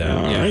lifted that.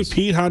 All right,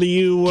 Pete, how do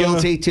you...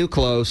 Guilty, too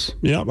close.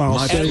 Yep, I'll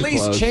say... At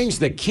least change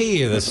the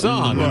key of the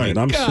song. Right,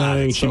 I'm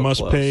saying she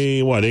must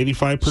pay,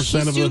 85% She's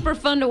of super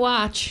fun to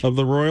watch. Of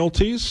the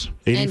royalties?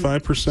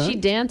 85%? She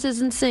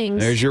dances and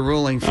sings. There's your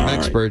ruling from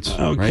experts.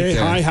 Okay, right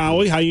there. Hi,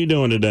 Howie. How you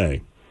doing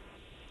today?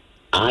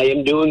 I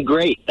am doing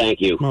great,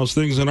 thank you. How's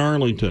things in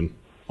Arlington?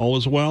 All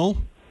is well?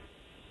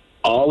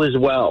 All is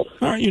well.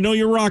 All right, you know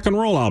your rock and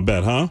roll, I'll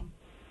bet, huh?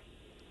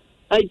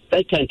 I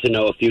tend to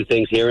know a few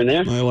things here and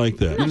there. I like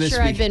that. I'm not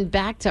sure I've been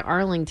back to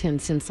Arlington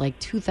since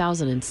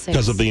 2006.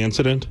 Because of the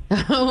incident?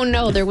 Oh,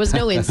 no, there was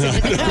no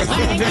incident. It's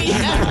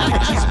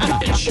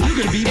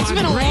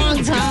been a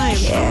long time.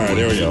 All right,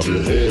 here we go.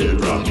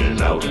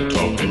 Rocking out,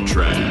 talking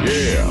trash.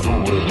 Yeah,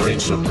 we'll reign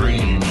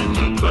supreme in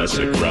the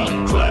classic rock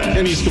class.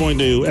 And he's going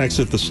to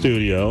exit the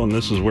studio, and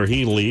this is where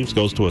he leaves,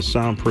 goes to a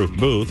soundproof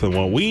booth. And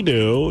what we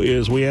do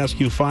is we ask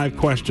you 5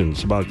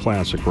 questions about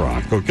classic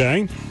rock,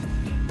 okay?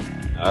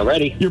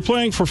 Alrighty. You're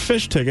playing for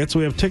Fish tickets.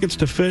 We have tickets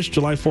to Fish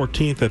July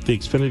 14th at the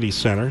Xfinity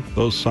Center.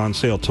 Those on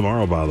sale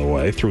tomorrow, by the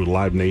way, through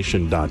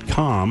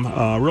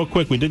livenation.com. Real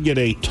quick, we did get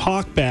a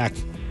talkback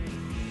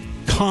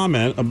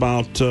comment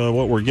about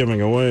what we're giving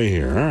away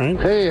here. All right.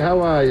 Hey,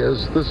 how are you?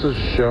 This is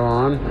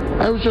Sean.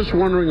 I was just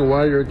wondering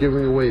why you're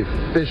giving away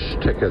Fish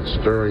tickets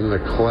during the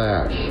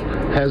Clash.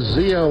 Has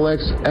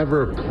ZLX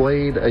ever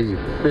played a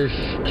Fish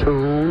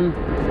tune?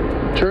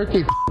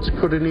 Turkey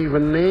couldn't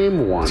even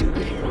name one.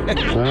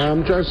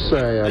 I'm just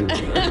saying.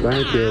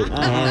 Thank you. All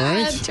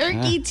right.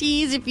 Turkey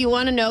Tease, if you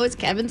want to know, is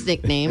Kevin's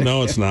nickname.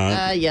 No, it's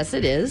not. Yes,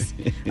 it is.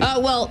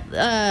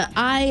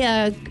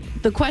 The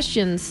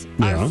questions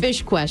are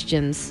Fish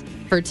questions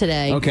for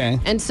today. Okay.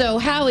 And so,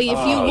 Howie,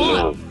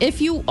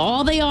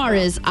 all they are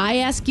is I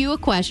ask you a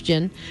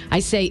question.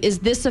 I say, is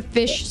this a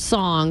Fish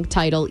song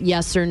title?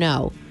 Yes or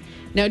no.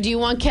 Now, do you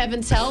want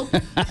Kevin's help?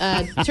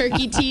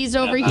 Turkey Tease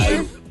over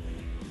here?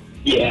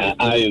 Yeah,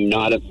 I am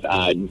not a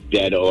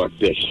Dead or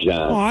Fish.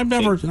 I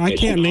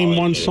can't name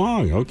one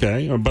song,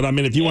 okay? But, I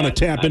mean, if you want to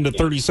tap into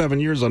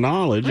 37 years of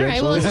knowledge. All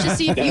right, well, let's just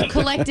see if you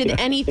collected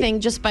anything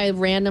just by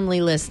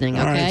randomly listening,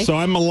 okay? All right, so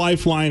I'm a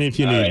lifeline if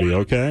you need me,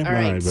 okay? All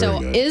right,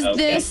 so good.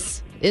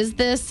 Is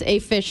this a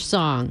Fish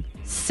song?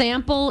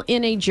 Sample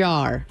in a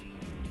jar.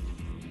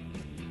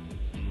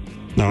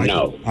 No.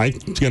 No. I'm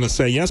going to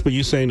say yes, but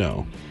you say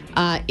no.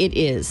 It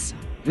is.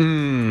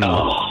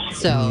 Oh.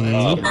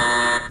 So,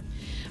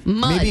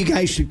 Mud. Maybe you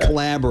guys should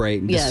collaborate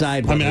and Yes.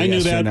 decide I whether mean, I knew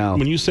yes or that no.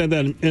 when you said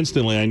that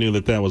instantly. I knew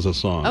that was a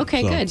song.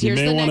 Okay, good. You Here's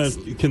may the want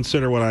next- to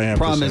consider what I have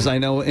Problem to is, say. I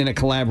know in a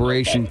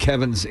collaboration,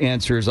 Kevin's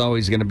answer is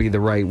always going to be the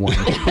right one.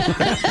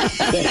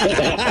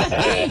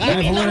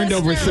 I've learned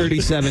over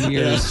 37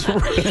 years.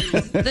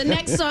 The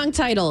next song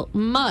title,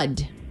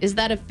 Mud. Is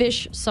that a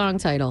Fish song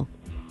title?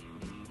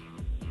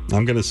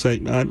 I'm going to say,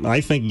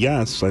 I think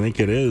yes. I think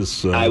it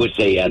is. I would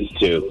say yes,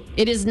 too.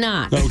 It is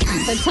not.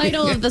 The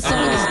title of the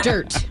song is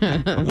Dirt.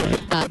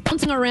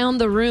 Bouncing Around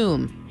the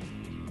Room.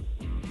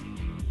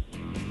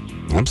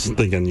 I'm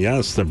thinking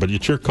yes, but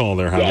it's your call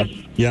there, Howard.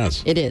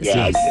 Yes. It is.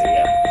 Yeah, I'd say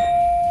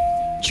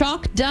yes.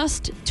 Chalk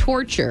Dust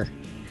Torture.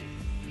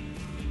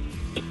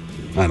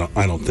 I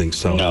don't think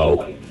so.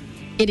 No.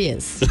 It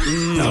is.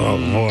 Oh,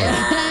 boy.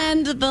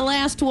 And the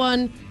last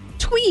one,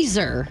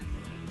 Tweezer.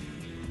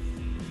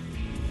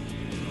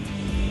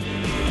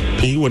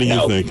 Pete, what do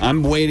you think?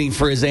 I'm waiting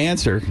for his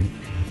answer.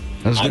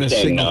 I was going to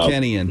signal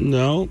Kenny in.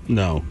 No.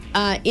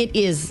 It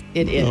is.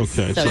 It is.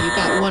 Okay, So so- you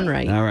got one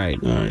right. All right.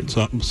 All right.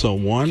 So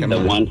one.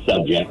 The one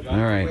subject. All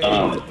right.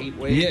 Yeah,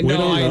 We no,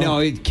 don't I know. know. How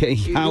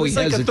He was he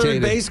like a hesitated.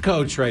 third base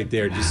coach right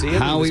there. Did you see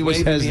him? How he was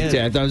waving me in.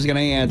 hesitating. I thought I was going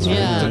to answer.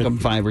 Yeah. It took him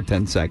 5 or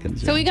 10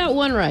 seconds. So we got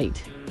one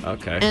right.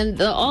 Okay.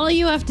 And all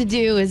you have to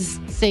do is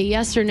say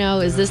yes or no.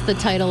 Is this the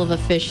title of a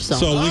Fish song?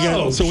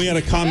 So we had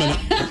a comment.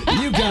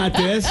 You got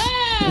this.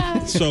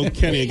 So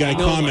Kenny, a guy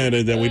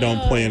commented that we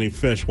don't play any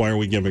fish. Why are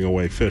we giving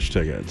away fish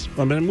tickets?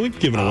 I mean, we've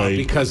given away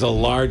because a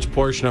large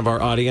portion of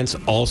our audience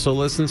also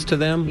listens to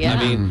them. Yeah. I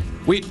mean,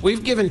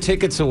 we've given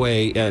tickets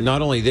away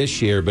not only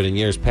this year but in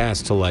years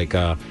past to like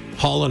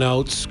Hall &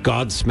 Oates,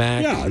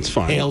 Godsmack, Yeah, it's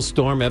fine.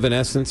 Hailstorm,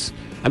 Evanescence.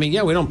 I mean,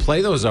 yeah, we don't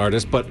play those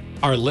artists, but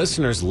our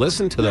listeners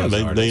listen to those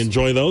artists. They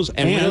enjoy those.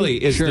 And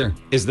really, is Sure.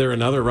 there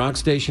another rock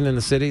station in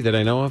the city that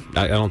I know of?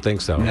 I don't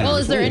think so. Well,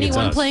 is there I think it's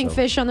anyone us, playing so.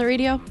 Fish on the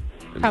radio?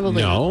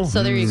 Probably No. not.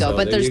 So there you go. So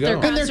But there you their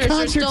go. And concerts they're are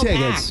concert still tickets.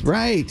 packed.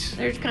 Right.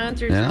 There's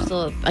concerts Yeah. are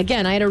still.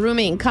 Again, I had a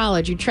roommate in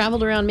college who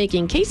traveled around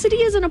making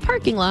quesadillas in a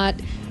parking lot,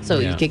 so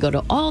Yeah. you could go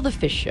to all the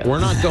Fish shows. We're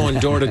not going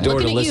door to door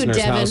Looking to at you, listeners'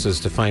 Devin. houses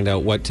to find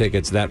out what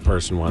tickets that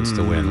person wants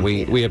to win.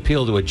 We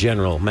appeal to a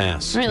general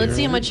mass. All right, let's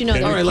see how much you know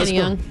there, All right, let's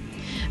Kenny go.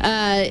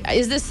 Young.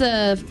 Is this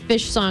a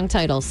Fish song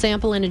title?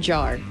 Sample in a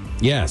jar.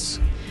 Yes.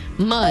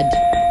 Mud.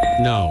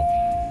 No.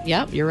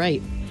 Yep, you're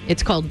right.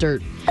 It's called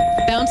Dirt.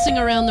 Bouncing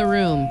Around the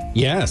Room.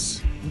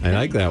 Yes. I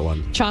like that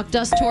one. Chalk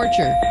Dust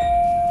Torture.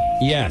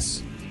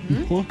 Yes.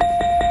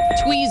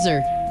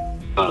 Tweezer.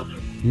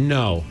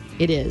 No.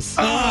 It is.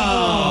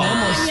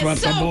 Almost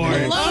swept the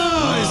board.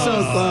 Oh,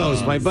 so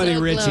close. My buddy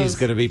So Richie's close.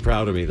 going to be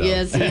proud of me, though.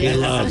 Yes, he is.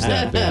 loves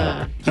that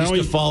band. He used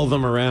to follow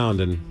them around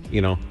and,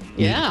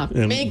 Yeah,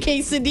 And- make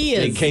quesadillas.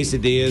 make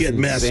quesadillas Get and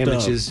messed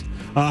sandwiches.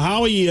 up.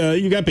 Howie,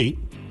 you got beat.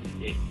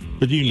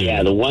 But you knew.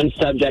 Yeah, the one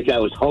subject I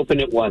was hoping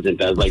it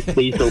wasn't. I was like,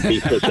 please don't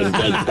be such a big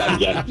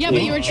subject. Yeah,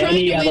 but you were trying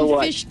Any to other win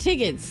one. fish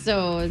tickets,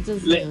 so it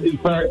just.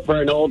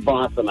 For an old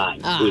boss of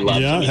mine. who loves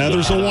Yeah, me.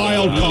 Heather's a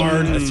wild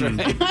card. That's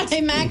right.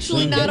 I'm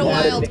actually not a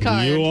wild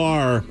card. You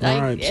are.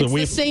 All right. It's So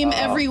the same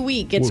every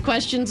week. It's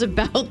questions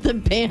about the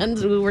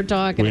bands we were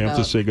talking we about.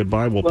 have to say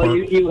goodbye. We'll Well, part.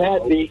 you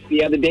had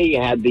the other day.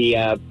 You had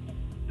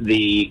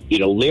the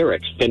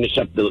lyrics. Finish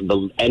up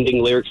the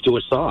ending lyrics to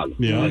a song.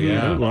 Yeah,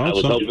 yeah. Well, I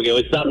was hoping it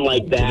was something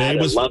like that. Today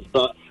was- a love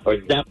song, or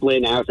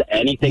Zeppelin, or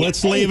anything.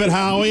 Let's leave it,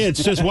 Howie. It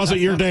just wasn't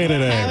your day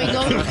today.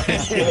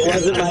 It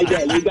wasn't my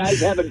day. You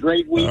guys have a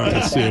great week. All right,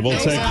 let's see. We'll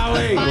take.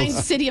 Fine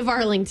city of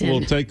Arlington.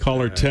 We'll take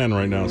caller 10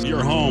 right now.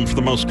 You're home for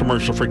the most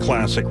commercial-free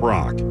classic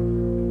rock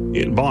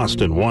in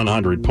Boston,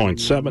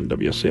 100.7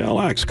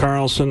 WCLX.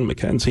 Carlson,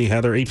 Mackenzie,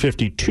 Heather,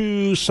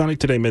 852. Sunny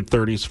today,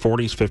 mid-30s,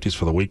 40s, 50s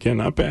for the weekend.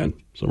 Not bad.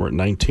 So we're at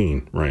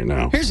 19 right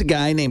now. Here's a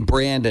guy named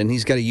Brandon.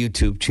 He's got a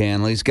YouTube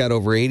channel. He's got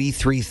over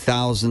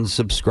 83,000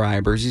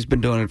 subscribers. He's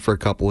been doing it for a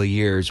couple of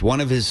years.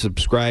 One of his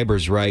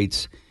subscribers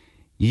writes,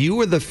 "You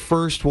were the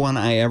first one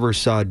I ever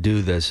saw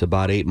do this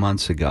about 8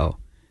 months ago.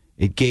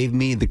 It gave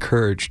me the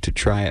courage to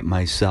try it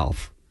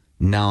myself.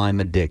 Now I'm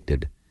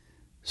addicted."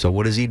 So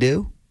what does he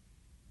do?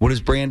 What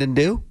does Brandon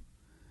do?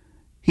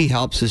 He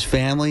helps his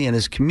family and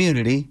his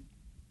community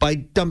by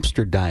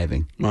dumpster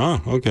diving. Oh,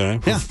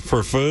 okay. Yeah.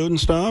 For food and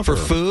stuff? For or-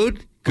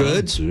 food,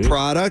 goods, gee.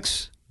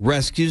 products,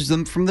 rescues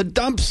them from the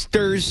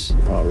dumpsters.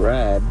 All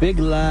right, Big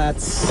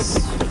Lots.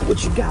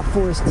 What you got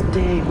for us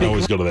today? I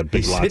always go to that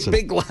Big He Lots said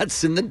Big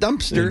Lots in the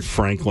dumpster. in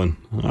Franklin.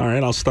 All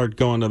right, I'll start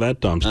going to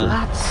that dumpster.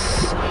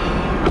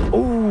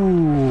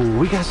 Ooh,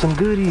 we got some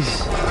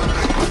goodies.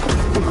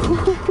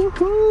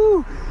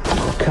 Ooh,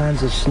 all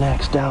kinds of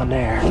snacks down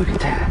there. Look at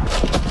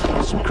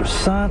that. Some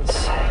croissants,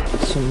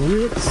 some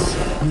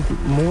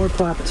Ritz, more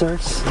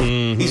Pop-Tarts.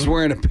 He's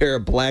wearing a pair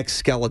of black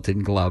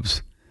skeleton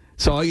gloves.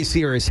 So all you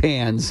see are his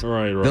hands.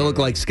 Right. They look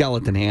like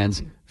skeleton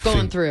hands.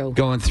 Going through.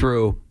 Going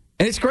through.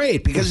 And it's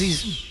great because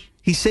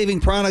he's saving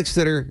products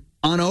that are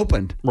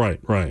unopened. Right.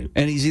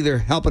 And he's either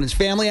helping his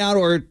family out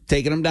or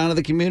taking them down to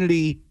the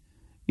community,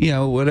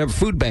 whatever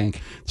food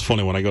bank. It's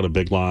funny when I go to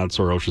Big Lots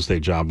or Ocean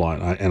State Job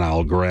Lot and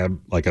I'll grab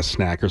like a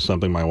snack or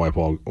something. My wife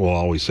will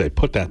always say,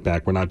 "Put that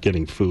back. We're not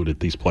getting food at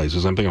these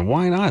places." I'm thinking,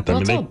 why not? Well,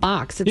 it's all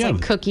box. It's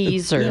like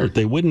cookies or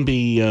they wouldn't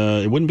be.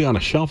 It wouldn't be on a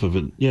shelf if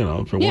it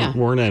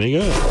weren't any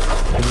good.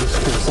 And these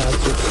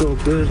croissants are so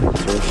good.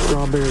 They're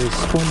strawberry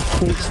sponge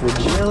cakes with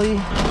jelly.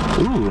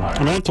 Ooh. I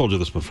mean, I've told you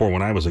this before.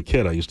 When I was a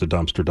kid, I used to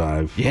dumpster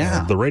dive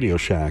the Radio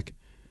Shack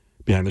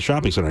behind the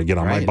shopping center. I'd get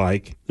on my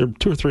bike. There were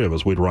 2 or 3 of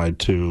us. We'd ride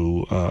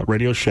to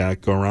Radio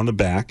Shack, go around the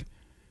back,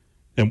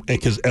 and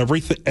because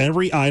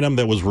every item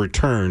that was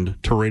returned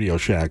to Radio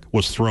Shack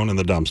was thrown in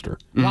the dumpster.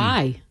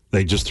 Why?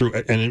 They just threw,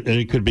 and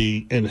it could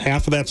be, and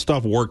half of that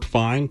stuff worked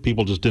fine.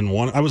 People just didn't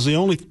want it. I was the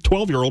only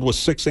 12-year-old with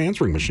 6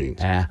 answering machines.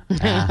 No one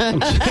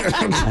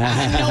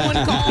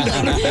calling.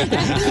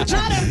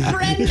 Not a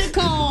friend to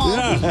call.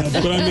 Yeah,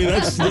 but I mean,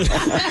 that's...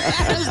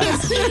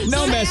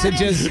 No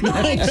messages. No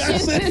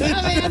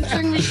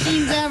answering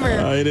machines ever.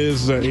 It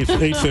is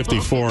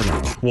 8:54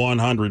 now.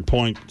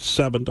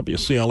 100.7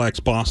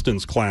 WCLX,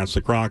 Boston's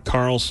Classic Rock.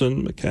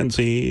 Carlson,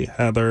 Mackenzie,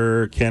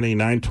 Heather, Kenny,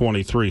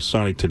 9:23,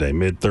 sunny today.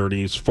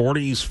 Mid-30s,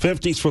 40s,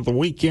 50s for the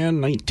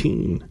weekend,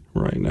 19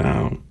 right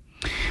now.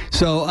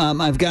 So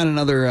I've got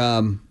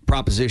another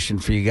proposition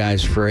for you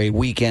guys for a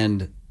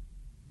weekend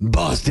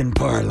Boston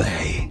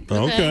parlay.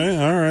 Okay,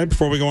 all right.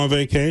 Before we go on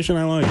vacation,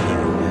 I like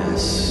it.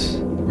 Yes.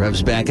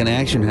 Rev's back in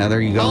action,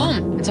 Heather. You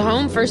going? Home. It's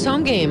a first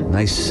home game.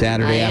 Nice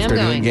Saturday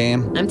afternoon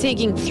game. I'm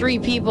taking 3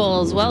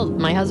 people as well.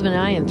 My husband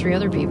and I and 3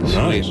 other people.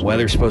 Nice.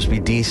 Weather's supposed to be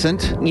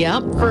decent.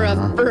 Yep, for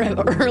an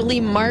early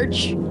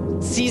March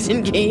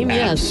season game,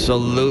 yes.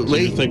 Absolutely.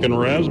 So you're thinking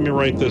Revs? Let me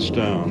write this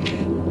down.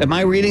 Am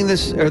I reading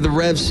this? Are the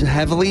Revs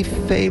heavily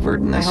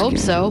favored in this I hope game?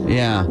 so.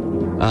 Yeah.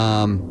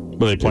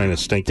 Were they playing a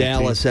stinky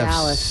Dallas team?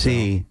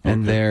 FC,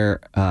 and their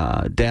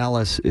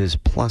Dallas is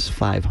plus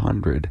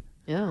 500.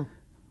 Yeah.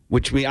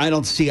 Which means I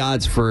don't see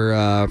odds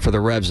for the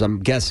Revs. I'm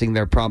guessing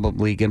they're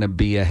probably going to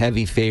be a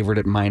heavy favorite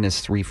at minus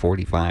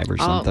 345 or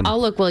something.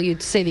 I'll look while you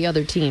say the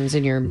other teams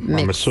in your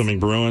mix. I'm assuming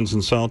Bruins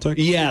and Celtics.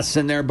 Yes,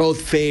 and they're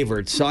both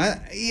favored. So I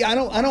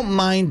don't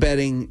mind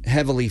betting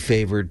heavily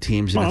favored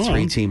teams in a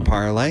 3-team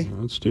parlay.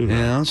 Let's do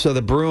that. So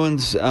the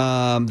Bruins,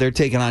 they're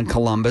taking on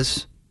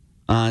Columbus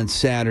on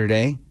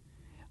Saturday.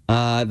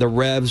 The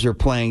Revs are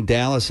playing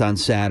Dallas on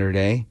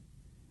Saturday,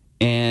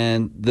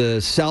 and the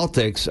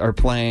Celtics are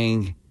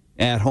playing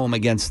at home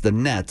against the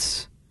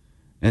Nets,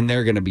 and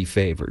they're going to be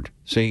favored.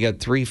 So you got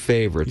 3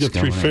 favorites. You got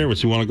 3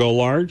 favorites. You want to go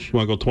large? You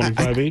want to go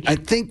 25 each? I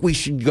think we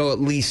should go at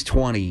least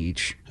 20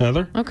 each.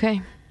 Heather?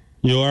 Okay.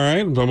 You all right?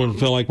 I don't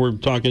feel like we're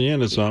talking you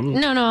into something.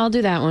 No, I'll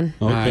do that one.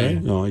 Okay.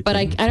 No, but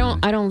I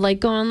don't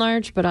like going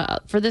large.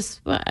 But for this,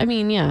 I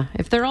mean, yeah,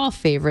 if they're all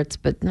favorites,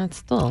 but not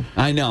still.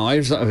 I know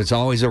it's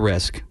always a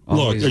risk.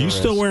 Look, are you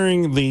still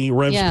wearing the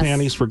Revs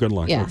panties for good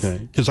luck? Yes.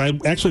 Okay. Because I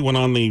actually went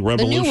on the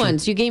Revolution. The new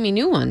ones. You gave me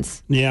new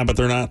ones. Yeah, but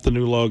they're not the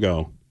new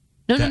logo.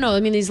 No. I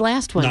mean these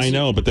last ones. I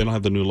know, but they don't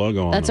have the new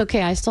logo on. That's them.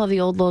 okay. I still have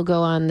the old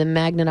logo on the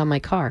magnet on my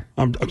car.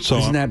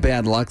 Isn't that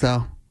bad luck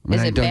though?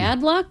 Is it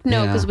bad luck?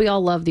 No, because we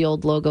all love the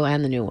old logo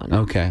and the new one.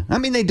 Okay. I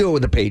mean, they do it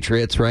with the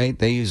Patriots, right?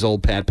 They use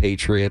old Pat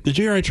Patriot. Did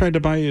you hear I tried to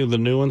buy you the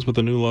new ones with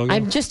the new logo?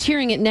 I'm just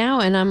hearing it now,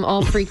 and I'm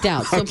all freaked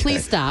out. So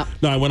please stop.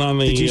 No, I went on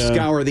the... Did you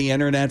scour the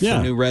internet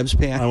for new Revs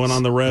pants? I went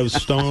on the Revs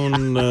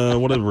Stone,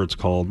 whatever it's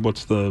called.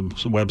 What's the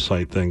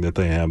website thing that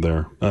they have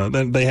there?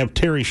 Then they have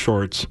Terry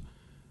shorts.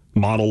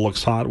 Model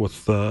looks hot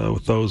with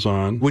those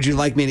on. Would you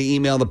like me to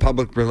email the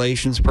public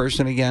relations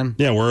person again?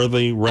 Yeah, where are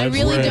the Revs? I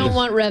really don't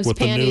want Revs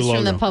panties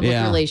from the public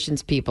Yeah.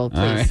 relations people,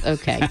 please. Right.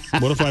 Okay.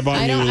 What if I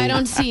bought you? I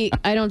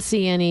don't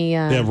see any.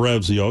 They have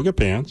Revs yoga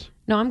pants.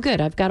 No, I'm good.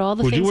 I've got all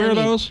the Would things you wear I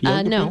need. those?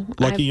 Yoga No. pants?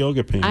 Lucky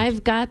yoga pants.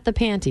 I've got the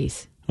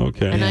panties.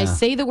 Okay. And I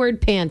say the word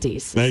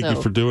panties. Thank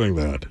you for doing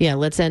that. Yeah,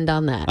 let's end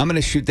on that. I'm going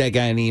to shoot that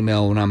guy an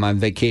email when I'm on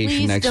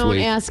vacation Please next don't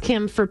week. ask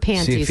him for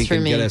panties See if he for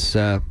can me. get us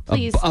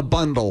Please. a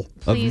bundle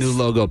Please. of new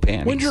logo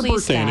panties. When's your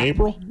Please birthday? In stop.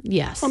 April?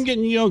 Yes. I'm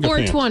getting yoga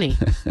pants. 420.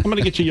 I'm going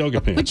to get you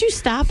yoga pants. Would you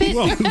stop it?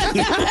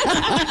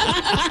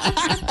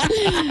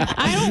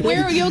 I don't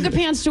wear yoga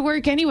pants to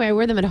work anyway. I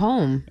wear them at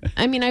home.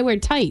 I mean, I wear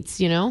tights,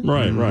 you know?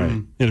 Right.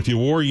 And if you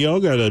wore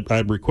yoga,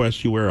 I'd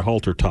request you wear a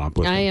halter top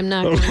with I it. am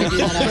not going to do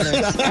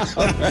that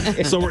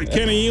either. So,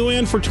 Kenny, you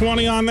in for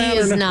 20 on that? He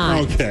is or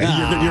not. Okay.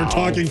 You're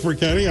talking for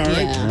Kenny? All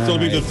right. Yeah. So it'll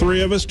be the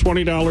 3 of us,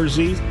 $20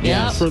 each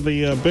Yep. for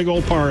the big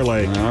old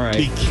parlay. All right.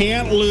 The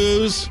can't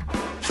lose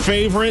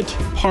favorite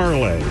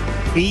parlay.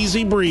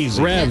 Easy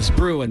breezy. Revs,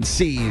 Bruins,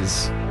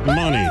 C's.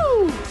 Money.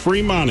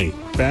 Free money.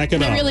 Back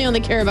it I up. really only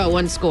care about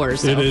one score.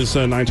 So. It is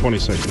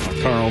 9:26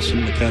 now.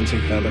 Carlson, Mackenzie,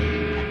 Heather.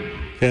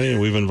 Kenny,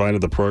 we've invited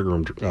the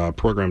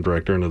program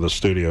director into the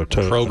studio.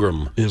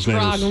 His name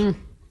is... Program.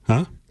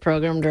 Huh?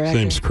 program His director.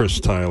 name's Chris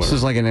Tyler. This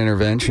is like an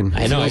intervention.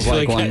 I know. I Feels feel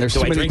like one. There's so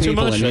do I many drink too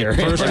people much? in here.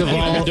 First of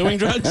all, doing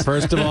drugs.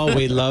 First of all,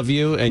 we love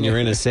you, and you're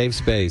in a safe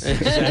space.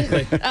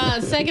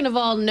 Second of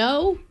all,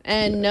 no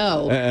and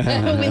no.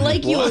 We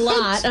like you a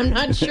lot. I'm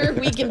not sure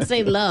we can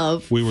say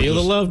love. Feel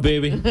the love,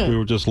 baby. We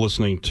were just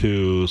listening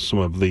to some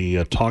of the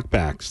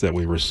talkbacks that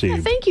we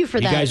received. Thank you for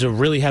You that. guys are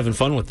really having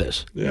fun with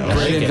this. Yeah.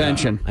 Great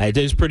invention. It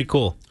is pretty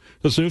cool.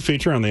 It's a new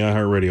feature on the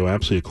iHeartRadio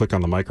app, so you click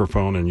on the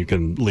microphone and you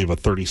can leave a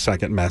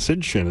 30-second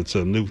message, and it's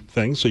a new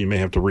thing, so you may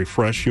have to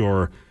refresh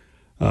your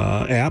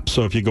app.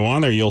 So if you go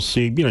on there, you'll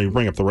see, you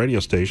bring up the radio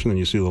station, and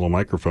you see the little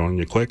microphone, and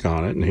you click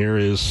on it, and here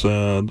is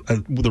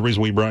the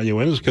reason we brought you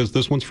in is because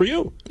this one's for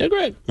you. Yeah,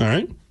 great. All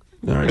right?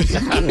 All right.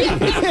 Can't wait.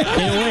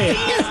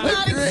 He's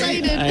not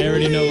excited. I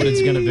already know what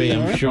it's going to be,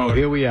 I'm sure. Oh,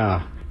 here we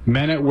are.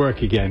 Men at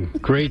work again.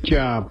 Great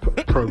job,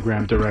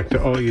 program director.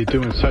 Oh, you're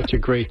doing such a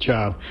great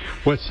job.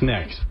 What's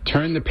next?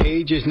 Turn the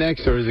Page is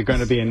next, or is it going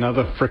to be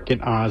another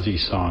frickin' Ozzy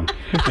song?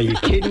 Are you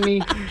kidding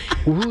me?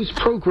 Who's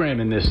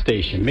programming this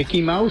station?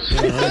 Mickey Mouse?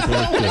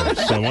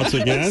 So once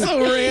again, So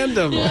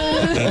random.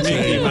 that's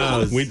Mickey a-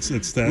 Mouse.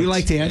 We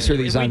like to answer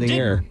these on the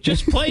air.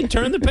 Just play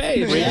Turn the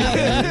Page.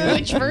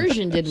 Which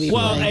version did we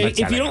Well, play? if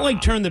you don't like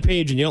Turn the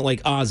Page and you don't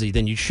like Ozzy,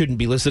 then you shouldn't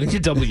be listening to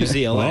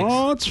WZLX.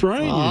 Oh, that's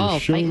right. Oh, You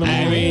shouldn't fight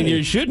have- I mean,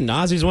 you shouldn't.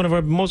 Ozzy's one of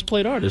our most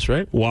played artists,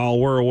 right? While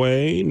we're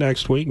away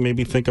next week,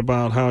 maybe think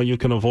about how you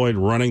can avoid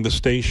running the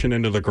station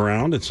into the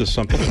ground. It's just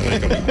something to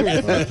think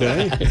about.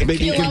 Okay?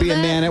 Maybe you can be a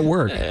man at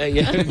work.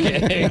 Yeah,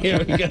 okay. Here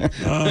we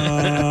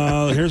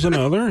go. Here's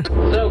another.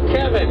 So,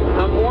 Kevin,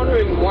 I'm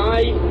wondering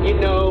why you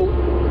know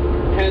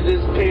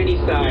Heather's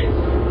panty size.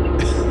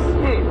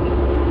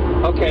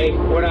 Okay,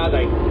 what are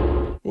they?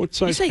 What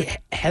You size? say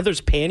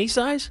Heather's panty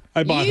size?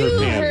 I bought You her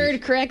panties.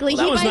 heard correctly.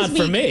 Well, that was buys not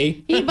for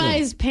me. He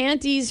buys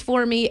panties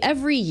for me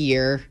every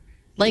year,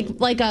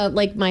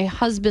 like my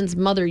husband's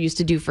mother used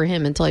to do for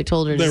him until I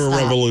told her to They were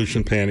stop.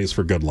 Revolution panties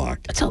for good luck.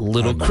 That's a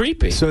little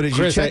creepy. So did you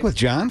Chris, check I- with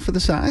John for the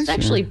size? It's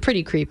actually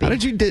pretty creepy. How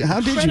did you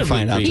Incredibly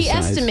find out the He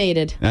size?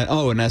 estimated.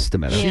 An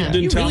estimate. Yeah.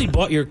 Didn't You tell really me.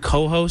 bought your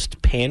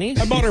co-host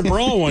panties? I bought her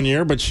bra one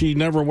year, but she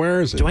never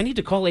wears it. Do I need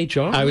to call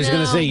HR? I was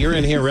going to say, you're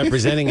in here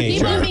representing He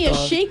HR. bought me a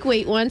shake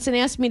weight once and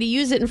asked me to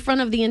use it in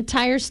front of the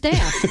entire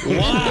staff.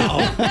 Wow.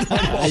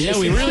 Yeah,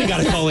 we really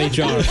got to call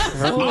HR.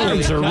 Her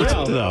arms are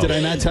ripped, though. Did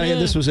I not tell you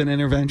this was an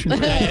intervention?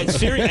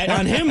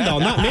 On him, though,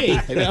 not me.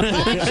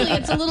 Actually,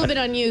 it's a little bit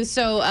on you.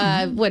 So,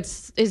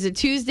 is it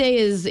Tuesday?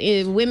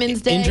 Is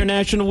Women's Day?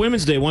 International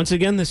Women's Day once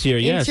again this year,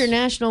 yes.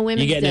 International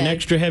Women's You're getting an Day.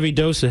 extra heavy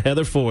dose of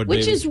Heather Ford,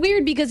 Which baby. is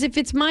weird because if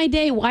it's my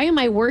day, why am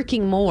I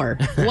working more?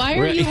 Why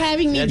are you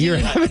having me do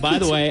that? By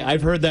the way,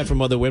 I've heard that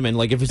from other women.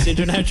 Like, if it's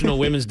International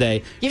Women's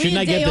Day, Give me shouldn't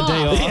a I get the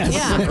day off?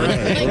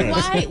 Yeah.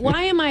 Like,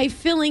 why am I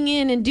filling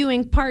in and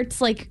doing parts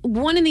like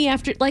 1 in the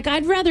after? Like,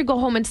 I'd rather go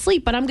home and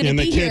sleep, but I'm going In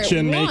to the be here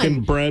kitchen, at 1.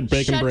 making bread,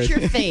 baking Shut bread. your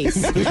face.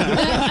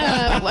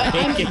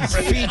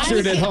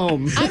 Featured at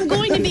home. I'm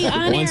going to be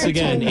on Once air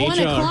again, until 1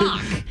 HR.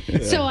 o'clock.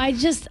 So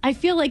I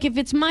feel like if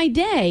it's my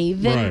day,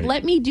 then Right.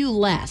 let me do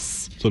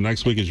less. So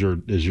next week is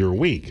your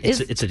week.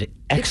 It's an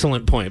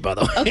excellent point, by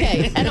the way.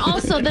 Okay, and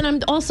also then I'm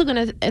also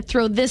going to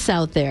throw this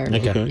out there.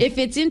 Okay. If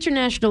it's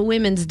International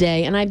Women's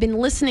Day, and I've been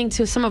listening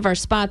to some of our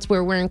spots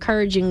where we're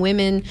encouraging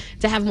women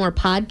to have more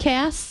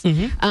podcasts,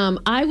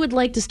 I would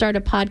like to start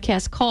a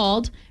podcast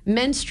called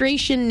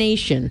Menstruation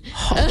Nation.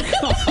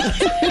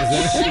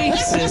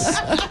 Jesus.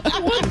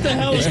 What the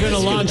hell is going to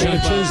launch on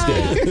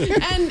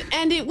Tuesday?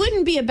 And it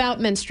wouldn't be about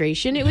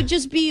menstruation. It would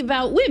just be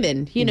about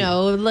women, you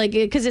know, like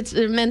because it's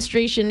a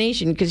Menstruation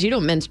Nation. Because you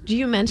don't do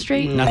you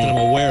menstruate? Not that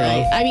I'm aware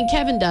of. I mean,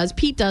 Kevin does.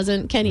 Pete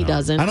doesn't. Kenny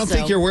doesn't. I don't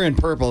think you're wearing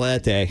purple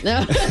that day.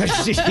 No.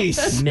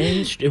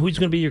 Jeez. Who's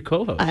going to be your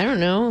co-host? I don't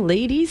know,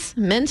 ladies.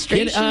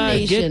 Menstruation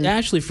Nation. Get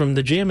Ashley from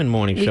the Jammin'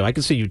 Morning Show. I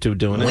can see you two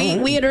doing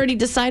it. We had already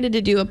decided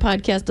to do a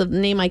podcast of the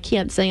name I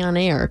can't say on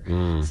air.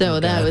 So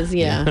that was,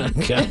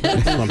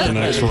 Something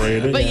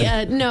X-rated. But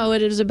yeah, no,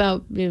 it is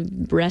about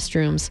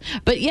restrooms.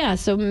 But yeah,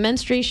 so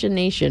Menstruation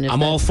Nation.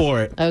 I'm all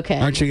for it. Okay.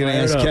 Aren't you going to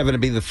ask Kevin to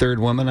be the third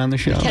woman on the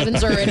show?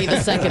 Kevin's already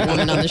the second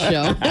woman on the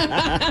show.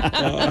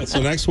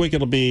 So next week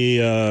it'll be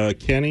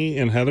Kenny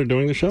and Heather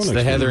doing the show. It's next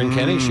the Heather week. and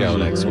Kenny show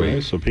next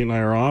week. So Pete and I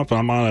are off.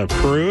 I'm on a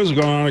cruise.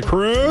 Going on a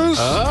cruise.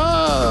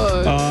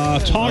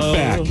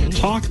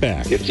 Talk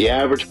back. If the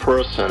average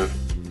person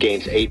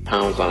gains 8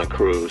 pounds on a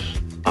cruise,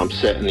 I'm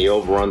setting the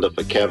over-under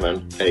for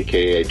Kevin,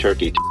 a.k.a.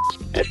 Turkey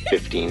at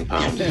 15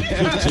 pounds.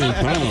 15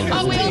 pounds.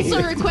 Oh, we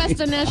also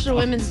request on National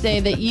Women's Day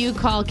that you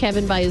call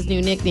Kevin by his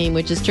new nickname,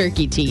 which is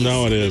Turkey Tease.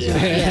 No, it isn't.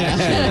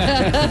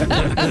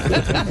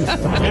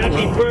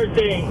 Happy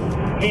birthday,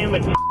 Hammer.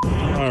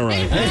 All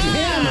right.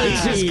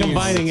 It's just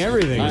combining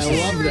everything. I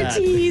love that.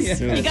 Tease.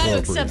 You got to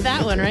accept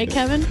that one, right,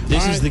 Kevin?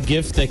 This is the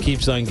gift that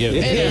keeps on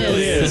giving. It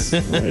is.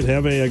 All right,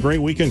 have a great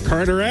weekend.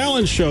 Carter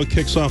Allen show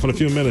kicks off in a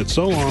few minutes.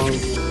 So long.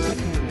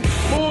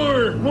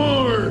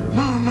 More!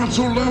 No, not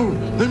so loud.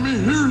 Let me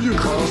hear you.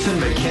 Carlson,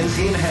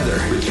 McKenzie, and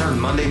Heather return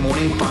Monday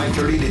morning,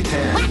 5:30 to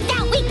 10.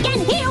 Blackout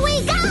weekend, here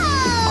we go!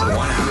 On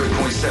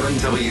 100.7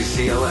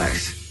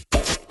 WCLX.